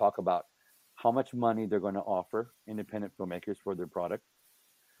 and they talk about how much money they're going to offer independent filmmakers for their product,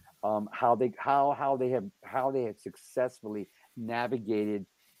 how they have successfully navigated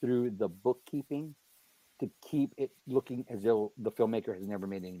through the bookkeeping to keep it looking as though the filmmaker has never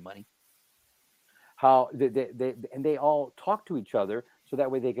made any money. How they all talk to each other so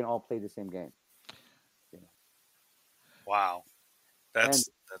that way they can all play the same game. Wow, that's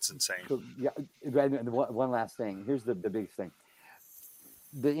insane. So, and one last thing. Here's the biggest thing.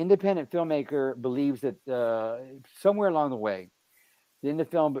 The independent filmmaker believes that somewhere along the way, the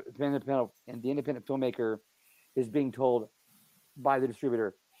independent filmmaker is being told by the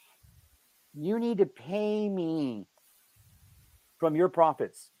distributor, you need to pay me from your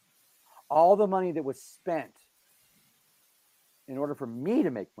profits all the money that was spent in order for me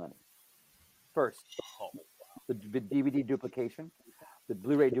to make money. First, the DVD duplication, the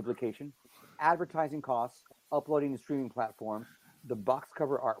Blu-ray duplication, advertising costs, uploading to streaming platforms, the box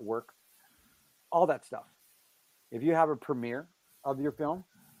cover artwork, all that stuff. If you have a premiere of your film,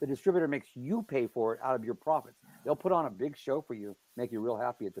 the distributor makes you pay for it out of your profits. They'll put on a big show for you, make you real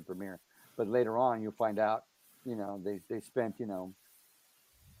happy at the premiere. But later on, you'll find out, they spent,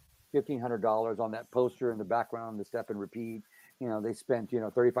 $1,500 on that poster in the background, the step and repeat. They spent,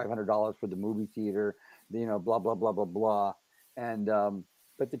 $3,500 for the movie theater, blah, blah, blah, blah, blah. And,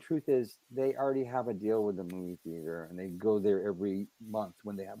 but the truth is they already have a deal with the movie theater, and they go there every month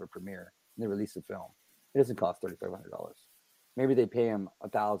when they have a premiere and they release a film. It doesn't cost $3,500. Maybe they pay them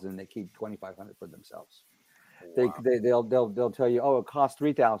 $1,000 and they keep $2,500 for themselves. Wow. They'll tell you, oh, it costs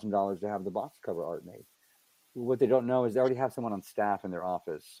 $3,000 to have the box cover art made. What they don't know is they already have someone on staff in their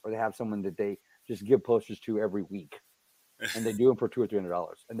office, or they have someone that they just give posters to every week, and they do them for $200 or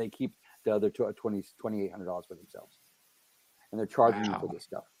 $300, and they keep the other $2,800 for themselves, and they're charging you for this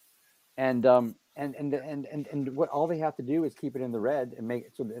stuff. And what all they have to do is keep it in the red and make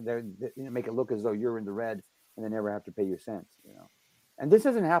it so that make it look as though you're in the red and they never have to pay you cents. You know, and this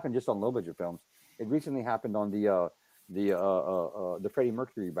doesn't happen just on low budget films. It recently happened on the Freddie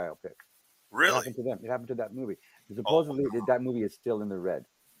Mercury biopic. Really? It happened to them. It happened to that movie. Supposedly, that movie is still in the red,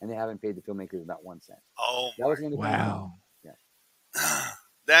 and they haven't paid the filmmakers not 1 cent. Oh, that was an wow. Yeah.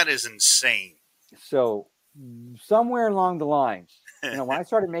 That is insane. So somewhere along the lines, you know, when I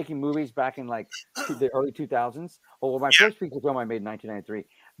started making movies back in like the early 2000s, well, my first feature film I made in 1993,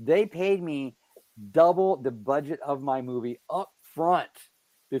 they paid me double the budget of my movie up front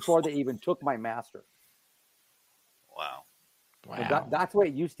before they even took my master. Wow. So that's the way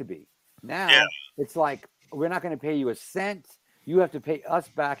it used to be. Now it's like, we're not going to pay you a cent. You have to pay us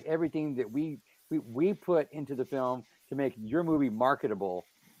back everything that we put into the film to make your movie marketable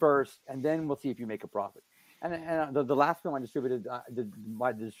first, and then we'll see if you make a profit. And the last film I distributed,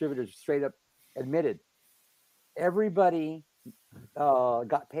 my distributors straight up admitted everybody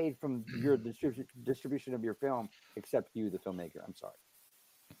got paid from your distribution of your film except you, the filmmaker. I'm sorry.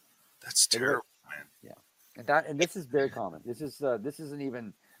 That's terrible, man. Yeah, and this is very common. This isn't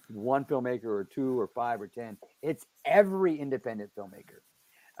even one filmmaker or 2 or 5 or 10. It's every independent filmmaker.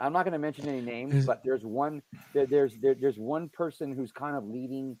 I'm not going to mention any names, but there's one person who's kind of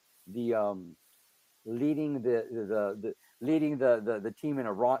leading the team in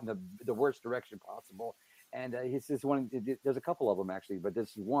the worst direction possible. And he's this one. There's a couple of them actually, but this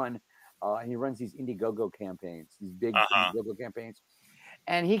is one. He runs these Indiegogo campaigns, these big Indiegogo campaigns,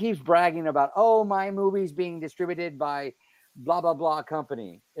 and he keeps bragging about, oh, my movie's being distributed by blah blah blah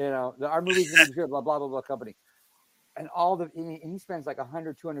company. You know, our movie's being distributed by blah blah blah company. And he spends like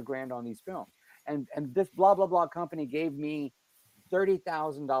 $100-200 on these films. And this blah, blah, blah company gave me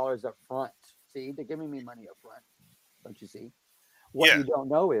 $30,000 up front. See, they're giving me money up front. Don't you see? What you don't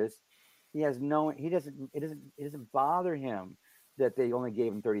know is it doesn't bother him that they only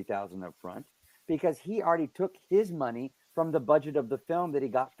gave him $30,000 up front, because he already took his money from the budget of the film that he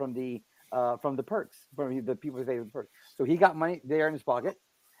got from the perks, from the people who paid the perks. So he got money there in his pocket.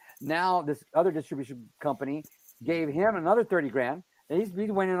 Now this other distribution company gave him another $30,000, and he's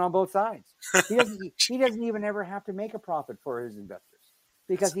winning on both sides. He doesn't even ever have to make a profit for his investors,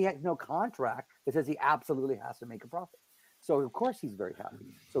 because he has no contract that says he absolutely has to make a profit. So of course he's very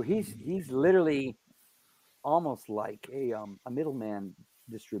happy. So he's literally almost like a middleman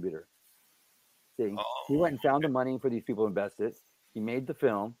distributor. See, he went and found the money for these people to invest it. He made the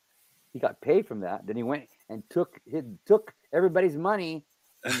film. He got paid from that. Then he went and took everybody's money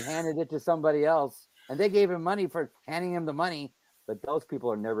and handed it to somebody else. And they gave him money for handing him the money, but those people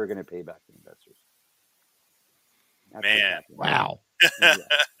are never going to pay back the investors. That's man, wow. Yeah.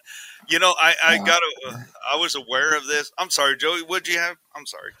 You know, I was aware of this. I'm sorry, Joey. What'd you have? I'm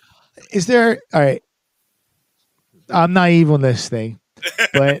sorry. Is there? All right. I'm naive on this thing,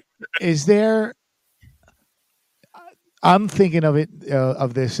 but is there? I'm thinking of it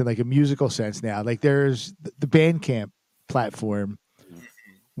of this in like a musical sense now. Like there's the Bandcamp platform,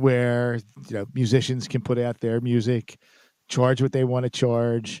 where musicians can put out their music, charge what they want to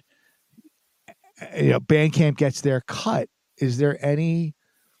charge. Bandcamp gets their cut. Is there any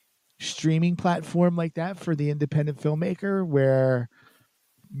streaming platform like that for the independent filmmaker where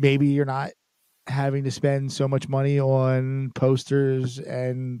maybe you're not having to spend so much money on posters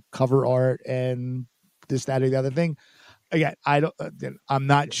and cover art and this, that, or the other thing? Again, I'm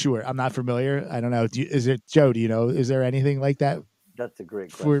not sure. I'm not familiar. I don't know. Joe, do you know? Is there anything like that? That's a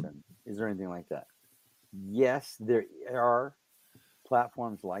great question. Is there anything like that? Yes, there are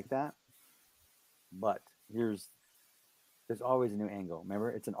platforms like that, but there's always a new angle.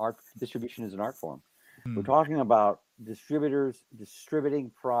 Remember, it's an art. Distribution is an art form. We're talking about distributors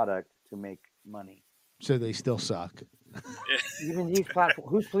distributing product to make money. So they still suck. Even these platforms.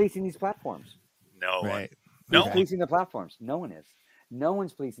 Who's policing these platforms? No right. Who's policing the platforms? No one is. No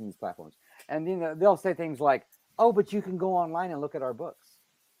one's policing these platforms. And then they'll say things like, "Oh, but you can go online and look at our books."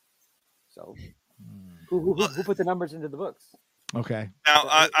 So, who put the numbers into the books? Okay.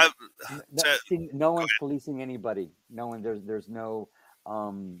 Now, no one's policing anybody. No one. There's no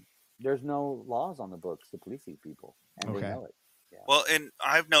laws on the books to police these people, and they know it. Yeah. Well, and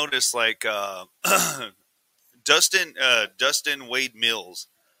I've noticed like Dustin Wade Mills.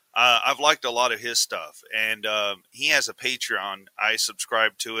 I've liked a lot of his stuff, and he has a Patreon. I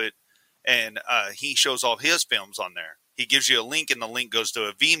subscribe to it, and he shows all his films on there. He gives you a link, and the link goes to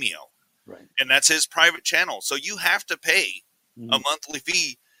a Vimeo. Right. And that's his private channel. So you have to pay a monthly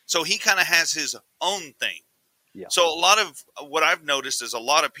fee. So he kind of has his own thing. Yeah. So a lot of what I've noticed is a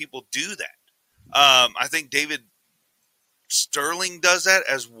lot of people do that. I think David Sterling does that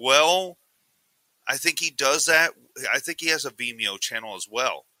as well. I think he does that. I think he has a Vimeo channel as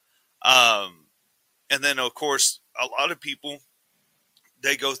well. and then of course a lot of people,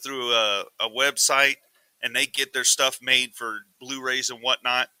 they go through a website and they get their stuff made for Blu-rays and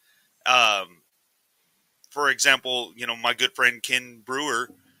whatnot. For example, you know, my good friend Ken Brewer,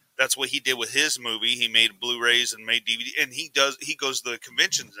 that's what he did with his movie. He made Blu-rays and made DVD, and he goes to the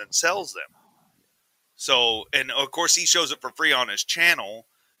conventions and sells them. So, and of course he shows it for free on his channel,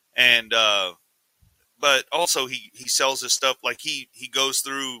 and but also he sells his stuff, like he goes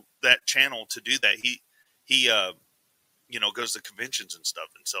through that channel to do that. He you know, goes to conventions and stuff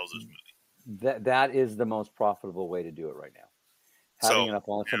and sells his movie. That is the most profitable way to do it right now. Having it up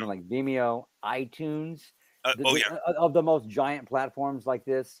on something like Vimeo, iTunes, of the most giant platforms like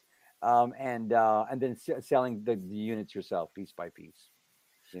this, and then selling the units yourself piece by piece.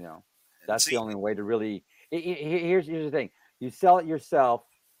 You know, that's the only way to really. Here's the thing: you sell it yourself,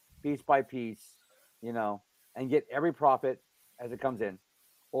 piece by piece, you know, and get every profit as it comes in,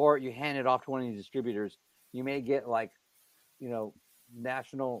 or you hand it off to one of these distributors. You may get, like, you know,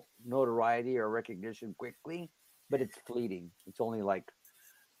 national notoriety or recognition quickly, but it's fleeting. It's only like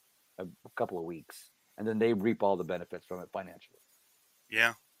a couple of weeks, and then they reap all the benefits from it financially.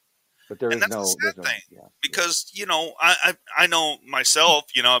 Yeah. But there is no thing, because you know, I know myself,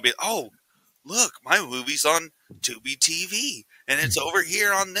 you know, I'll be, oh, look, my movie's on Tubi TV and it's over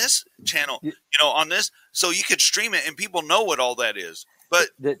here on this channel, you know, on this, so you could stream it and people know what all that is. But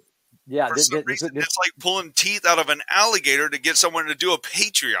for some reason, it's like pulling teeth out of an alligator to get someone to do a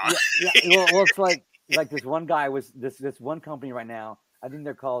Patreon. Well, it's like this one guy was this one company right now. I think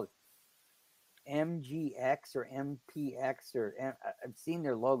they're called MGX or MPX, or I've seen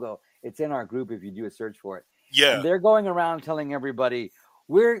their logo. It's in our group if you do a search for it. Yeah, and they're going around telling everybody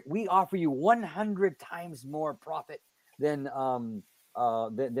we offer you 100 times more profit than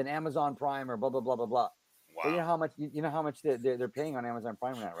Amazon Prime or blah blah blah blah blah. Wow. But you know how much they're paying on Amazon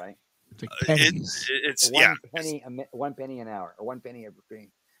Prime now, right? It's one penny an hour, or 1 penny every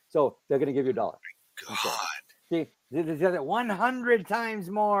stream. So they're going to give you $1. God. See, there's 100 times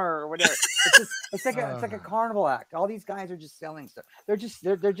more or whatever. It's like a carnival act. All these guys are just selling stuff. They're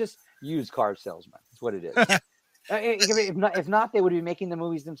just used car salesmen. That's what it is. If not, they would be making the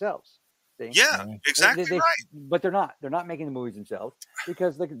movies themselves. See? Yeah, exactly right. But they're not. They're not making the movies themselves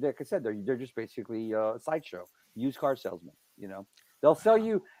because, like I said, they're just basically a sideshow, used car salesmen. You know, they'll sell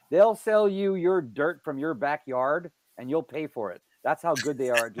you your dirt from your backyard, and you'll pay for it. That's how good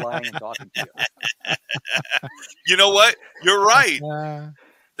they are at lying and talking to you. You know what? You're right.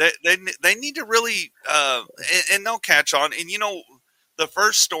 They need to really, and they'll catch on. And you know, the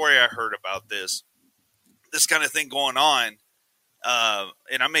first story I heard about this kind of thing going on,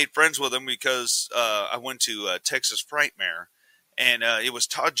 and I made friends with them because I went to Texas Frightmare, and it was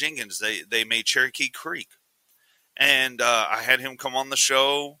Todd Jenkins. They made Cherokee Creek, and I had him come on the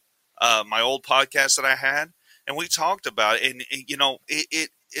show, my old podcast that I had. And we talked about it, and you know,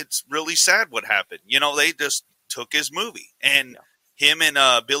 it's really sad what happened. You know, they just took his movie, and him and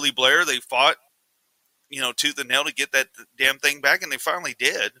Billy Blair, they fought, you know, tooth and nail to get that damn thing back, and they finally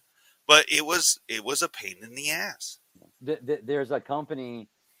did. But it was a pain in the ass. There's a company.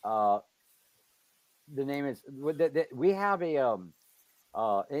 The name is we have a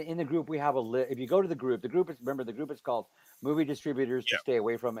in the group we have a list. If you go to the group is called Movie Distributors to Stay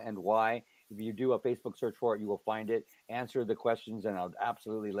Away From, and Why. If you do a Facebook search for it, you will find it. Answer the questions, and I'll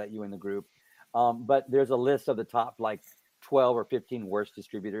absolutely let you in the group. But there's a list of the top like 12 or 15 worst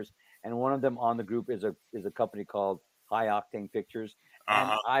distributors, and one of them on the group is a company called High Octane Pictures.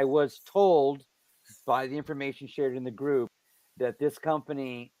 And I was told by the information shared in the group that this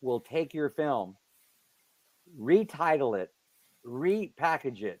company will take your film, retitle it,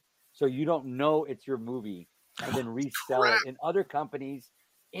 repackage it, so you don't know it's your movie, and then resell it in other companies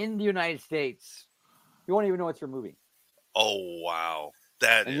in the United States. You won't even know it's your movie. Oh wow,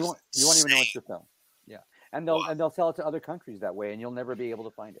 you won't even know it's your film. Yeah, and they'll sell it to other countries that way, and you'll never be able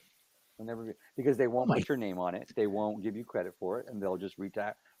to find it. You'll never be, because they won't put your name on it. They won't give you credit for it, and they'll just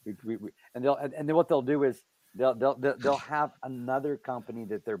and then what they'll do is they'll have another company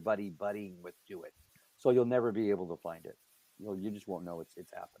that they're buddying with do it, so you'll never be able to find it. You just won't know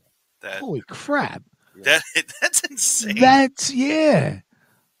it's happening. Holy crap! Yeah. That's insane.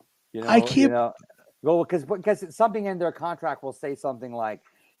 You know, I keep well because something in their contract will say something like,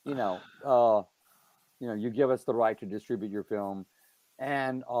 you give us the right to distribute your film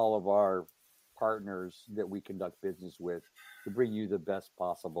and all of our partners that we conduct business with to bring you the best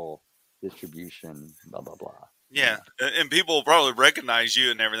possible distribution, blah blah blah. Yeah, and people will probably recognize you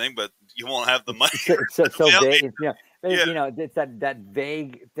and everything, but you won't have the money. So vague, it's that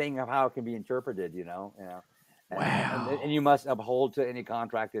vague thing of how it can be interpreted. Wow. And you must uphold to any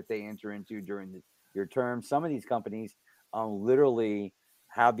contract that they enter into during your terms. Some of these companies literally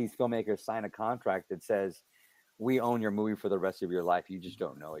have these filmmakers sign a contract that says, we own your movie for the rest of your life. You just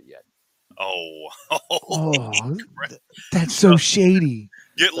don't know it yet. Oh, Oh, that's so shady.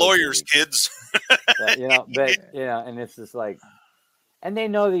 Get lawyers, kids. But, and it's just like, and they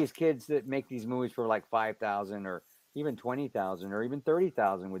know these kids that make these movies for like 5,000 or even 20,000 or even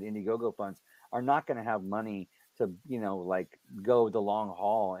 30,000 with Indiegogo funds are not going to have money to, like go the long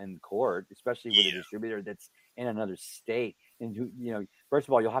haul in court, especially with a distributor that's in another state. And first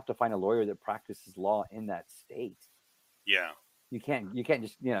of all, you'll have to find a lawyer that practices law in that state. Yeah. You can't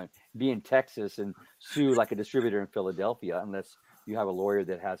just, be in Texas and sue like a distributor in Philadelphia unless you have a lawyer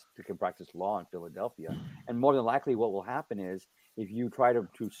that can practice law in Philadelphia. And more than likely what will happen is if you try to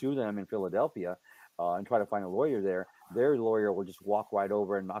sue them in Philadelphia and try to find a lawyer there, their lawyer will just walk right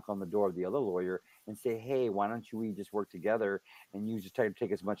over and knock on the door of the other lawyer and say, hey, why don't we just work together and you just try to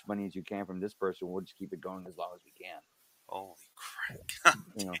take as much money as you can from this person. We'll just keep it going as long as we can. Holy crap.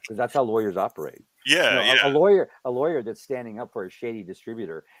 Because that's how lawyers operate. Yeah, a lawyer that's standing up for a shady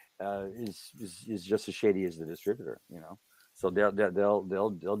distributor is just as shady as the distributor. So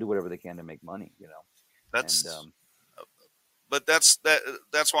they'll do whatever they can to make money. But that's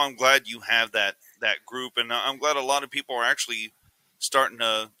why I'm glad you have that group, and I'm glad a lot of people are actually starting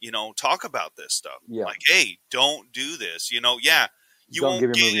to talk about this stuff. Yeah. Like, hey, don't do this. You don't won't give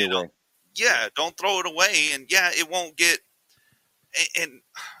your get movie away. Yeah, don't throw it away, and it won't get. And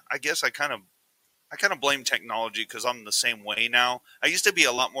I guess I kind of blame technology because I'm the same way now. I used to be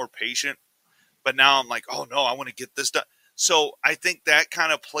a lot more patient, but now I'm like, oh no, I want to get this done. So I think that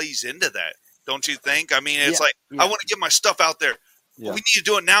kind of plays into that, don't you think? I mean, it's I want to get my stuff out there. Yeah. But we need to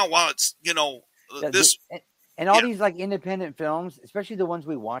do it now while it's this. And all these like independent films, especially the ones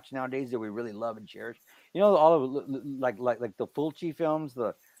we watch nowadays that we really love and cherish. All of like the Fulci films,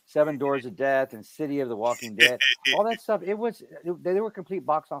 the 7 Doors of Death and City of the Walking Dead, all that stuff. They were complete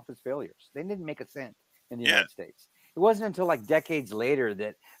box office failures. They didn't make a cent in the United States. It wasn't until like decades later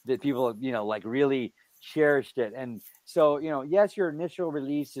that people, like really cherished it. And so, yes, your initial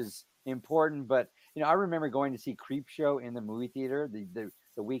release is important, but I remember going to see Creepshow in the movie theater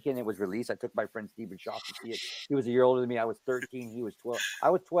the weekend it was released. I took my friend Stephen Shaw to see it. He was a year older than me. I was 13. He was 12. I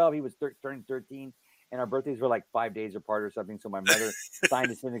was 12. He was turning 13. And our birthdays were like 5 days apart or something. So my mother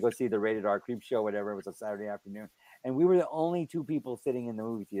signed us in to go see the rated R Creepshow, whatever. It was a Saturday afternoon. And we were the only 2 people sitting in the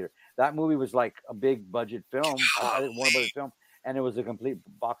movie theater. That movie was like a big budget film, Warner Brothers film, and it was a complete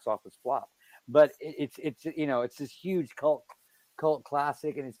box office flop. But it's this huge cult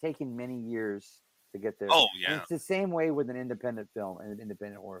classic, and it's taken many years to get there. Oh, yeah. And it's the same way with an independent film and an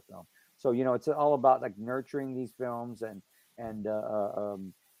independent horror film. So, it's all about like nurturing these films and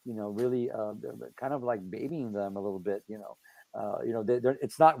really kind of like babying them a little bit.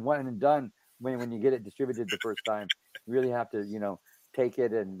 It's not one and done when you get it distributed the first time. You really have to, take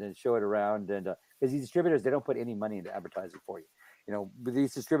it and show it around. And because these distributors, they don't put any money into advertising for you. With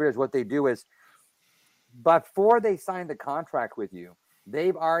these distributors, what they do is before they sign the contract with you,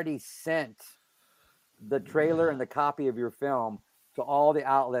 they've already sent the trailer and the copy of your film to all the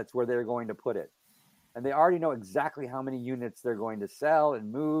outlets where they're going to put it. And they already know exactly how many units they're going to sell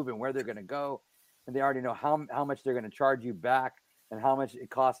and move and where they're going to go. And they already know how much they're going to charge you back and how much it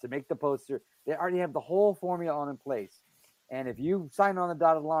costs to make the poster. They already have the whole formula on in place. And if you sign on the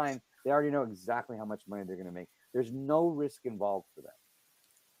dotted line, they already know exactly how much money they're going to make. There's no risk involved for them.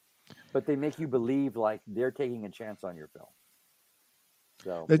 But they make you believe like they're taking a chance on your film.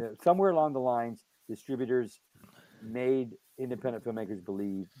 So somewhere along the lines, distributors made independent filmmakers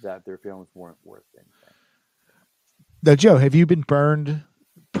believe that their films weren't worth anything. Now, Joe, have you been burned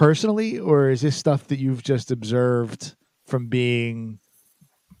personally, or is this stuff that you've just observed from being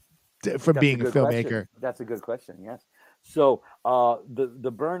a filmmaker? Question. That's a good question. Yes. So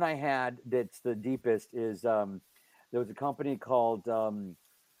the burn I had that's the deepest is there was a company called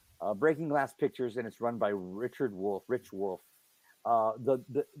Breaking Glass Pictures, and it's run by Rich Wolf.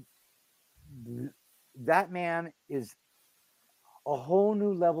 That man is a whole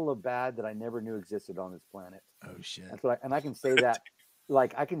new level of bad that I never knew existed on this planet. Oh shit! That's what I can say that,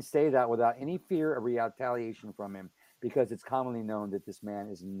 I can say that without any fear of retaliation from him, because it's commonly known that this man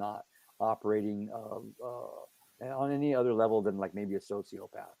is not operating on any other level than like maybe a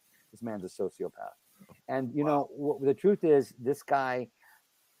sociopath. This man's a sociopath, and the truth is, this guy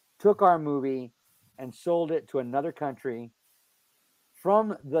took our movie and sold it to another country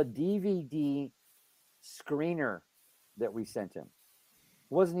from the DVD screener that we sent him.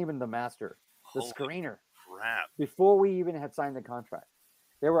 It wasn't even the master, the screener. Crap. Before we even had signed the contract,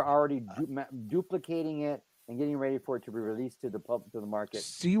 they were already duplicating it and getting ready for it to be released to the market.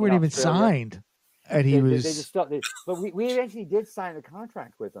 So you weren't even signed. And he They was. just still, but we actually did sign the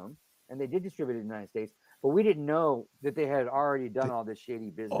contract with them, and they did distribute it in the United States. But we didn't know that they had already done all this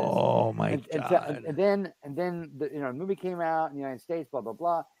shady business. Oh my God! And then the movie came out in the United States, blah blah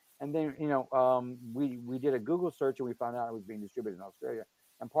blah. And then we did a Google search and we found out it was being distributed in Australia.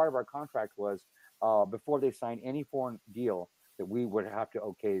 And part of our contract was before they signed any foreign deal that we would have to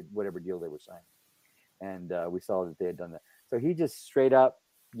okay whatever deal they were signing. And we saw that they had done that. So he just straight up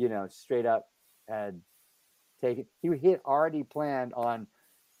had taken. He had already planned on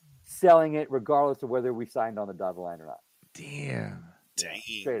selling it regardless of whether we signed on the dotted line or not. Damn.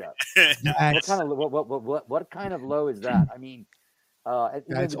 Straight up. What kind of low is that? I mean, the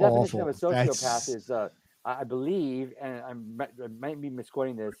definition awful. of a sociopath is, I believe, and I might be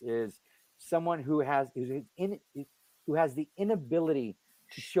misquoting this, is someone who has the inability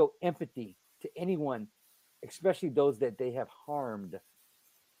to show empathy to anyone, especially those that they have harmed.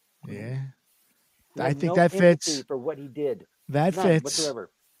 Yeah. He I has think no that fits. empathy for what he did. That None fits.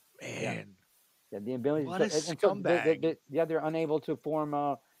 whatsoever. Man. Yeah, the ability. What a scumbag. They're unable to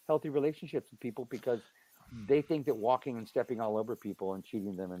form healthy relationships with people because they think that walking and stepping all over people and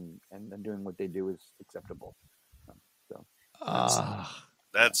cheating them and doing what they do is acceptable. So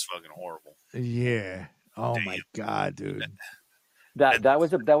that's fucking horrible. Yeah. Oh my God, dude. That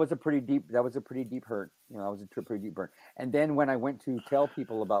was a pretty deep hurt. You know, that was a pretty deep burn. And then when I went to tell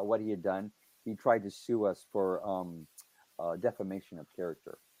people about what he had done, he tried to sue us for defamation of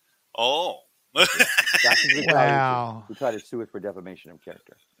character. Oh. Wow. We tried to sue us for defamation of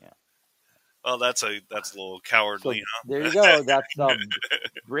character. Yeah. Well, that's a little cowardly, huh? There you go. That's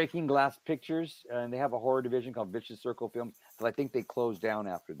Breaking Glass Pictures, and they have a horror division called Vicious Circle Films. But I think they closed down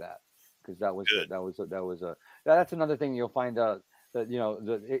after that because that's another thing you'll find. That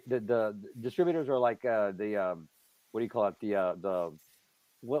the distributors are like what do you call it?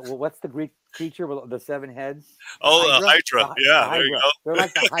 What's the Greek creature with the 7 heads? Hydra. Yeah, there you go. They're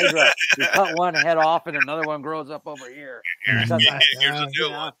like the Hydra. You cut one head off and another one grows up over here. Here's a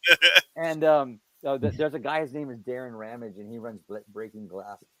new one. And there's a guy, his name is Darren Ramage, and he runs Breaking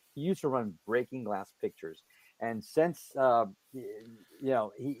Glass. He used to run Breaking Glass Pictures. And since,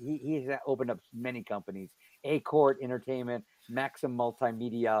 he's opened up many companies, A-Court Entertainment, Maxim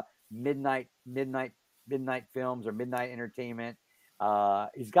Multimedia, Midnight Films or Midnight Entertainment.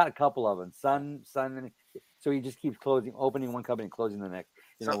 He's got a couple of them. Sun. So he just keeps opening one company and closing the next.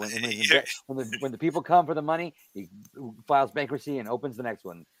 You know, when the people come for the money, he files bankruptcy and opens the next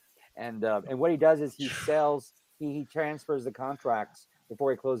one. And what he does is he transfers the contracts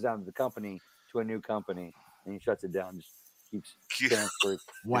before he closes down the company to a new company, and he shuts it down. Just keeps transferring.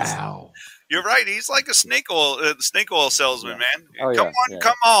 Wow. You're right. He's like a snake oil salesman, man. Oh,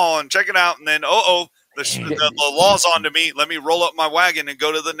 Come on, check it out, and then the law's on to me. Let me roll up my wagon and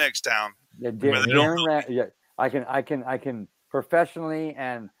go to the next town. I can professionally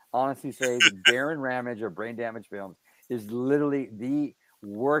and honestly say that Darren Ramage of Brain Damage Films is literally the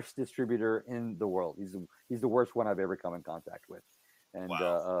worst distributor in the world. He's the worst one I've ever come in contact with. And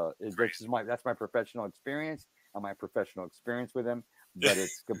that's my professional experience and my professional experience with him, but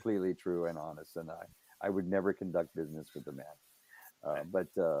it's completely true and honest. And I would never conduct business with the man.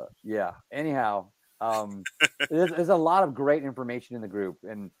 Anyhow, there's a lot of great information in the group.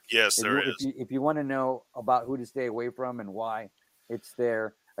 And yes, there is. If you want to know about who to stay away from and why, it's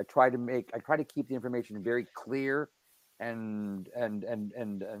there. I try to keep the information very clear and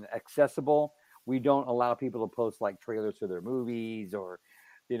accessible. We don't allow people to post like trailers for their movies or,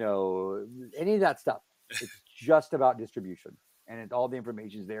 any of that stuff. It's just about distribution, and all the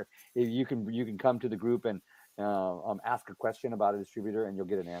information is there. You can come to the group and ask a question about a distributor, and you'll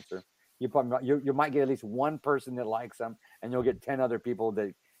get an answer. You might get at least one person that likes them, and you'll get 10 other people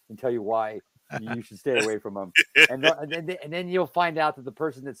that can tell you why you should stay away from them. And then you'll find out that the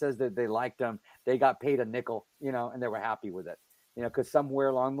person that says that they liked them, they got paid a nickel, and they were happy with it, because somewhere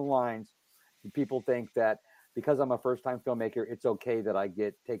along the lines, people think that because I'm a first-time filmmaker, it's okay that I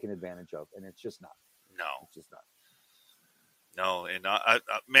get taken advantage of, and it's just not. No, it's just not. No, and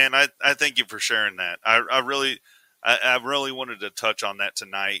I thank you for sharing that. I really wanted to touch on that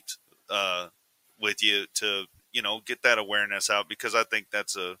tonight with you to get that awareness out, because I think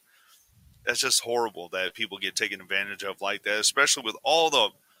that's just horrible that people get taken advantage of like that, especially with all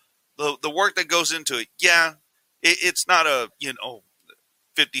the work that goes into it. Yeah, it's not a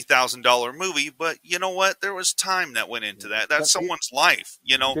 $50,000 movie, but you know what? There was time that went into that. That's someone's life.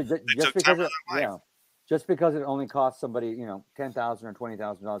 They took time out of their life. Yeah. Just because it only cost somebody, $10,000 or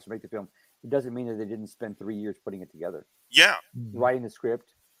 $20,000 to make the film, it doesn't mean that they didn't spend 3 years putting it together. Yeah. Writing the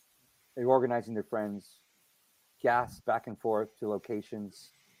script, organizing their friends, gas back and forth to locations,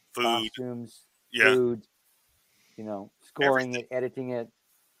 food, costumes, Yeah. food, scoring it, editing it,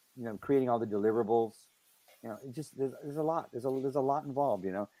 creating all the deliverables. It just there's a lot. There's a lot involved,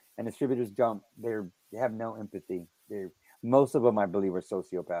 And distributors they have no empathy. Most of them, I believe, are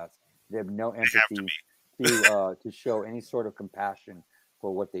sociopaths. They have no empathy to show any sort of compassion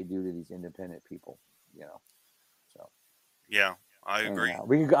for what they do to these independent people. So. Yeah, I agree.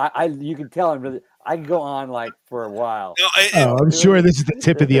 You can tell I can go on like for a while. No, I'm sure this is the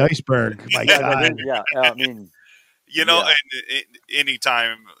tip of the iceberg. My God. Yeah, I mean. And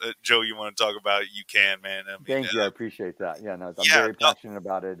anytime, Joe, you want to talk about it, you can, man. Thank you. I appreciate that. Yeah, no, I'm very passionate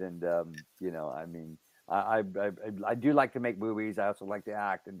about it. And, I mean, I do like to make movies. I also like to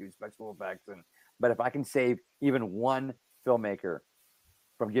act and do special effects. But if I can save even one filmmaker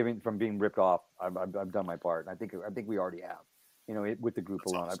from being ripped off, I've done my part. And I think we already have, with the group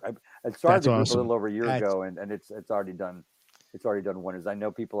alone. Awesome. I started the group a little over a year ago, and it's already done wonders. I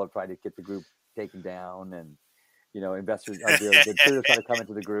know people have tried to get the group taken down, and investors try to come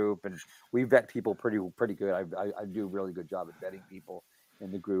into the group, and we vet people pretty good. I do a really good job at vetting people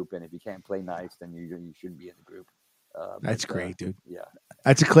in the group, and if you can't play nice, then you shouldn't be in the group. That's great, dude. Yeah,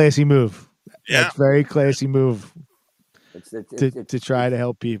 that's a classy move. Yeah, that's a very classy move. It's to try to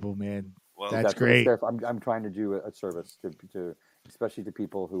help people, man. Well, that's great. I'm trying to do a service to especially to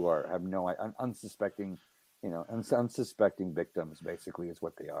people who have no unsuspecting, unsuspecting victims. Basically, is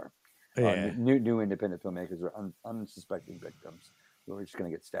what they are. Yeah. New independent filmmakers are unsuspecting victims who are just going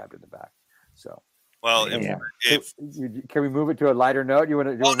to get stabbed in the back. So, well, if can we move it to a lighter note? You want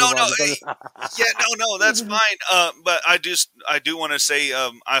to? No, that's fine. But I do want to say,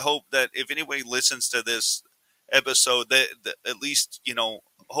 I hope that if anybody listens to this episode, that at least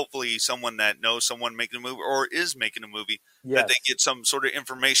hopefully someone that knows someone making a movie or is making a movie, that they get some sort of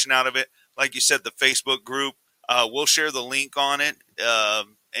information out of it. Like you said, the Facebook group. We'll share the link on it. Like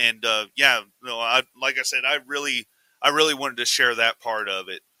I said, I really wanted to share that part of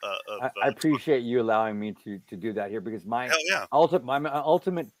it. I appreciate you allowing me to do that here, because my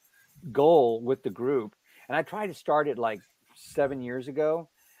ultimate goal with the group, and I tried to start it like 7 years ago,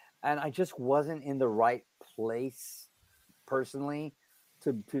 and I just wasn't in the right place personally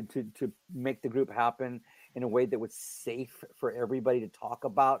to make the group happen in a way that was safe for everybody to talk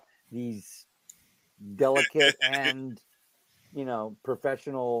about these delicate and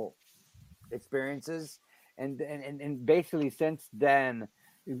professional experiences, and basically since then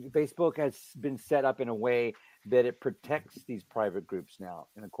Facebook has been set up in a way that it protects these private groups now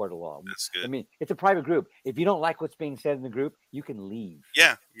in a court of law. That's good. I mean, it's a private group. If you don't like what's being said in the group, you can leave.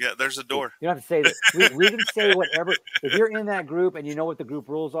 Yeah, there's a door. You don't have to say that. We can say whatever. If you're in that group and you know what the group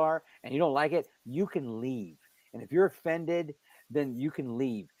rules are and you don't like it, you can leave. And if you're offended, then you can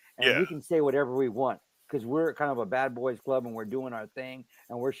leave. And we can say whatever we want, because we're kind of a bad boys club and we're doing our thing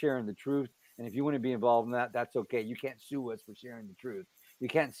and we're sharing the truth. And if you want to be involved in that, that's okay. You can't sue us for sharing the truth. You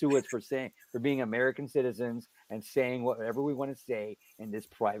can't sue us for being American citizens and saying whatever we want to say in this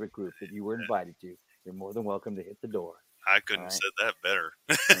private group that you were invited to. You're more than welcome to hit the door. I couldn't have said that better.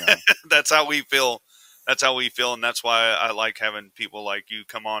 Yeah. That's how we feel. That's how we feel. And that's why I like having people like you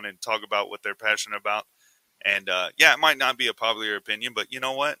come on and talk about what they're passionate about. And it might not be a popular opinion, but you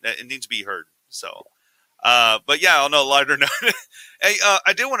know what? It needs to be heard. So, but yeah, on a lighter note, hey,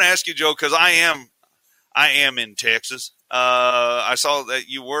 I did want to ask you, Joe, because I am in Texas. I saw that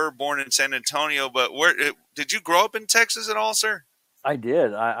you were born in San Antonio, but where did you grow up in Texas at all, sir? I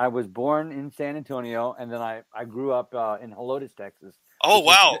did. I was born in San Antonio, and then I grew up in Helotes, Texas. Oh,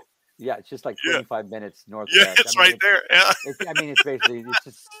 wow. It's just like 25 minutes northwest. Yeah, it's right there. Yeah. It's basically,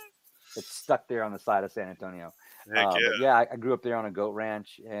 it's stuck there on the side of San Antonio. I grew up there on a goat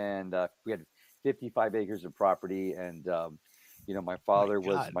ranch, and we had 55 acres of property. And, my father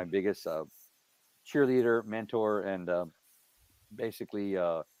was my biggest cheerleader, mentor, and basically,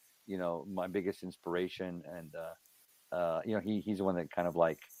 my biggest inspiration. And, he's the one that kind of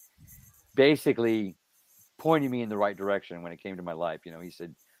like basically pointed me in the right direction when it came to my life. He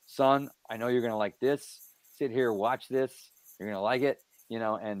said, son, I know you're going to like this. Sit here, watch this. You're going to like it.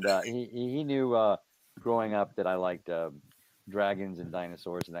 And he knew growing up that I liked dragons and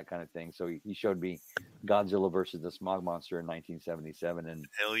dinosaurs and that kind of thing. So he showed me Godzilla versus the Smog Monster in 1977. And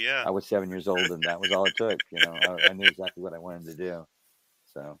hell yeah, I was 7 years old, and that was all it took. I knew exactly what I wanted to do.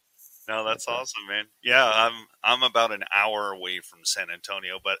 So. No, that's awesome, man. Yeah, I'm about an hour away from San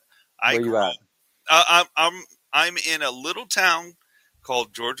Antonio, but where you at? I'm in a little town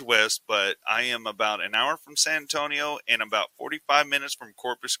called George West, but I am about an hour from San Antonio and about 45 minutes from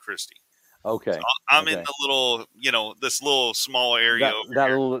Corpus Christi. Okay. So I'm in the little, this little small area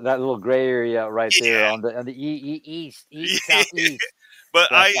that little gray area right there on the east, southeast. But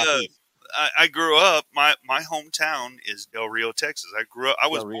I grew up. My hometown is Del Rio, Texas. I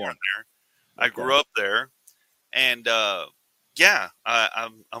was Del Rio. born there. I grew up there, and I'm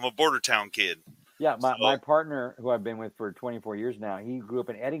a border town kid. Yeah, my partner, who I've been with for 24 years now, he grew up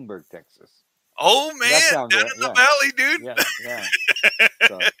in Edinburgh, Texas. Oh man, down in the valley, dude. Yeah.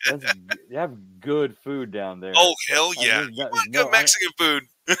 So you have good food down there. Oh hell yeah! You want good Mexican food.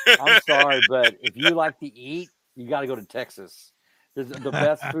 I'm sorry, but if you like to eat, you got to go to Texas. The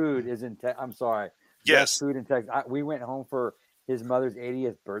best food is in Texas. I'm sorry. Yes. Best food in Texas. We went home for his mother's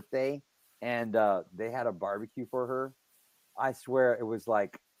 80th birthday, and they had a barbecue for her. I swear it was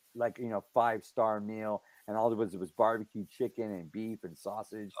like 5-star meal, and all it was barbecue chicken and beef and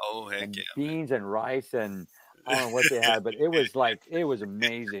sausage. Oh heck and yeah! Beans and rice, and I don't know what they had, but it was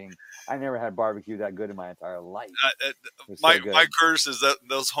amazing. I never had barbecue that good in my entire life. My curse is that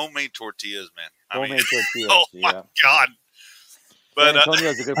those homemade tortillas, man. Homemade tortillas. Oh my God! But San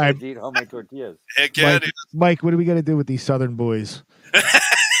Antonio's a good place to eat homemade tortillas. Heck yeah, Mike, what are we gonna do with these Southern boys?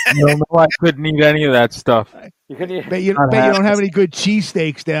 No, I couldn't eat any of that stuff. You couldn't eat. Bet you don't have any good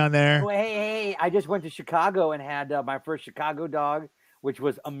cheesesteaks down there. Oh, hey! I just went to Chicago and had my first Chicago dog, which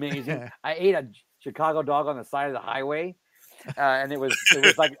was amazing. I ate a Chicago dog on the side of the highway, and it was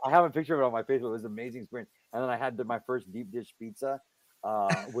like, I have a picture of it on my Facebook. It was an amazing experience. And then I had my first deep dish pizza.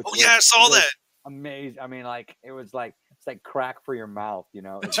 Which I saw that. Amazing. I mean, like it's like crack for your mouth, you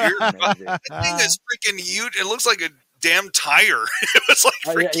know. It's amazing. That thing is freaking huge. It looks like a damn tire. It was like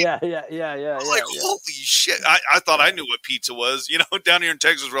freaking, yeah. I was like, holy shit! I thought I knew what pizza was. You know, down here in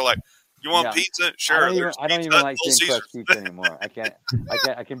Texas, we're like, you want pizza? Sure. I don't even like thin crust pizza anymore. I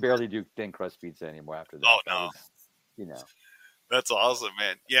can barely do thin crust pizza anymore after that. Oh no. You know. That's awesome,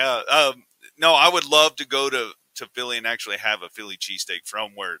 man. Yeah. No, I would love to go to Philly and actually have a Philly cheesesteak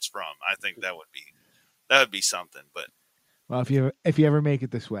from where it's from. I think that would be something. But well, if you ever make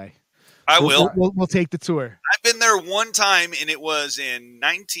it this way, We'll take the tour. I've been there one time, and it was in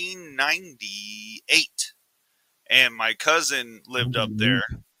 1998, and my cousin lived up there,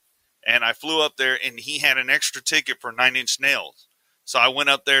 and I flew up there, and he had an extra ticket for Nine Inch Nails, so I went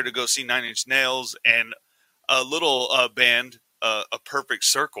up there to go see Nine Inch Nails, and a little band, A Perfect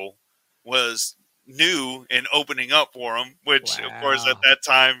Circle, was new and opening up for him, which of course at that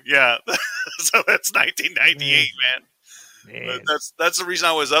time, yeah. So that's 1998, man. But that's the reason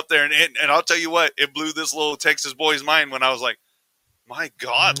I was up there, and I'll tell you what, it blew this little Texas boy's mind when I was like, my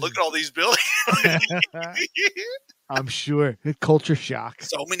God, look at all these buildings. I'm sure. Culture shock.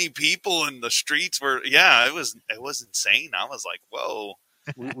 So many people in the streets were, it was insane. I was like, whoa.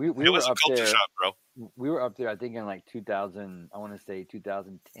 We it was were a up culture there, shock, bro. We were up there, I think in like 2000, I want to say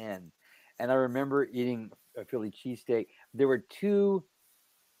 2010. And I remember eating a Philly cheesesteak. There were two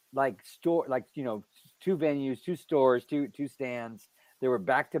two venues, two stores, two stands. They were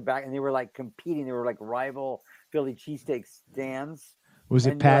back to back, and they were like competing. They were like rival Philly cheesesteak stands. Was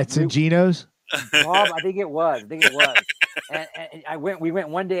it Pat's and Gino's? I think it was. And we went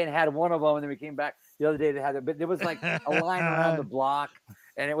one day and had one of them, and then we came back the other day to have it. But there was like a line around the block,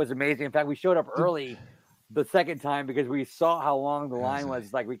 and it was amazing. In fact, we showed up early the second time because we saw how long the line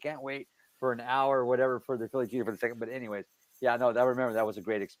was. Like, we can't wait for an hour or whatever for the Philly cheesesteak for the second. But anyways, I remember that was a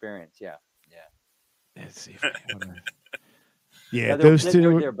great experience. Yeah. Let's see. Those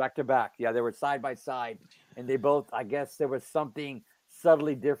two were back to back. Yeah, they were side by side, and they both. I guess there was something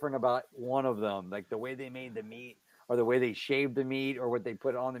subtly different about one of them, like the way they made the meat, or the way they shaved the meat, or what they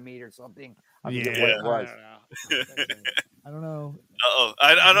put on the meat, or something. I forget what it was. I don't know.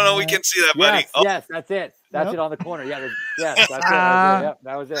 I don't know. We can see that, buddy. Yes, that's it. That's it on the corner. Yeah, that's it.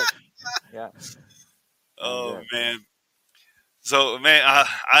 That was it. Yeah. Oh man. So, man, I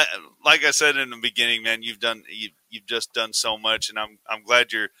like I said in the beginning, man, you've just done so much, and I'm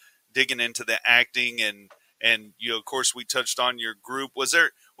glad you're digging into the acting, and you know, of course, we touched on your group. Was there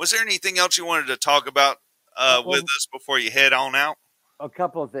anything else you wanted to talk about with us before you head on out? A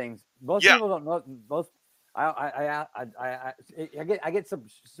couple of things. Most people don't know. I get some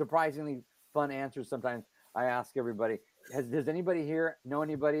surprisingly fun answers sometimes. I ask everybody, does anybody here know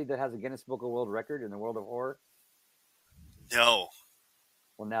anybody that has a Guinness Book of World Record in the world of horror? No.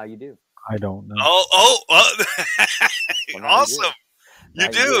 Well, now you do. I don't know. Well, awesome. You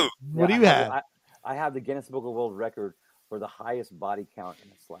do. What do you have? I have the Guinness Book of World Record for the highest body count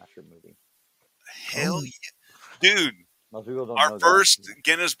in a slasher movie. Hell yeah. Dude, most people don't our know first that.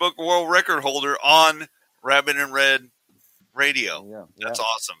 Guinness Book of World Record holder on Rabbit and Red Radio. Yeah. That's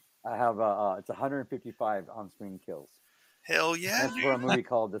awesome. I have it's 155 on-screen kills. Hell yeah. That's for a movie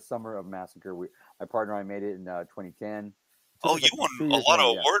called The Summer of Massacre. My partner and I made it in 2010. You won a lot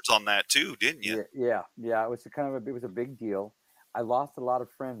of awards on that too, didn't you? Yeah. It was it was a big deal. I lost a lot of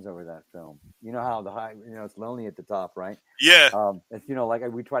friends over that film. You know how it's lonely at the top, right? Yeah. It's, like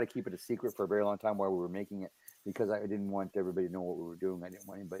we try to keep it a secret for a very long time while we were making it, because I didn't want everybody to know what we were doing. I didn't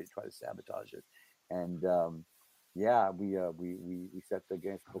want anybody to try to sabotage it. And we set the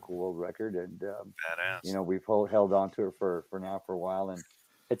Guinness Book of World Record, and badass. We've held on to it for a while, and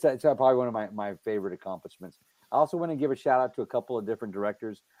it's probably one of my favorite accomplishments. I also want to give a shout out to a couple of different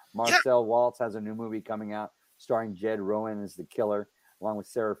directors. Marcel Waltz has a new movie coming out starring Jed Rowan as the killer, along with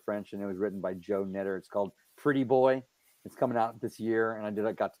Sarah French, and it was written by Joe Netter. It's called Pretty Boy. It's coming out this year, and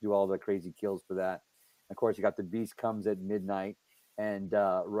I got to do all the crazy kills for that. Of course, you got The Beast Comes at Midnight, and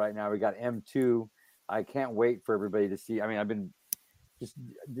right now we got M2. I can't wait for everybody to see. I mean, I've been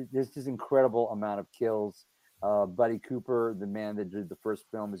there's this incredible amount of kills. Buddy Cooper, the man that did the first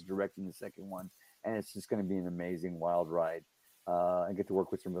film, is directing the second one, and it's just going to be an amazing wild ride. I get to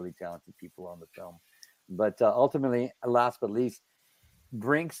work with some really talented people on the film. But ultimately, last but least,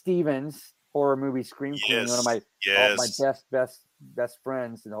 Brink Stevens, horror movie scream queen, one of my best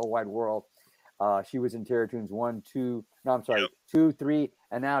friends in the whole wide world. She was in Terror Toons 2, 3,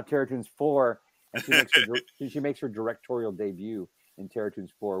 and now Terror Toons 4. And she makes her directorial debut in Terror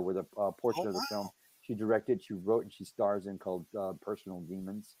Toons 4 with a portion of the film she directed, she wrote, and she stars in, called Personal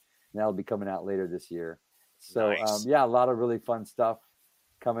Demons. And that'll be coming out later this year. So Nice. a lot of really fun stuff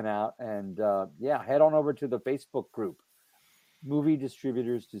coming out. And head on over to the Facebook group, Movie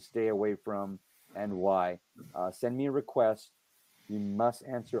Distributors to Stay Away From and Why. Send me a request. You must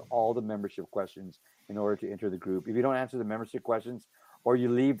answer all the membership questions in order to enter the group. If you don't answer the membership questions, or you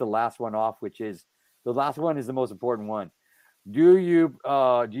leave the last one off, which is the last one is the most important one. Do you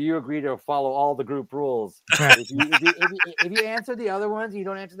agree to follow all the group rules? If you answer the other ones, you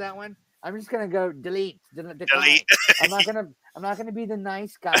don't answer that one, I'm just gonna go delete. I'm not gonna be the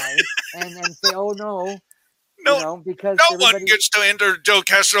nice guy and say, oh no. Because no one gets to enter Joe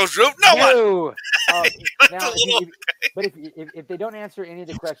Castro's group. No one. But if they don't answer any of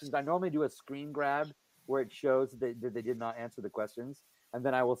the questions, I normally do a screen grab where it shows that they did not answer the questions, and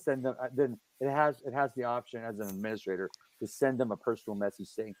then I will send them. Then it has the option as an administrator to send them a personal message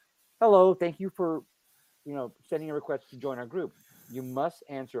saying, "Hello, thank you for sending a request to join our group. You must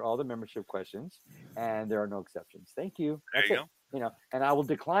answer all the membership questions, and there are no exceptions. Thank you." There you go. And I will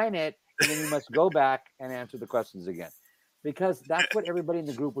decline it, and then you must go back and answer the questions again, because that's what everybody in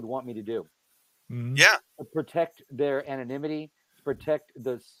the group would want me to do. Yeah, to protect their anonymity, to protect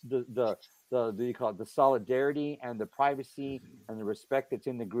the solidarity and the privacy and the respect that's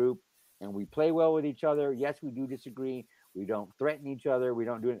in the group. And we play well with each other. Yes, we do disagree. We don't threaten each other. We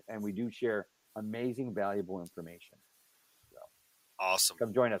don't do it, and we do share amazing, valuable information. So, awesome.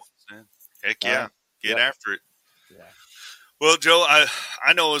 Come join us. Heck yeah. Get after it. Yeah. Well, Joe,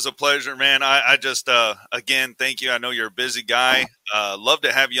 I know it was a pleasure, man. I just, again, thank you. I know you're a busy guy. Love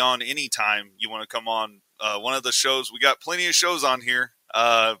to have you on anytime you want to come on one of the shows. We got plenty of shows on here.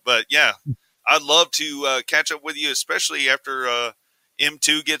 But yeah, I'd love to catch up with you, especially after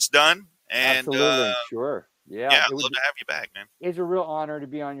M2 gets done. And absolutely, sure. Yeah, I'd love to have you back, man. It's a real honor to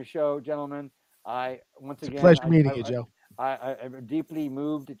be on your show, gentlemen. It's a pleasure meeting you, Joe. I'm deeply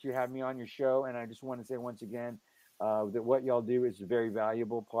moved that you have me on your show, and I just want to say once again that what y'all do is a very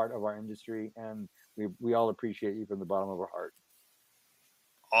valuable part of our industry, and we all appreciate you from the bottom of our heart.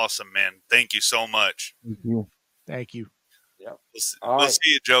 Awesome, man. Thank you so much. Thank you. Yep. We'll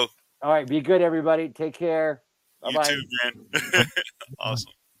see you, Joe. All right. Be good, everybody. Take care. Bye-bye. You too, man.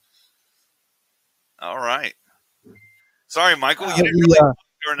 Awesome. All right. Sorry, Michael. You didn't really.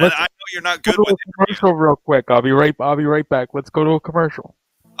 I know you're not good with it. Commercial real quick. I'll be right back. Let's go to a commercial.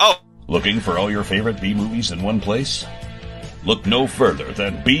 Oh. Looking for all your favorite B movies in one place? Look no further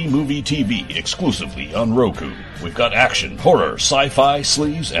than B Movie TV, exclusively on Roku. We've got action, horror, sci-fi,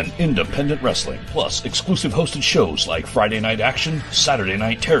 sleaze, and independent wrestling, plus exclusive hosted shows like Friday Night Action, Saturday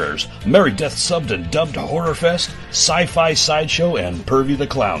Night Terrors, Merry Death subbed and dubbed Horror Fest, Sci-Fi Sideshow, and Pervy the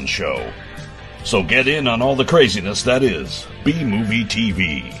Clown Show. So get in on all the craziness that is B Movie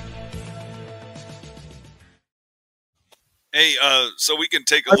TV. Hey, so we can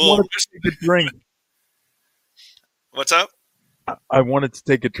take a little. Take a drink. What's up? I wanted to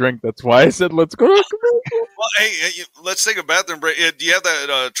take a drink. That's why I said let's go to a commercial. Well, hey, let's take a bathroom break. Do you have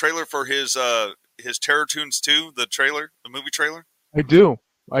that trailer for his Terror Toons 2, the movie trailer? I do.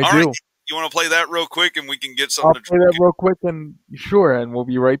 I do. Right. You want to play that real quick, and we can get something I'll play that real quick, and sure, and we'll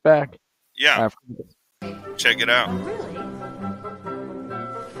be right back. Yeah. Check it out.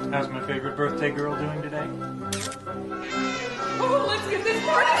 How's my favorite birthday girl doing today? Oh, let's get this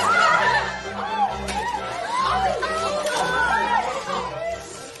party started!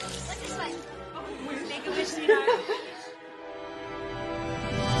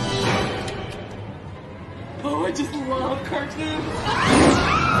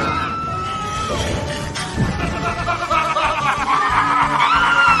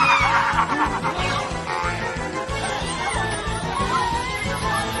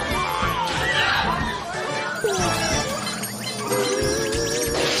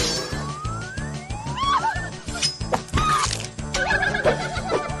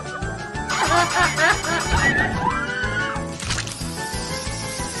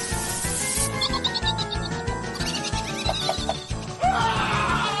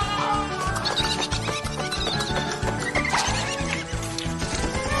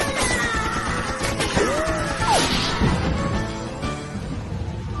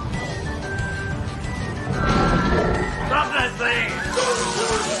 Stop that thing!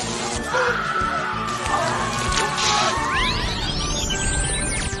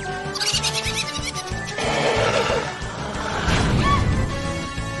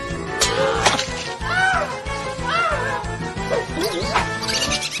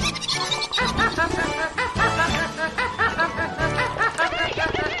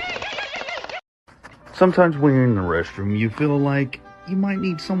 Sometimes when you're in the restroom, you feel like you might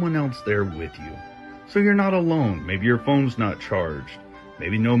need someone else there with you. So you're not alone. Maybe your phone's not charged.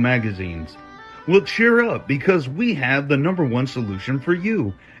 Maybe no magazines. Well, cheer up, because we have the #1 solution for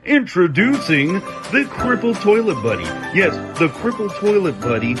you. Introducing the Cripple Toilet Buddy. Yes, the Cripple Toilet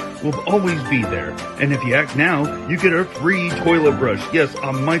Buddy will always be there. And if you act now, you get a free toilet brush. Yes,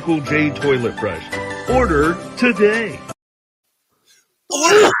 a Michael J. toilet brush. Order today.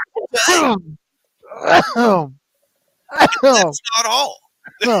 That's not all.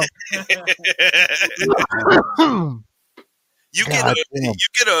 You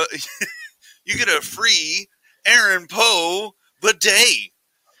get a free Aaron Poe bidet.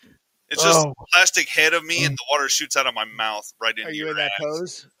 It's just a plastic head of me, and the water shoots out of my mouth right into your Are you in that ass.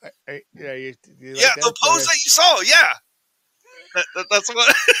 pose? You like the pose that you saw. Yeah, that's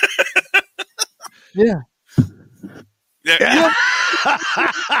what. Yeah. Yeah.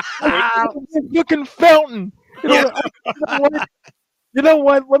 Looking fountain. You know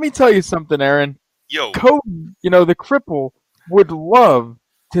what? Let me tell you something, Aaron. Yo, Cody, the cripple would love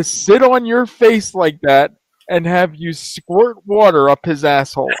to sit on your face like that and have you squirt water up his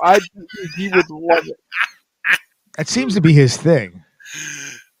asshole. He would love it. That seems to be his thing.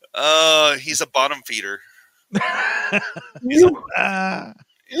 He's a bottom feeder. You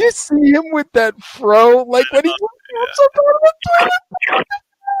see him with that fro, like when he wants to go to the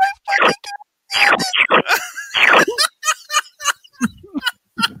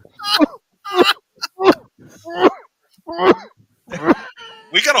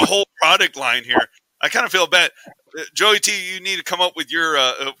We got a whole product line here. I kind of feel bad. Joey T, you need to come up with your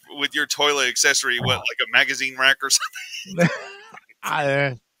toilet accessory. What, like a magazine rack or something?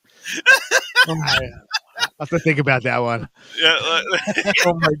 I have to think about that one. Yeah.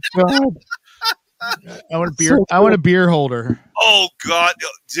 Oh my god! I want a beer. I want a beer holder. Oh god,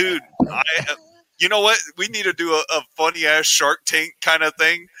 dude! You know what? We need to do a funny ass Shark Tank kind of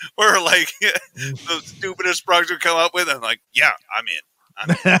thing where like the stupidest products we come up with, and like, yeah, I'm in.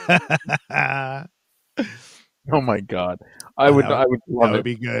 Oh my god! I would love it. That would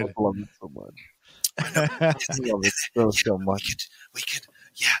be good. I would love it so much. I love it so much. We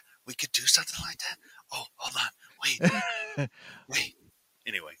could do something like that. Oh, hold on, wait.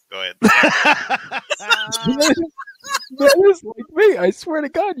 Anyway, go ahead. That is like me. I swear to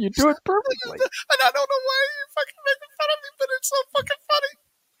God, you do it perfectly. And I don't know why you're fucking making fun of me, but it's so fucking funny.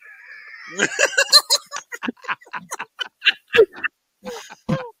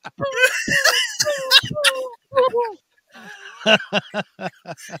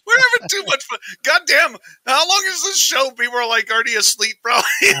 We're having too much fun. God damn, how long is this show? People are like already asleep, bro.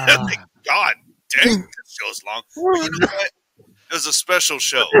 Like, God dang, this show's long. But you know what? It was a special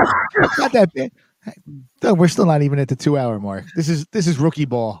show. Not that bad. No, we're still not even at the 2-hour mark. This is rookie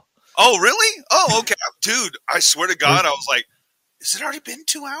ball. Oh, really? Oh, okay. Dude, I swear to God, I was like, has it already been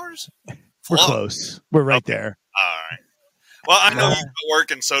 2 hours? We're close. We're right there. All right. Well, I know you go to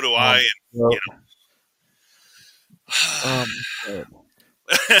work, and so do I. And,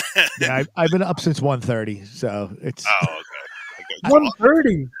 Yeah, I've been up since 1:30, so it's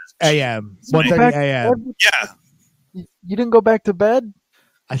 1:30 a.m. 1:30 a.m. Yeah. You didn't go back to bed?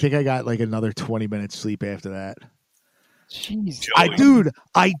 I think I got like another 20 minutes sleep after that. Jeez.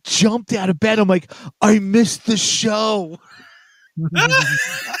 I jumped out of bed. I'm like, I missed the show.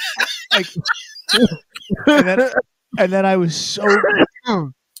 and then I was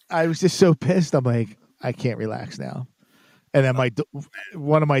just so pissed. I'm like, I can't relax now. And then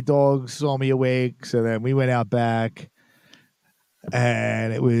one of my dogs saw me awake, so then we went out back.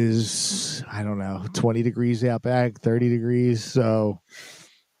 and it was, I don't know, 20 degrees out back, 30 degrees. So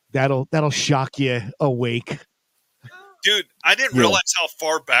that'll shock you awake. Dude, I didn't realize how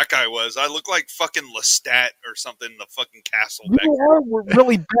far back I was. I look like fucking Lestat or something in the fucking castle back You there. are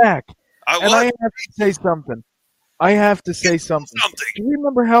really back. I And was. I have to say something. Do you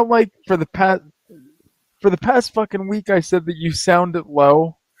remember how, like, for the past fucking week, I said that you sounded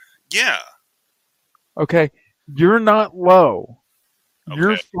low? Yeah. Okay, you're not low.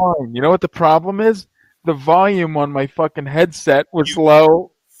 You're fine. You know what the problem is? The volume on my fucking headset was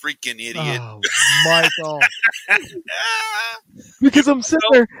low. Freaking idiot. Oh, Michael. Because I'm sitting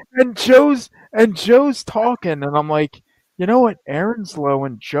there and Joe's talking, and I'm like, you know what? Aaron's low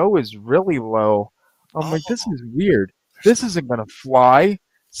and Joe is really low. I'm like, this is weird. This isn't gonna fly.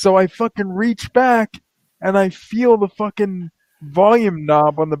 So I fucking reach back and I feel the fucking volume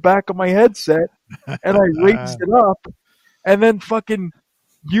knob on the back of my headset, and I raised it up, and then fucking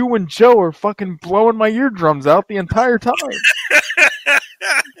you and Joe are fucking blowing my eardrums out the entire time.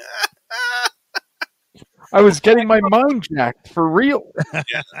 I was getting my mind jacked for real.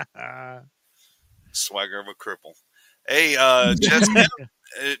 Yeah. Swagger of a cripple. Hey,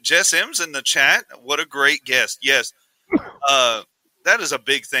 Jess M's in the chat. What a great guest. Yes. That is a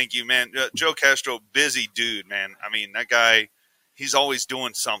big thank you, man. Joe Castro, busy dude, man. I mean, that guy, he's always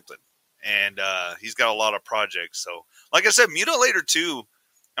doing something. And he's got a lot of projects. So, like I said, Mutilator 2,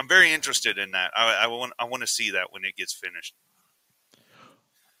 I'm very interested in that. I want to see that when it gets finished.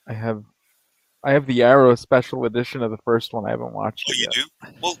 I have the Arrow special edition of the first one. I haven't watched it yet. You do?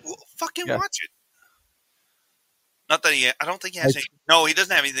 Well, fucking watch it. Not that I don't think he has any. No, he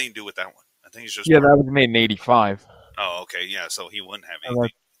doesn't have anything to do with that one. I think he's just. Yeah, that was made in '85. Oh, okay. Yeah, so he wouldn't have anything.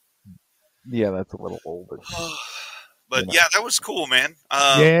 Yeah, that's a little older. But yeah, that was cool, man.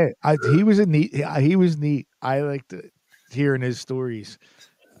 He was neat. He was neat. I liked hearing his stories,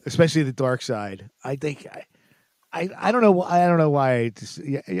 especially the dark side. I think I don't know. I don't know why.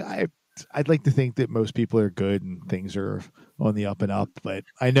 I'd like to think that most people are good and things are on the up and up, but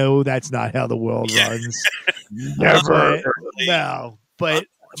I know that's not how the world runs. Never. No, but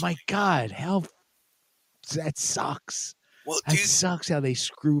my God, how that sucks. Well, that sucks how they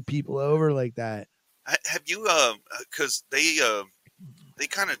screw people over like that. Have you? Because they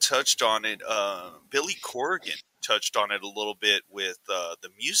kind of touched on it. Billy Corrigan touched on it a little bit with the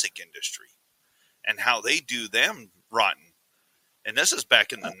music industry and how they do them rotten. And this is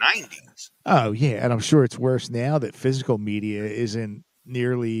back in the 90s. Oh, yeah. And I'm sure it's worse now that physical media isn't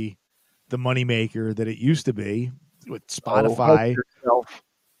nearly the moneymaker that it used to be with Spotify.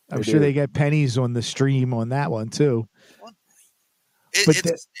 I'm sure they get pennies on the stream on that one, too.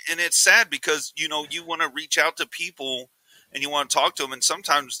 It's sad because, you want to reach out to people and you want to talk to them. And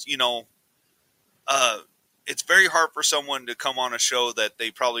sometimes, it's very hard for someone to come on a show that they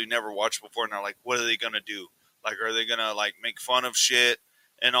probably never watched before. And they're like, what are they going to do? Like, are they going to, like, make fun of shit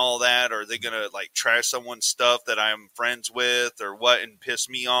and all that? Or are they going to, like, trash someone's stuff that I'm friends with or what and piss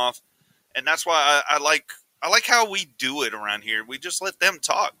me off? And that's why I like how we do it around here. We just let them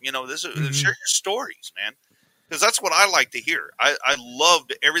talk. Share your stories, man. Because that's what I like to hear. I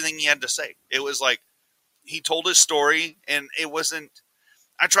loved everything he had to say. It was like he told his story, and it wasn't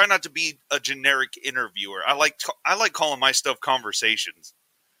 – I try not to be a generic interviewer. I like calling my stuff conversations.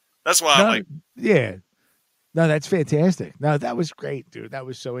 That's why I like – Yeah. No, that's fantastic. No, that was great, dude. That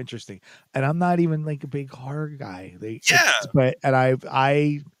was so interesting. And I'm not even like a big horror guy.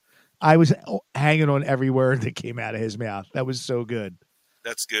 I was hanging on every word that came out of his mouth. That was so good.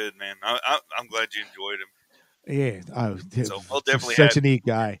 That's good, man. I'm glad you enjoyed him. Yeah. So we'll definitely such a neat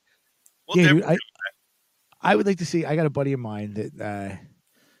guy. Dude, I would like to see. I got a buddy of mine that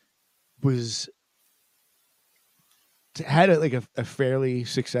had a fairly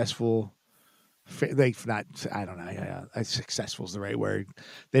successful. I don't know. Successful is the right word.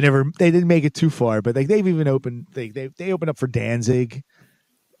 They didn't make it too far, but they've even opened. They opened up for Danzig.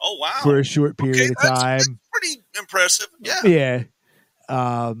 Oh wow! For a short period of time. That's pretty impressive. Yeah.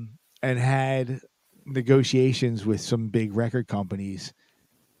 Yeah. And had negotiations with some big record companies,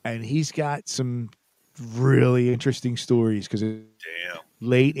 and he's got some really interesting stories because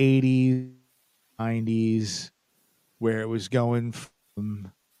late 80s, 90s, where it was going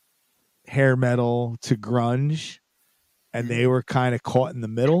from hair metal to grunge, and they were kind of caught in the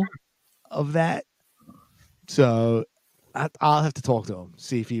middle of that. So I'll have to talk to him,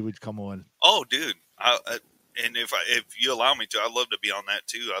 see if he would come on. Oh, dude! And if you allow me to, I'd love to be on that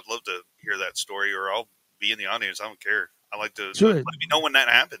too. I'd love to hear that story, or I'll be in the audience. I don't care. I like to let me know when that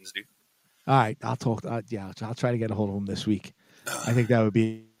happens, dude. All right, I'll talk. I'll try to get a hold of him this week. I think that would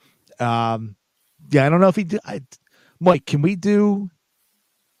be. I don't know if he did. Mike, can we do?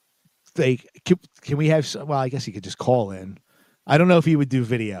 Like, can we have? Well, I guess he could just call in. I don't know if he would do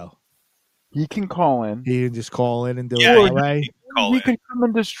video. He can call in. He can just call in and do Yeah, it that way. He could come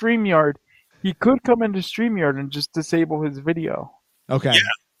into StreamYard. He could come into StreamYard and just disable his video. Okay. Yeah.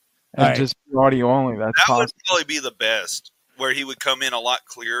 And Right. just audio only. That's That would possible. probably be the best, where he would come in a lot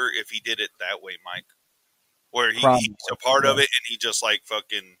clearer if he did it that way, Mike. Where he's a part of it and he just like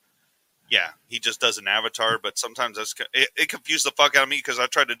fucking, he just does an avatar. But sometimes it confused the fuck out of me because I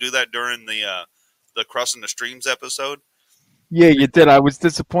tried to do that during the Crossing the Streams episode. Yeah, you did. I was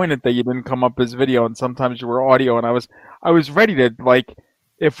disappointed that you didn't come up as video, and sometimes you were audio. And I was ready to, like,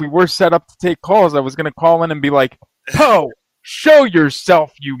 if we were set up to take calls, I was going to call in and be like, "Poe, show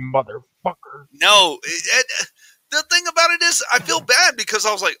yourself, you motherfucker." No, the thing about it is, I feel bad because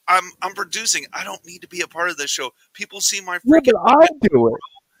I was like, I'm producing. I don't need to be a part of this show. People see my freaking. Yeah, but I do it.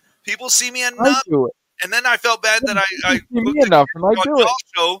 People see me I enough, do it. and then I felt bad that I See me enough, and I do it.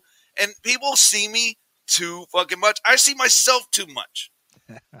 show, and people see me too fucking much. I see myself too much.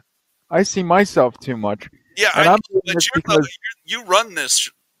 I see myself too much. Yeah, and I'm doing but this you're because, you run this.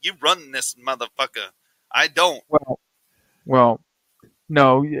 You run this motherfucker. I don't. well,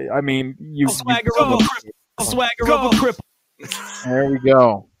 no. I mean, you. Swagger of a cripple. There we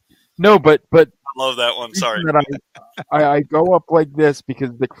go. No, but I love that one. Sorry. that I go up like this because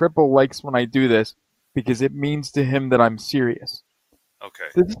the cripple likes when I do this because it means to him that I'm serious. Okay.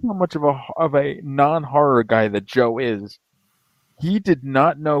 This is how much of a non-horror guy that Joe is. He did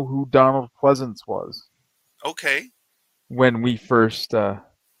not know who Donald Pleasance was. Okay. When we first met.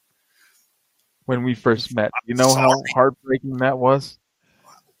 You know how heartbreaking that was?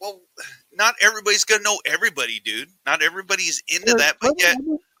 Well, not everybody's gonna know everybody, dude. Not everybody's into that, but yeah,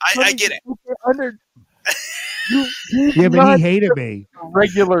 I get it. Yeah, but he hated me.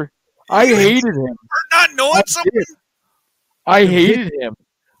 Regular. I hated him. For not knowing something. I hated him.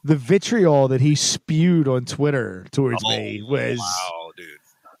 The vitriol that he spewed on Twitter towards me was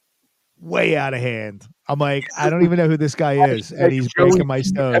way out of hand. I'm like, I don't even know who this guy is, and he's breaking my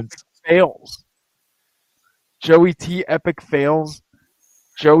stones. Fails. Joey T epic fails.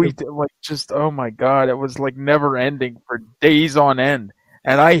 Joey, like, just, oh my God, it was like never ending for days on end.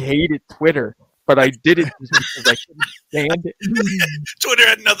 And I hated Twitter, but I did it just because I couldn't stand it. Twitter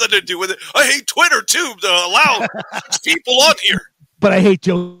had nothing to do with it. I hate Twitter too to allow people on here. But I hate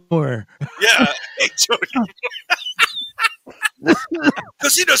Joe Moore. Yeah, I hate Joe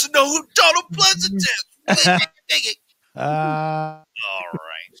because he doesn't know who Donald Pleasance is. All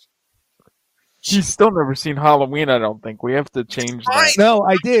right. He's still never seen Halloween, I don't think. We have to change that. No,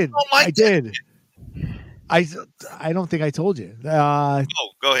 I did. Oh, I did. I don't think I told you. Go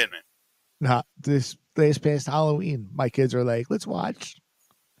ahead, man. Nah, this past Halloween, my kids are like, let's watch.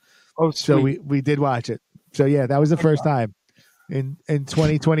 Oh, so sweet. we did watch it. So yeah, that was the first time in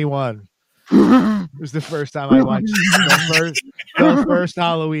 2021. It was the first time I watched the first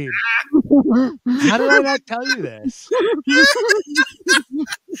Halloween. How did I not tell you this?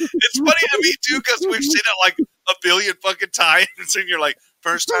 It's funny to me too because we've seen it like a billion fucking times, and you're like,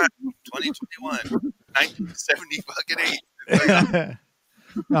 first time, 2021, 1970 fucking 8.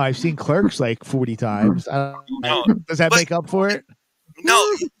 No, I've seen Clerks like 40 times. Does that make up for it? No,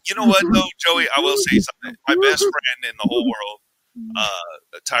 you know what though, Joey? I will say something. My best friend in the whole world,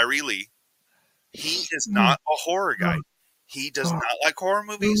 Tyree Lee, he is not a horror guy. He does not like horror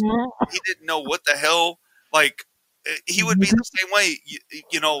movies. He didn't know what the hell. Like, he would be the same way.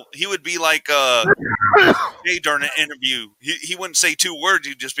 You know, he would be like Jay during an interview. He wouldn't say 2 words.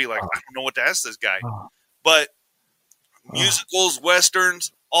 He'd just be like, I don't know what to ask this guy. But musicals,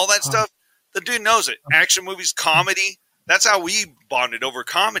 westerns, all that stuff, the dude knows it. Action movies, comedy. That's how we bonded over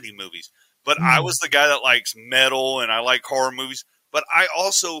comedy movies. But I was the guy that likes metal and I like horror movies. But I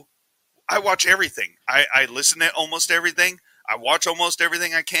watch everything. I listen to almost everything. I watch almost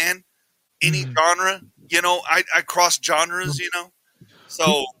everything I can. Any genre, you know, I cross genres, you know.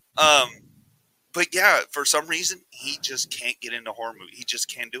 So, but yeah, for some reason, he just can't get into horror movies. He just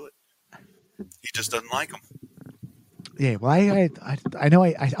can't do it. He just doesn't like them. Yeah, well, I know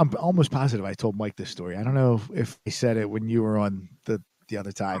I'm almost positive I told Mike this story. I don't know if I said it when you were on the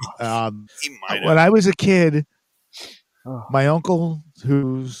other time. He might have. When I was a kid, my uncle,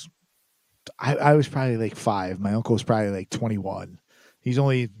 who's I was probably like 5. My uncle was probably like 21. He's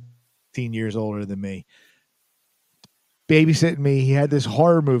only 15 years older than me. Babysitting me, he had this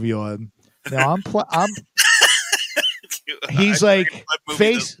horror movie on. Now he's like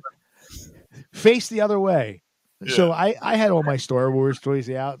face the other way. Yeah. So I had all my Star Wars toys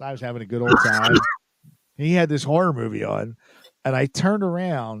out, and I was having a good old time. He had this horror movie on, and I turned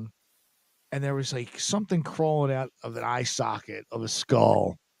around, and there was like something crawling out of an eye socket of a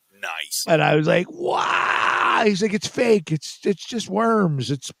skull. Nice. And I was like, wow. He's like, it's fake. It's just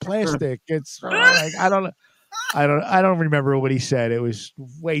worms. It's plastic. It's like, I don't remember what he said. It was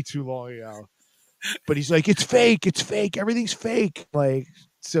way too long ago. But he's like, it's fake. It's fake. Everything's fake. Like,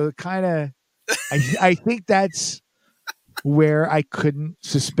 so kind of, I think that's where I couldn't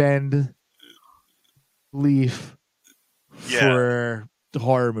suspend belief for the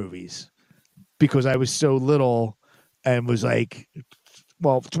horror movies, because I was so little and was like,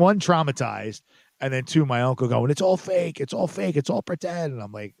 well, one, traumatized, and then two, my uncle going, it's all fake, it's all fake, it's all pretend. And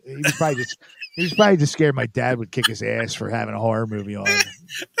I'm like, he was probably just scared my dad would kick his ass for having a horror movie on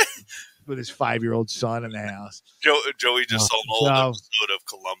with his 5-year-old son in the house. Joey just saw an old episode of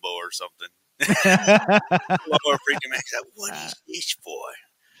Columbo or something. Columbo freaking out. What is this for?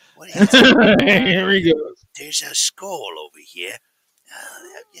 What is Here we go. There's a skull over here.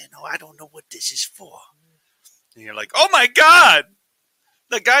 I don't know what this is for. And you're like, oh my God!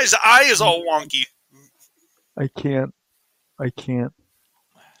 The guy's eye is all wonky. I can't.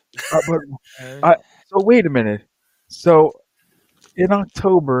 So wait a minute. So in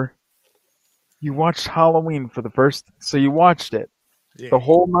October, you watched Halloween for the first. So you watched it, the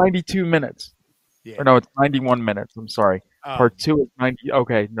whole 92 minutes. Yeah. Or no, it's 91 minutes. I'm sorry. Part 2 is 90.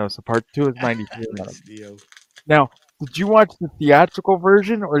 Okay, no. So part 2 is 93 minutes. Now, did you watch the theatrical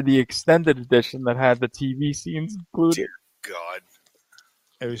version or the extended edition that had the TV scenes included? Dear God.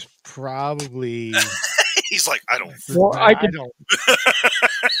 It was probably. He's like, I don't. Well, I don't.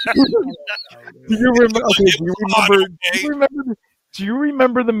 Do you remember? Okay. Do you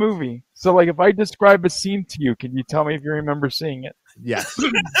remember the movie? So, like, if I describe a scene to you, can you tell me if you remember seeing it? Yes.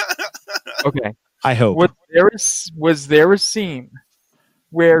 Okay. I hope. Was there a scene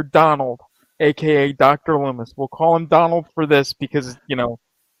where Donald, aka Dr. Loomis, we'll call him Donald for this because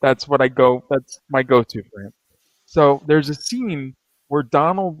that's my go-to for him. So there's a scene where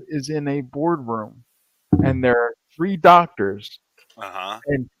Donald is in a boardroom, and there are 3 doctors,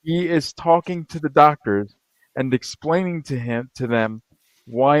 and he is talking to the doctors and explaining to them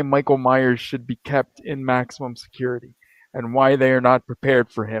why Michael Myers should be kept in maximum security and why they are not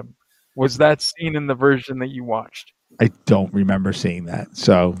prepared for him. Was that scene in the version that you watched? I don't remember seeing that,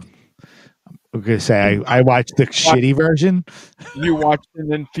 so I'm gonna say I watched the shitty version. You watched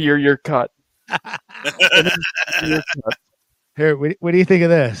an inferior cut. Here, what do you think of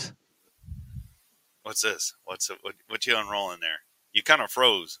this? What's this? What you unrolling there? You kind of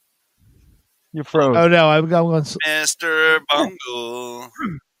froze. You froze. Oh no, I'm going. Mr. Bungle.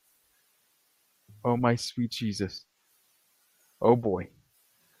 Oh my sweet Jesus. Oh boy.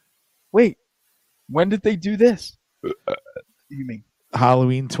 Wait, when did they do this? You mean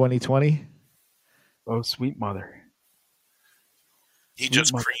Halloween 2020? Oh, sweet mother. He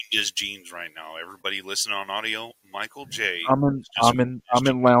just creamed his jeans right now. Everybody listen on audio. Michael J. I'm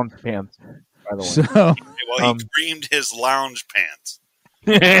in lounge pants, by the way. So, well, he creamed his lounge pants.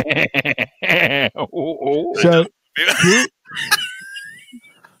 So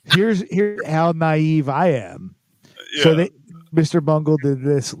here's how naive I am. Yeah. So Mr. Bungle did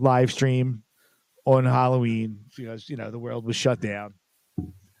this live stream on Halloween because the world was shut down,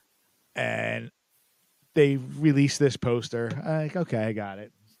 and they released this poster. I'm like, okay, I got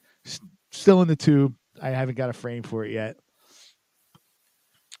it. Still in the tube. I haven't got a frame for it yet.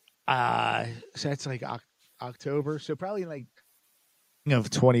 So that's like October. So probably like of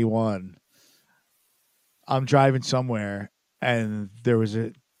 21. I'm driving somewhere, and there was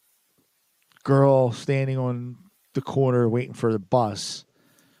a girl standing on the corner waiting for the bus,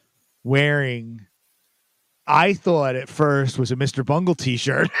 wearing, I thought at first was a Mr. Bungle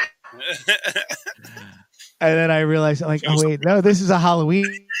t-shirt. And then I realized, like, oh wait, no, this is a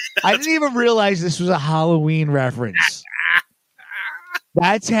Halloween. I didn't even realize this was a Halloween reference.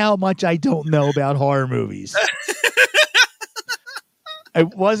 That's how much I don't know about horror movies. It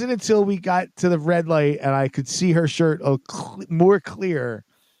wasn't until we got to the red light and I could see her shirt more clear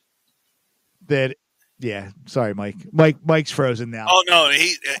that, yeah, sorry, Mike. Mike's frozen now. Oh no,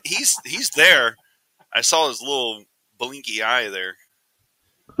 he's there. I saw his little blinky eye there.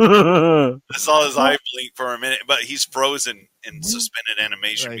 I saw his eye blink for a minute, but he's frozen in suspended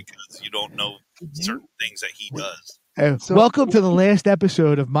animation because you don't know certain things that he does. Welcome to the last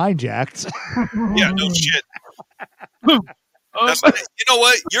episode of Mind Jacked. Yeah, no shit. You know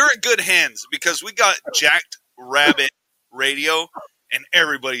what? You're in good hands because we got Jacked Rabbit Radio and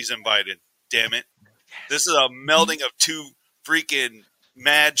everybody's invited. Damn it. This is a melding of 2 freaking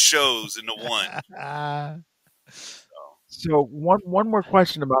mad shows into one. So one more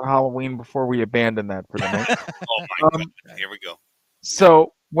question about Halloween before we abandon that for the night. Oh my God. Here we go.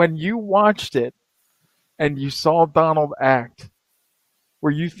 So when you watched it and you saw Donald act,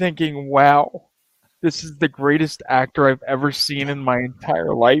 were you thinking, wow, this is the greatest actor I've ever seen in my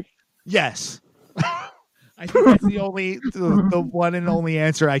entire life? Yes. I think that's the one and only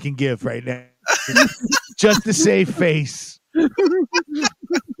answer I can give right now. Just to save face. You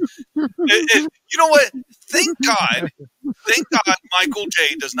know what? Thank God Michael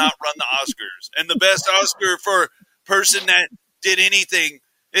J. does not run the Oscars. And the best Oscar for person that did anything,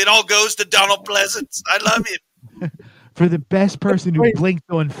 it all goes to Donald Pleasance. I love him. For the best person who blinked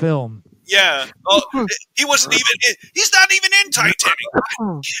on film. Yeah. Oh, he wasn't even, he's not even in Titanic. I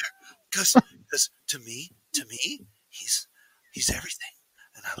don't care. Because to me, he's everything.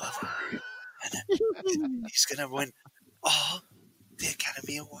 And I love him. And he's going to win all the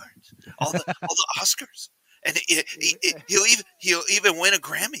Academy Awards, all the Oscars. And he'll even win a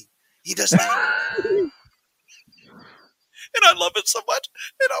Grammy. He doesn't. And I love it so much.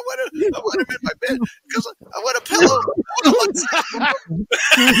 And I want him in my bed because I want a pillow. I want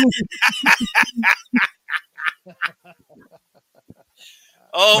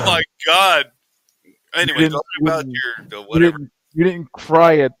oh my God. Anyway, talking about your whatever. You didn't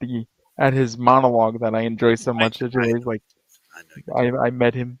cry at his monologue that I enjoy so much. It's always like I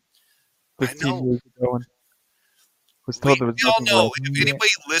met him 15 years ago and was told there was we all know if anybody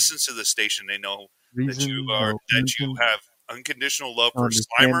listens to the station, they know that you have unconditional love for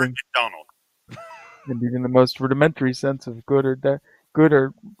Slimer and Donald. And even the most rudimentary sense of good or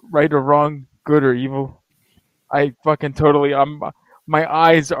right or wrong, good or evil. I fucking totally. My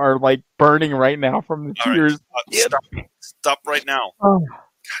eyes are like burning right now from the tears. Right, stop right now. Oh.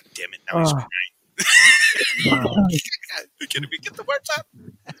 God damn it! Now he's crying. Can we get the words out?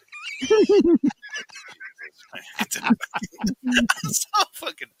 I'm so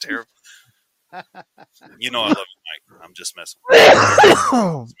fucking terrible. You know I love you, Mike. I'm just messing with you.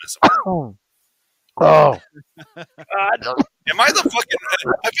 Am I the fucking...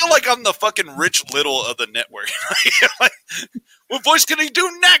 I feel like I'm the fucking Rich Little of the network. Like, what voice can he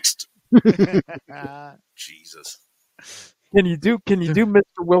do next? Jesus. Can you do Mr.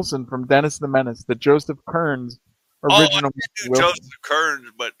 Wilson from Dennis the Menace, the Joseph Kearns original? I can do Joseph Kearns,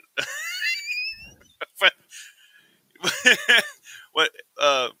 but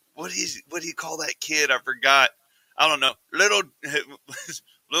what do you call that kid? I forgot. I don't know.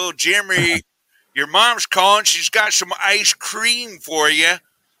 Little Jimmy, your mom's calling. She's got some ice cream for you.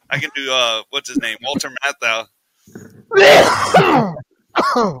 I can do what's his name? Walter Matthau.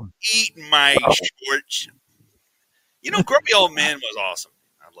 Eating my shorts. You know, Grumpy Old Man was awesome.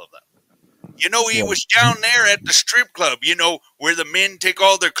 I love that. You know, he was down there at the strip club, you know, where the men take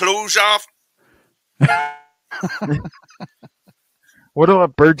all their clothes off. What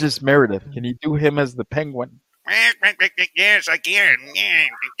about Burgess Meredith? Can you do him as the Penguin? Yes, I can. Dude,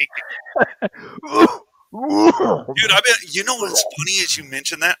 you know what's funny is you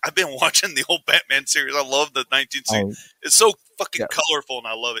mentioned that? I've been watching the old Batman series. I love the 1960s. It's so fucking colorful, and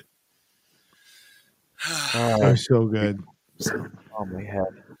I love it. They're so good. Oh my head.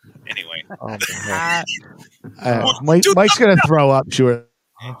 Anyway. Oh my head. Mike's going to throw up, sure.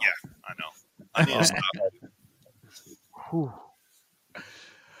 Yeah, I know. I need to stop.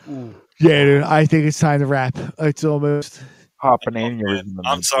 Yeah, dude, I think it's time to wrap. It's almost hopping aneurysm.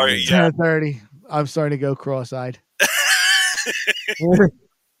 I'm sorry. Yeah. 10:30. I'm starting to go cross-eyed.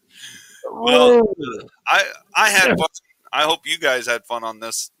 Well, I had fun. I hope you guys had fun on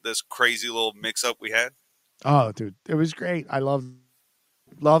this crazy little mix-up we had. Oh, dude, it was great. I loved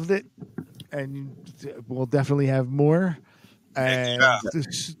it, and we'll definitely have more. And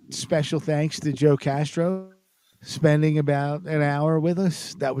special thanks to Joe Castro spending about an hour with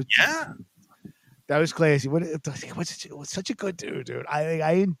us. That was classy. What's such a good dude.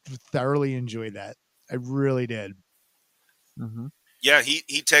 I thoroughly enjoyed that. I really did. Mm-hmm. Yeah, he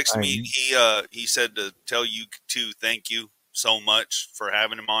texted me. He said to tell you too. Thank you so much for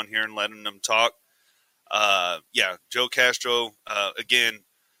having him on here and letting him talk. Yeah, Joe Castro. Again,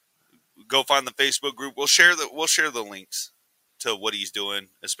 go find the Facebook group. We'll share the links to what he's doing,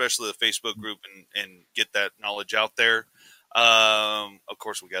 especially the Facebook group, and get that knowledge out there. Of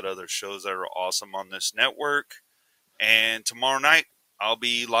course, we got other shows that are awesome on this network. And tomorrow night, I'll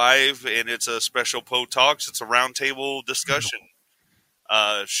be live, and it's a special Poe Talks. It's a roundtable discussion.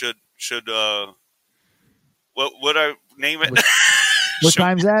 Should what would I name it? What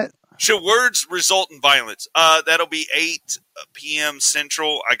time's that? Should words result in violence? That'll be 8 p.m.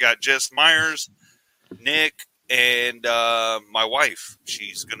 Central. I got Jess Myers, Nick, and my wife.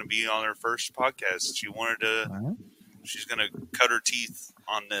 She's going to be on her first podcast. She wanted to. She's going to cut her teeth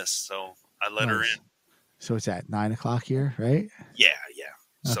on this, so I let her in. So it's at 9:00 here, right? Yeah.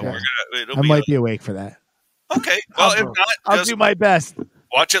 So Okay. it'll I be might be awake for that. okay. Well, if not, I'll just do my best.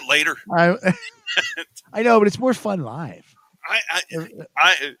 watch it later. I know, but it's more fun live.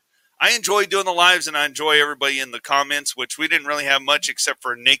 I enjoy doing the lives, and I enjoy everybody in the comments, which we didn't really have much except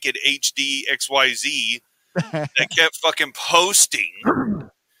for Naked HD XYZ that kept fucking posting.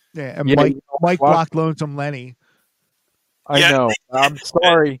 Yeah, and Mike blocked Lonesome Lenny. I know. I'm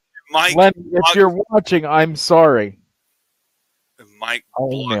sorry. Mike, Lenny, if you're watching, I'm sorry. Mike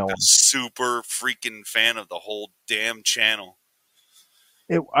blocked a super freaking fan of the whole damn channel.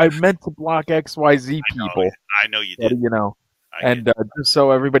 I meant to block XYZ people. I know you did. You know. And just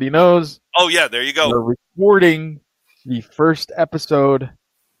so everybody knows. Oh, yeah, there you go. We're recording the first episode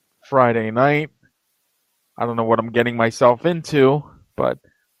Friday night. I don't know what I'm getting myself into, but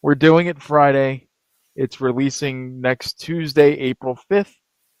we're doing it Friday. It's releasing next Tuesday, April 5th,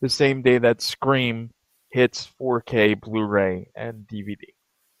 the same day that Scream hits 4K Blu-ray and DVD.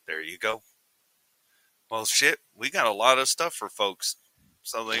 There you go. Well, shit, we got a lot of stuff for folks,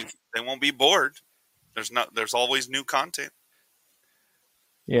 so they won't be bored. There's always new content.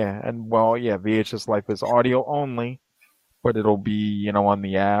 Yeah, and VHS Life is audio only, but it'll be, on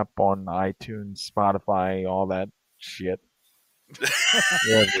the app, on iTunes, Spotify, all that shit.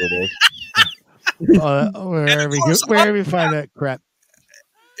 Wherever it is. Wherever you find that crap.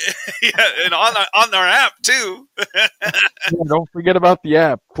 Yeah, and on our app too. Don't forget about the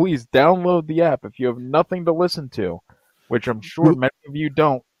app. Please download the app if you have nothing to listen to, which I'm sure many of you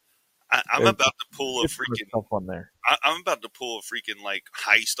don't. I'm about to pull a freaking stuff on there. I'm about to pull a freaking like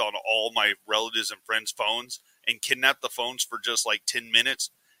heist on all my relatives and friends' phones and kidnap the phones for just like 10 minutes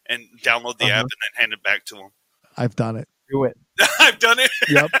and download the app and then hand it back to them. I've done it. Do it. I've done it.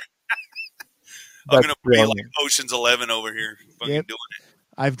 Yep. I'm gonna be like Ocean's 11 over here, fucking doing it.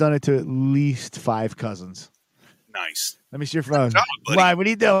 I've done it to at least 5 cousins. Nice. Let me see your phone. Why? What are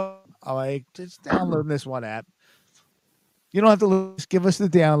you doing? I'm like, just download this one app. You don't have to just give us the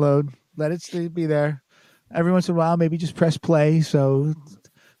download. Let it be there. Every once in a while, maybe just press play so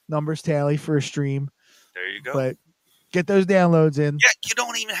numbers tally for a stream. There you go. But get those downloads in. Yeah, you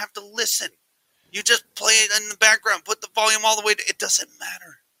don't even have to listen. You just play it in the background. Put the volume all the way to it. Doesn't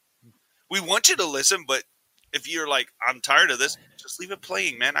matter. We want you to listen, but if you're like, I'm tired of this, just leave it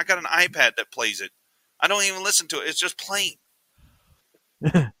playing, man. I got an iPad that plays it. I don't even listen to it. It's just playing.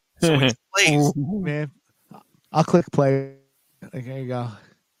 So it plays. Man, I'll click play. There you go.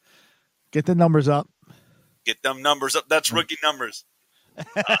 Get the numbers up. Get them numbers up. That's rookie numbers. So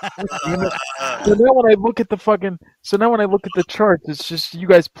now when I look at the charts, it's just you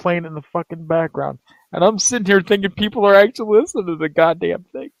guys playing in the fucking background, and I'm sitting here thinking people are actually listening to the goddamn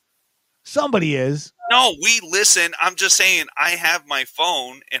thing. Somebody is. No, we listen. I'm just saying I have my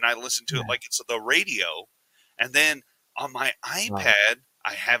phone and I listen to it like it's the radio, and then on my iPad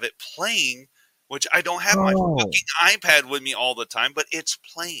I have it playing, which I don't have my fucking iPad with me all the time, but it's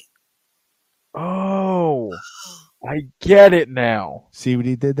playing. Oh, I get it now. See what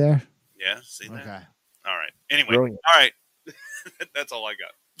he did there? Yeah, see that? Okay. All right. Anyway, Brilliant. all right. That's all I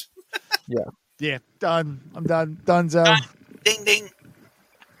got. Yeah, done. I'm done. Donezo. Ding, ding.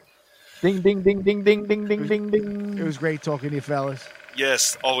 Ding, ding, ding, ding, ding, ding, ding, ding, ding. It was great talking to you, fellas.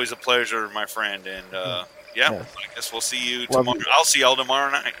 Yes, always a pleasure, my friend. And, I guess we'll see you Love tomorrow. you. I'll see y'all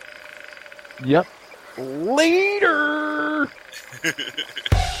tomorrow night. Yep. Later.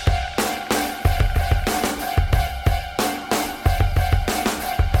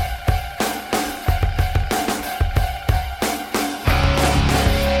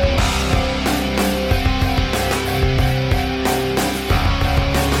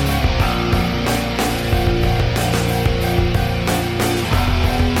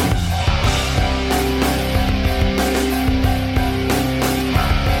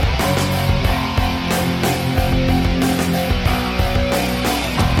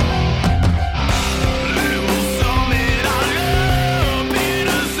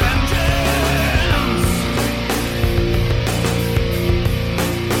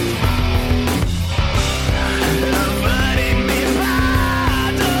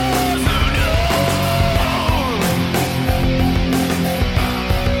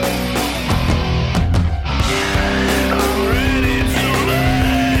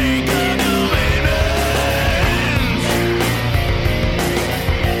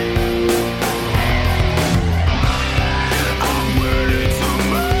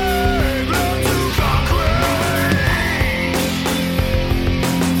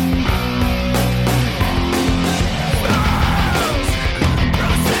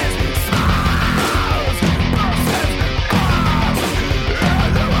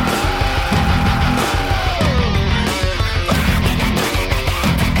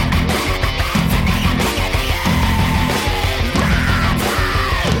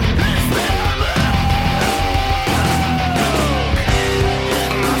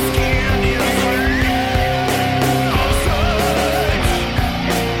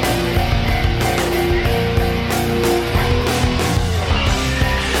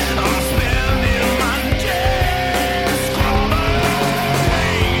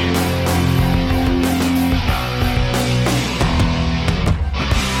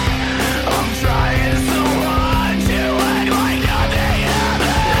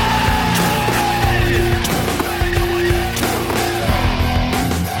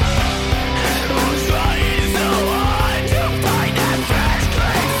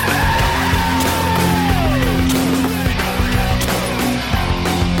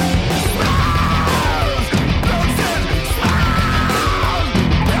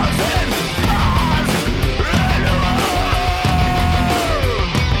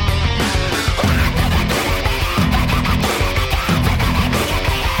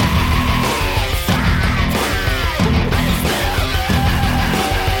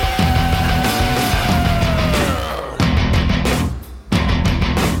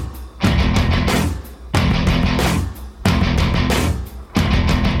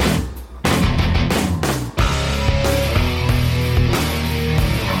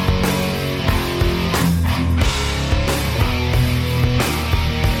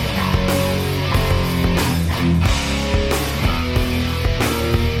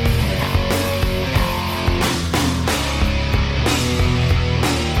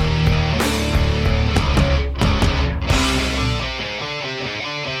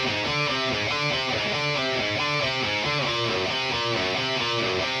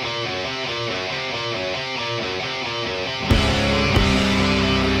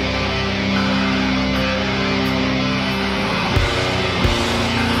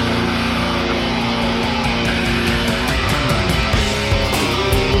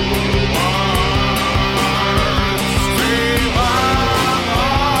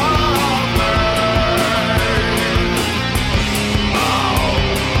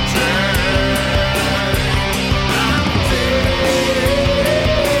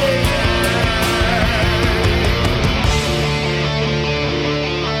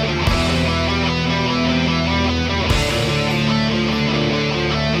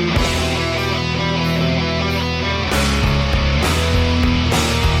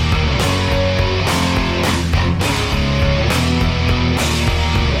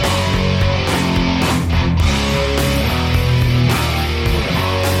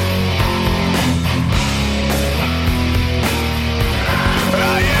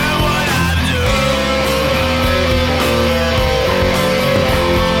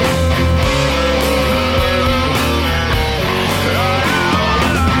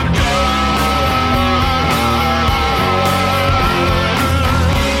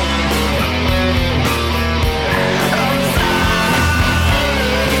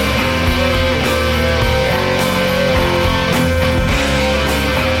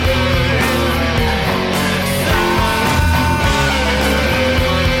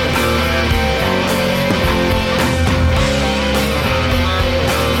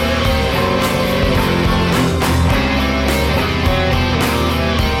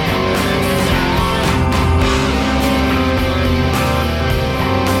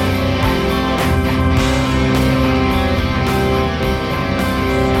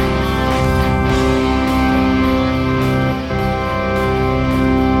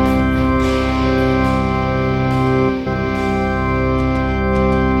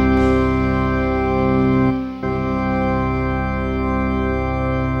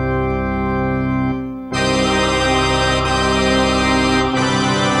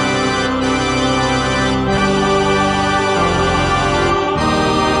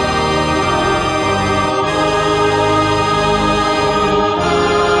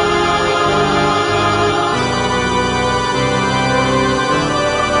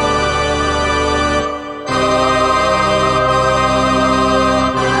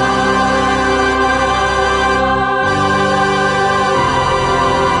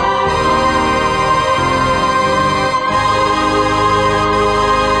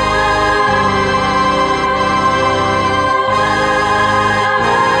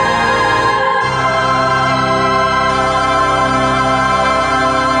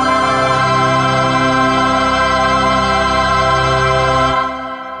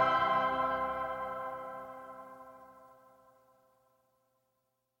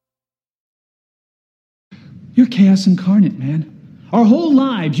 You're chaos incarnate, man. Our whole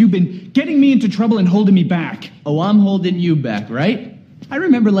lives, you've been getting me into trouble and holding me back. Oh, I'm holding you back, right? I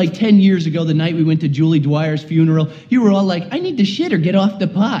remember like 10 years ago, the night we went to Julie Dwyer's funeral, you were all like, I need to shit or get off the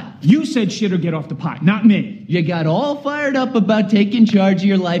pot. You said shit or get off the pot, not me. You got all fired up about taking charge of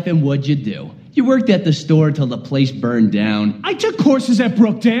your life, and what'd you do? You worked at the store till the place burned down. I took courses at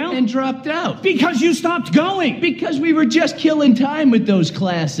Brookdale. And dropped out. Because you stopped going. Because we were just killing time with those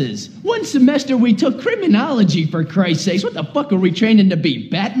classes. One semester we took criminology, for Christ's sakes. What the fuck are we training to be,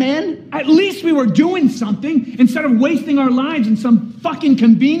 Batman? At least we were doing something instead of wasting our lives in some fucking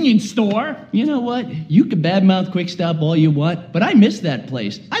convenience store. You know what? You can badmouth Quick Stop all you want, but I miss that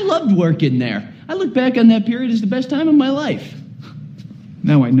place. I loved working there. I look back on that period as the best time of my life.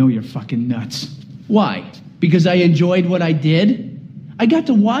 Now I know you're fucking nuts. Why? Because I enjoyed what I did? I got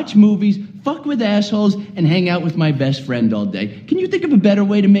to watch movies, fuck with assholes, and hang out with my best friend all day. Can you think of a better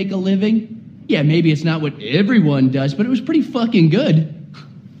way to make a living? Yeah, maybe it's not what everyone does, but it was pretty fucking good.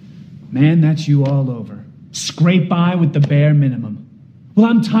 Man, that's you all over. Scrape by with the bare minimum. Well,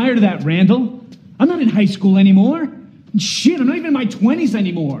 I'm tired of that, Randall. I'm not in high school anymore. Shit, I'm not even in my 20s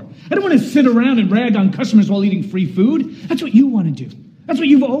anymore. I don't want to sit around and rag on customers while eating free food. That's what you want to do. That's what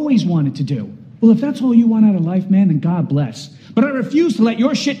you've always wanted to do. Well, if that's all you want out of life, man, then God bless. But I refuse to let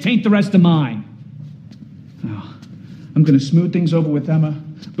your shit taint the rest of mine. Oh, I'm going to smooth things over with Emma,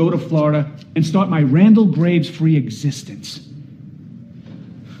 go to Florida, and start my Randall Graves-free existence.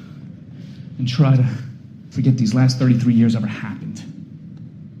 And try to forget these last 33 years ever happened.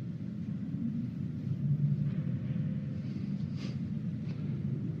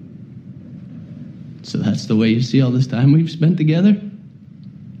 So that's the way you see all this time we've spent together?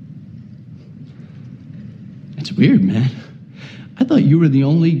 It's weird, man. I thought you were the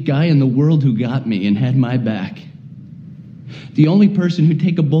only guy in the world who got me and had my back. The only person who'd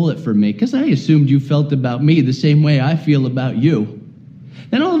take a bullet for me, because I assumed you felt about me the same way I feel about you.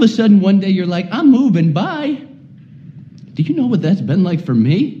 Then all of a sudden, one day you're like, I'm moving, bye. Do you know what that's been like for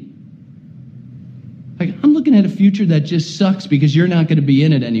me? Like, I'm looking at a future that just sucks because you're not going to be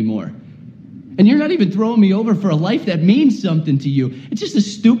in it anymore. And you're not even throwing me over for a life that means something to you. It's just a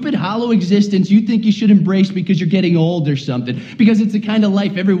stupid, hollow existence you think you should embrace because you're getting old or something. Because it's the kind of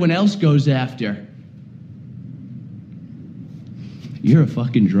life everyone else goes after. You're a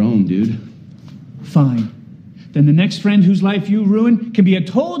fucking drone, dude. Fine. Then the next friend whose life you ruin can be a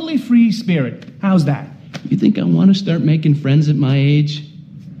totally free spirit. How's that? You think I want to start making friends at my age?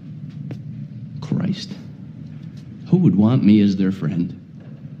 Christ. Who would want me as their friend?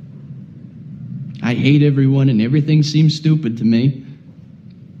 I hate everyone and everything seems stupid to me.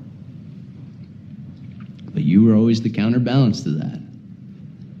 But you were always the counterbalance to that.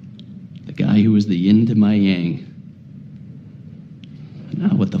 The guy who was the yin to my yang.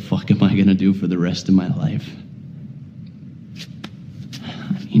 Now what the fuck am I gonna do for the rest of my life?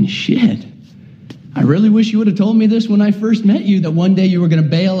 I mean, shit. I really wish you would have told me this when I first met you, that one day you were gonna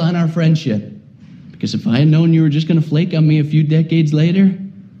bail on our friendship. Because if I had known you were just gonna flake on me a few decades later,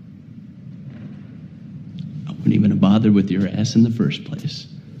 I wouldn't even have bothered with your ass in the first place.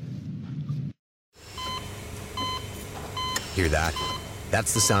 Hear that?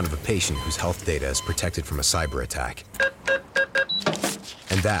 That's the sound of a patient whose health data is protected from a cyber attack.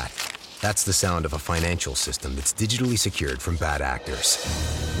 And that's the sound of a financial system that's digitally secured from bad actors.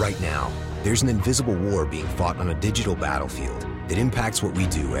 Right now, there's an invisible war being fought on a digital battlefield that impacts what we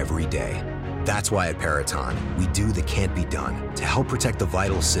do every day. That's why at Peraton, we do the can't be done to help protect the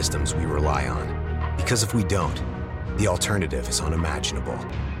vital systems we rely on. Because if we don't, the alternative is unimaginable.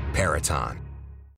 Peraton.